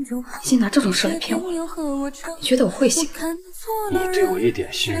已经拿这种事来骗我了，你觉得我会信？你对我一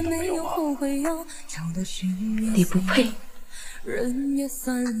点信任都没有吗？你不配。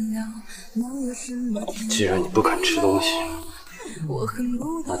既然你不肯吃东西，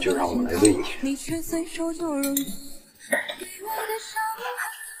那就让我来喂你。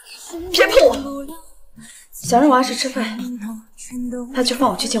别碰我！想让我按时吃饭，那就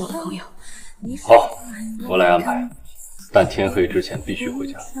放我去见我的朋友。好，我来安排，但天黑之前必须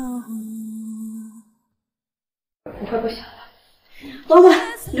回家。我快不行了。老板，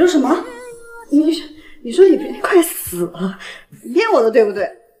你说什么？你说你快死了，骗我的对不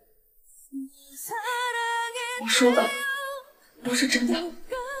对？我说的不是真的。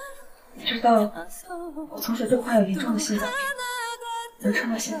你知道，我从小就患有严重的心脏病，能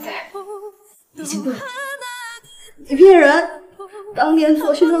撑到现在，已经不容易。你骗人！当年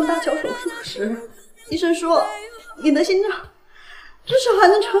做心脏搭桥手术时，医生说你的心脏至少还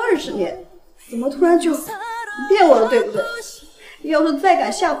能撑20年，怎么突然就……你骗我了，对不对？你要是再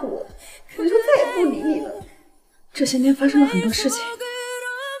敢吓唬我，我就再也不理你了。这些年发生了很多事情，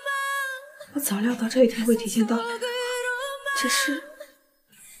我早料到这一天会提前到来，只是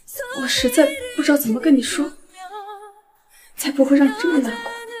我实在不知道怎么跟你说，才不会让你这么难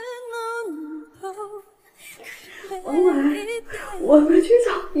过。王婉，我们去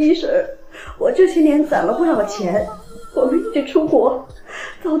找医生。我这些年攒了不少钱，我们一起出国，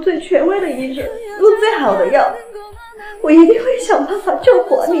找最权威的医生，用最好的药。我一定会想办法救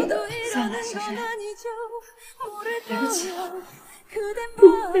活你的。算了，珊珊，对不起。不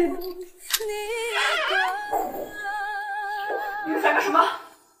会的。你们在干什么？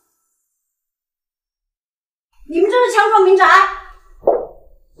你们这是强闯民宅！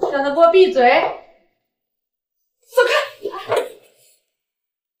让他给我闭嘴！走开！你干什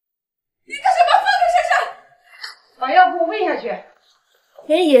么？放开珊珊！把药给我喂下去。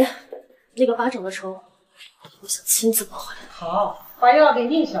莲姨，那个巴掌的仇，我想亲自报回来。好，把药给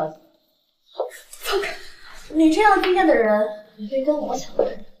宁小姐。放开！你这样低贱的人，你会跟我抢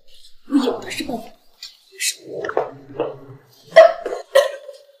人？我有的是办法。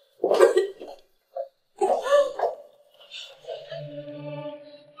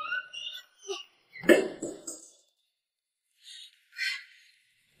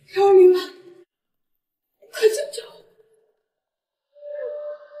饶你们，快救救我！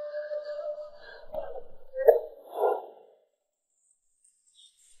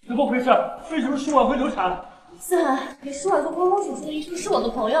怎么回事？为什么舒婉会流产？思涵，给舒婉做沟通手术的医生是我的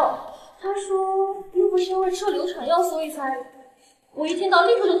朋友，他说并不是因为吃了流产药，所以才……我一听到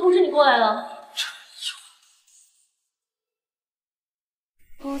立刻就通知你过来了。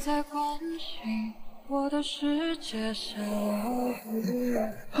不再关心我的世界是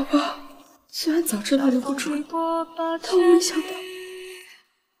宝宝，虽然早知道留不住，但我没想到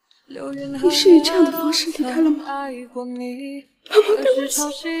你是以这样的方式离开了吗？妈妈，对不起。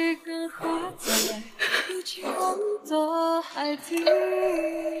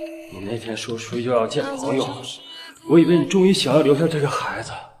你那天说睡觉要见朋友，我以为你终于想要留下这个孩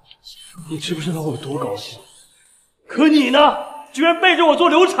子，你知不知道我有多高兴？可你呢，居然背着我做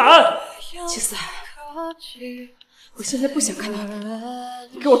流产！季思涵，我现在不想看到你，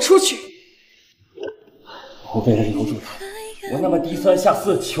你给我出去！我为了留住他，我那么低三下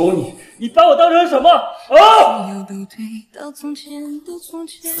四的求你，你把我当成什么啊？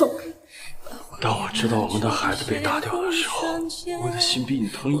走开！当我知道我们的孩子被打掉的时候，我的心比你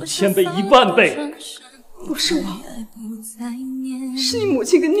疼1000倍、10000倍。不是我，是你母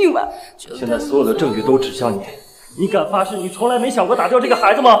亲跟宁婉。现在所有的证据都指向你，你敢发誓你从来没想过打掉这个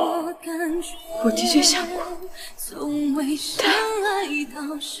孩子吗？我的确想过，但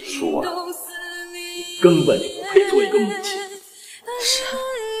舒婉，你根本就不配做一个母亲。是啊，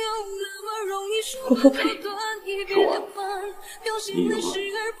我不配。舒婉，你赢了，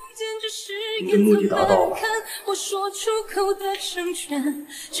你的目的达到了。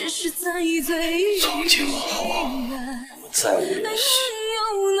从今往后，我们再无联系。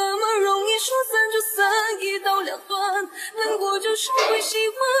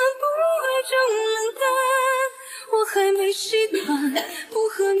我还没习惯不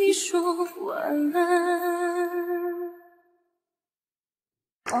和你说晚安。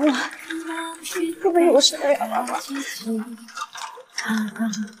王婉，会不会有事呀？妈妈。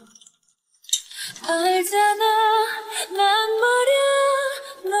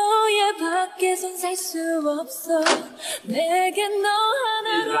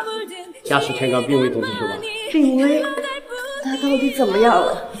家属全港病危通知书吧。病危？他到底怎么样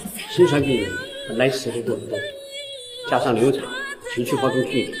了？心衰病人本来死得多得多，加上流产，情绪波动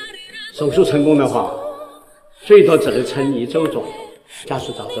剧烈，手术成功的话，最多只能撑1周左右。家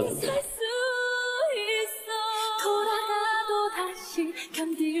属早做准备。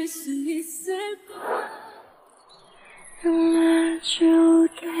用蜡烛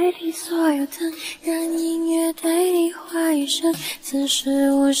代替所有灯，让音乐对你话一声，此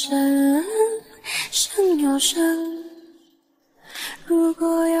时无声胜有声。如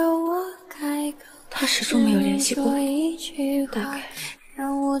果要我开口，他始终没有联系过我，大概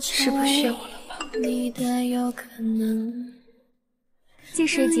是不需要我了吧。你的有可能纪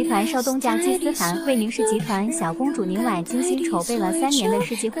实集团少东家纪思涵为宁氏集团小公主宁婉精心筹备了3年的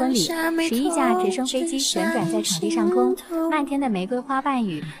世纪婚礼，11架直升飞机旋转在场地上空，漫天的玫瑰花瓣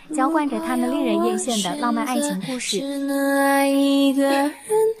雨浇灌着他们令人艳羡的浪漫爱情故事。只能爱一个人，让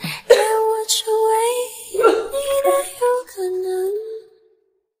我成为你的有可能。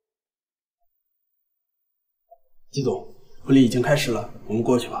季总，婚礼已经开始了，我们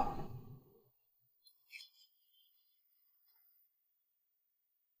过去吧。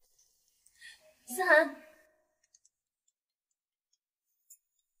思涵，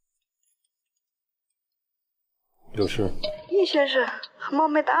有事？叶先生，很冒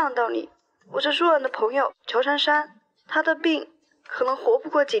昧打扰到你，我是舒婉的朋友乔珊珊，她的病可能活不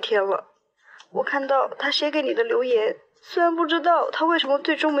过几天了。我看到她写给你的留言，虽然不知道她为什么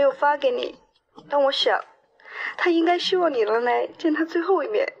最终没有发给你，但我想，她应该希望你能来见她最后一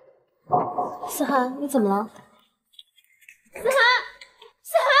面。思涵，你怎么了？思涵，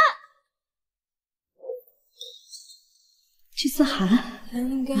思涵。季思涵，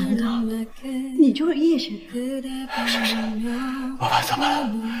难道你就是叶先生？爸爸怎么了？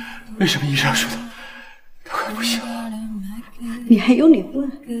为什么医生要说他快不行了？你还有脸问？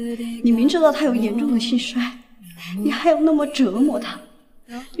你明知道他有严重的心衰，你还要那么折磨他？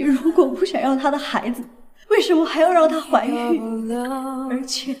你如果不想要他的孩子，为什么还要让他怀孕？而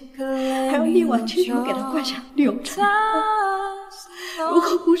且还要宁婉亲手给他灌下流产？如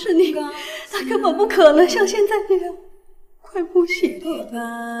果不是你，他根本不可能像现在这样。快不行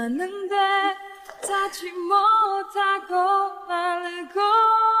了！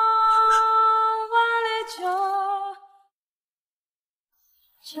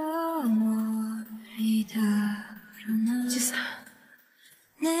季思涵，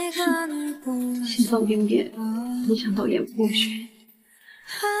心脏病变影响到眼部供血，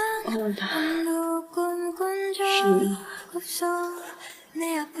我问他是你吗？不想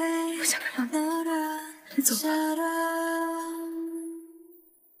看到你，你走吧。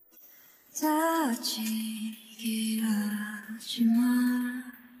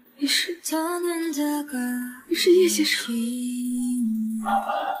你是叶先生。妈妈，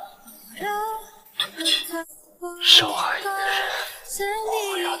对不起，伤害一个人，我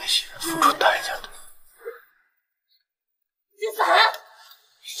会让那些人付出代价的。季思涵，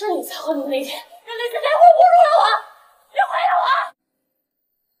是你采访你的那天，让那些歹货侮辱了我，你毁了我！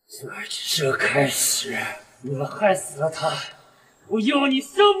这只是个开始，你们害死了他，我要你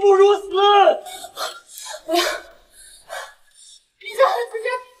生不如死！不要！你在和自身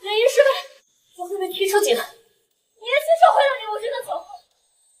人因失败，就会被踢出集团。你也亲手毁了你母亲的存货，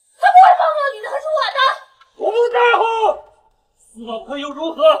他不会放过你的，是我的。我不在乎，死了他又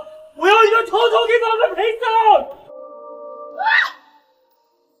如何？我要你们统统给他们陪葬！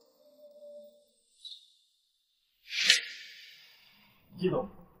季总，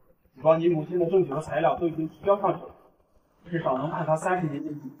举报你母亲的证据和材料都已经提交上去了，至少能判他30年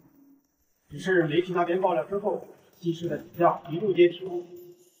监禁。只是媒体那边爆料之后，季氏的底价一路跌停。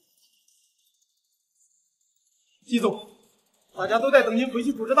季总，大家都在等您回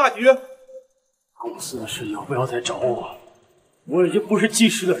去主持大局。公司的事以后不要再找我，我已经不是季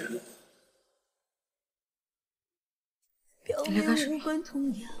氏的人了。你来干什么？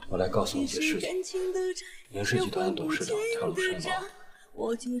我来告诉你一些事情。宁氏集团的董事长跳入身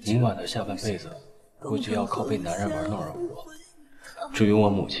亡，宁婉的下半辈子估计要靠被男人玩弄而活。至于我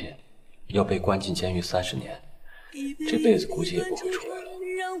母亲，要被关进监狱30年，这辈子估计也不会出来了。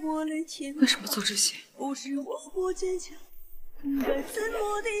为什么做这些？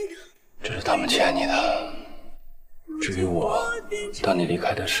这是他们欠你的。至于我，当你离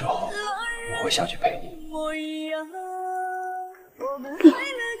开的时候，我会下去陪你。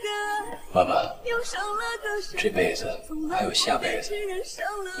妈妈，这辈子还有下辈子，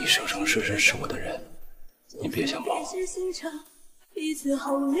你生生世世是我的人，你别想跑。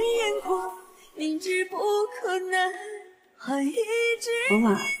文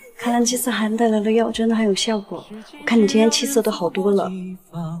婉，看来季思涵带来的药真的很有效果。我看你今天气色都好多了。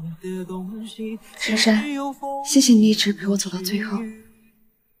珊珊，谢谢你一直陪我走到最后。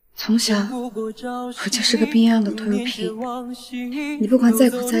从小我就是个冰样的拖油瓶，你不管再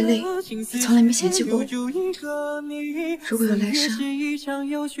苦再累，也从来没嫌弃过我。如果有来生，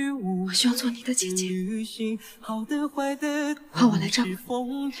我希望做你的姐姐，换我来照顾。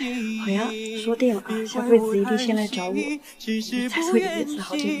好呀，说定了，下辈子一定先来找我，你才是我叶子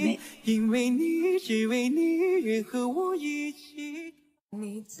好姐妹。因为你，只为你，愿和我一起。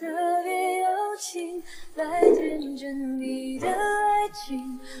你特别有情，来见证你的爱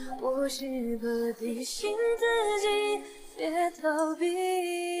情。我时刻提醒自己，别逃避。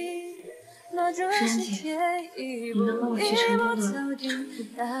珊姐，你能帮我去成功的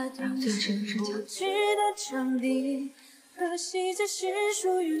让最后这个支架？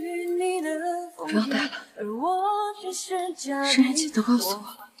不用带了。珊姐都告诉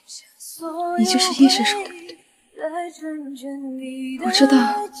我，你就是夜射手，对不对？我知道，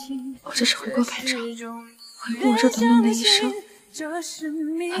我只是回过盘查，回顾我这短短的一生，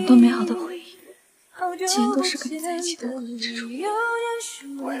很多美好的回忆，竟然都是跟你在一起度过的之中。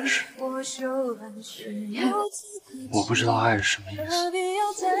我也是。我不知道爱是什么意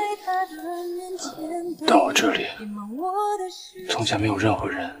思，到我这里，从前没有任何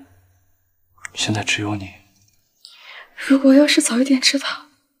人，现在只有你。如果要是早一点知道，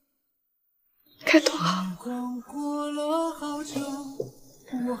该多好！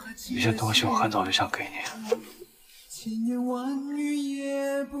有些东西我很早就想给你。千言万语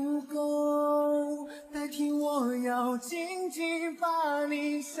也不够，代替我要紧紧把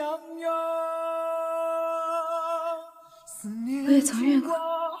你相拥。我也曾怨过，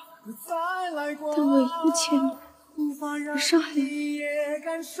但我已不欠你，我伤害了你，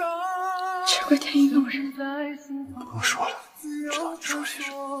只怪天意弄人。不用说了，知道你说些什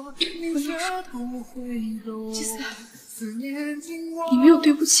么。不用说，季思涵，你没有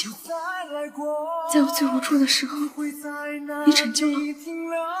对不起我。在我最无助的时候，你拯救了我很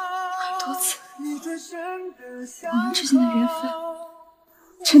多次。我们之间的缘分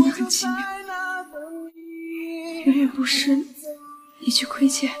真的很奇妙，远远不是一句亏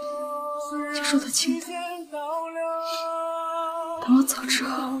欠就说得清的。等我走之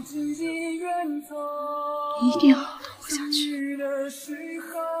后，你一定要好好的活下去。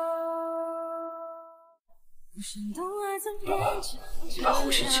爸爸，你把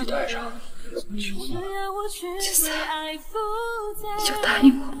呼吸器带上，求你了。季思涵，你就答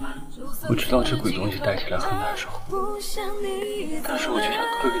应我吧。我知道这鬼东西戴起来很难受，但是我就想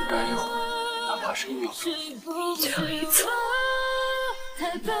多给你戴一会儿，哪怕是1秒钟。最后一次，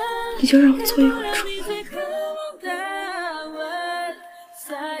你就让我做一会儿主。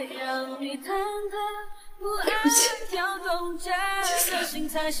对不起，季思涵，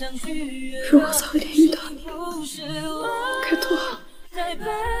如果早一点遇到你，该多好！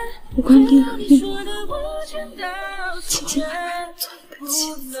不管你冷遇我，轻轻慢慢做你的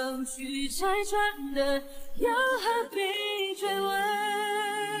妻子。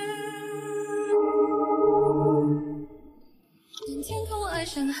天空爱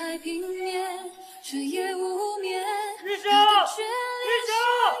上海平面，却也无眠。医生！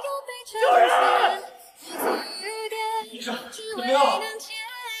救人！医生，怎么样？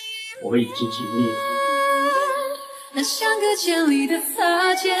我已经尽力了。那相隔千里的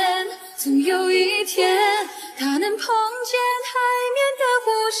擦肩，总有一天，它能碰见海面的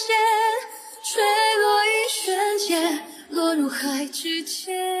弧线，坠落一瞬间，落入海之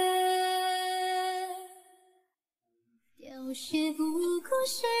间。有些不故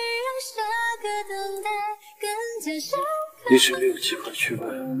事让下个等待更加深刻。一直没有机会去问，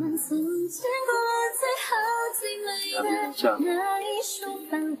我们曾见过最好最美的那一束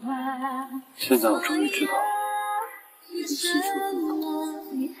繁华。现在我终于知道，你什么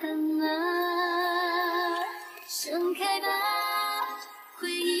遗憾啊？盛开吧。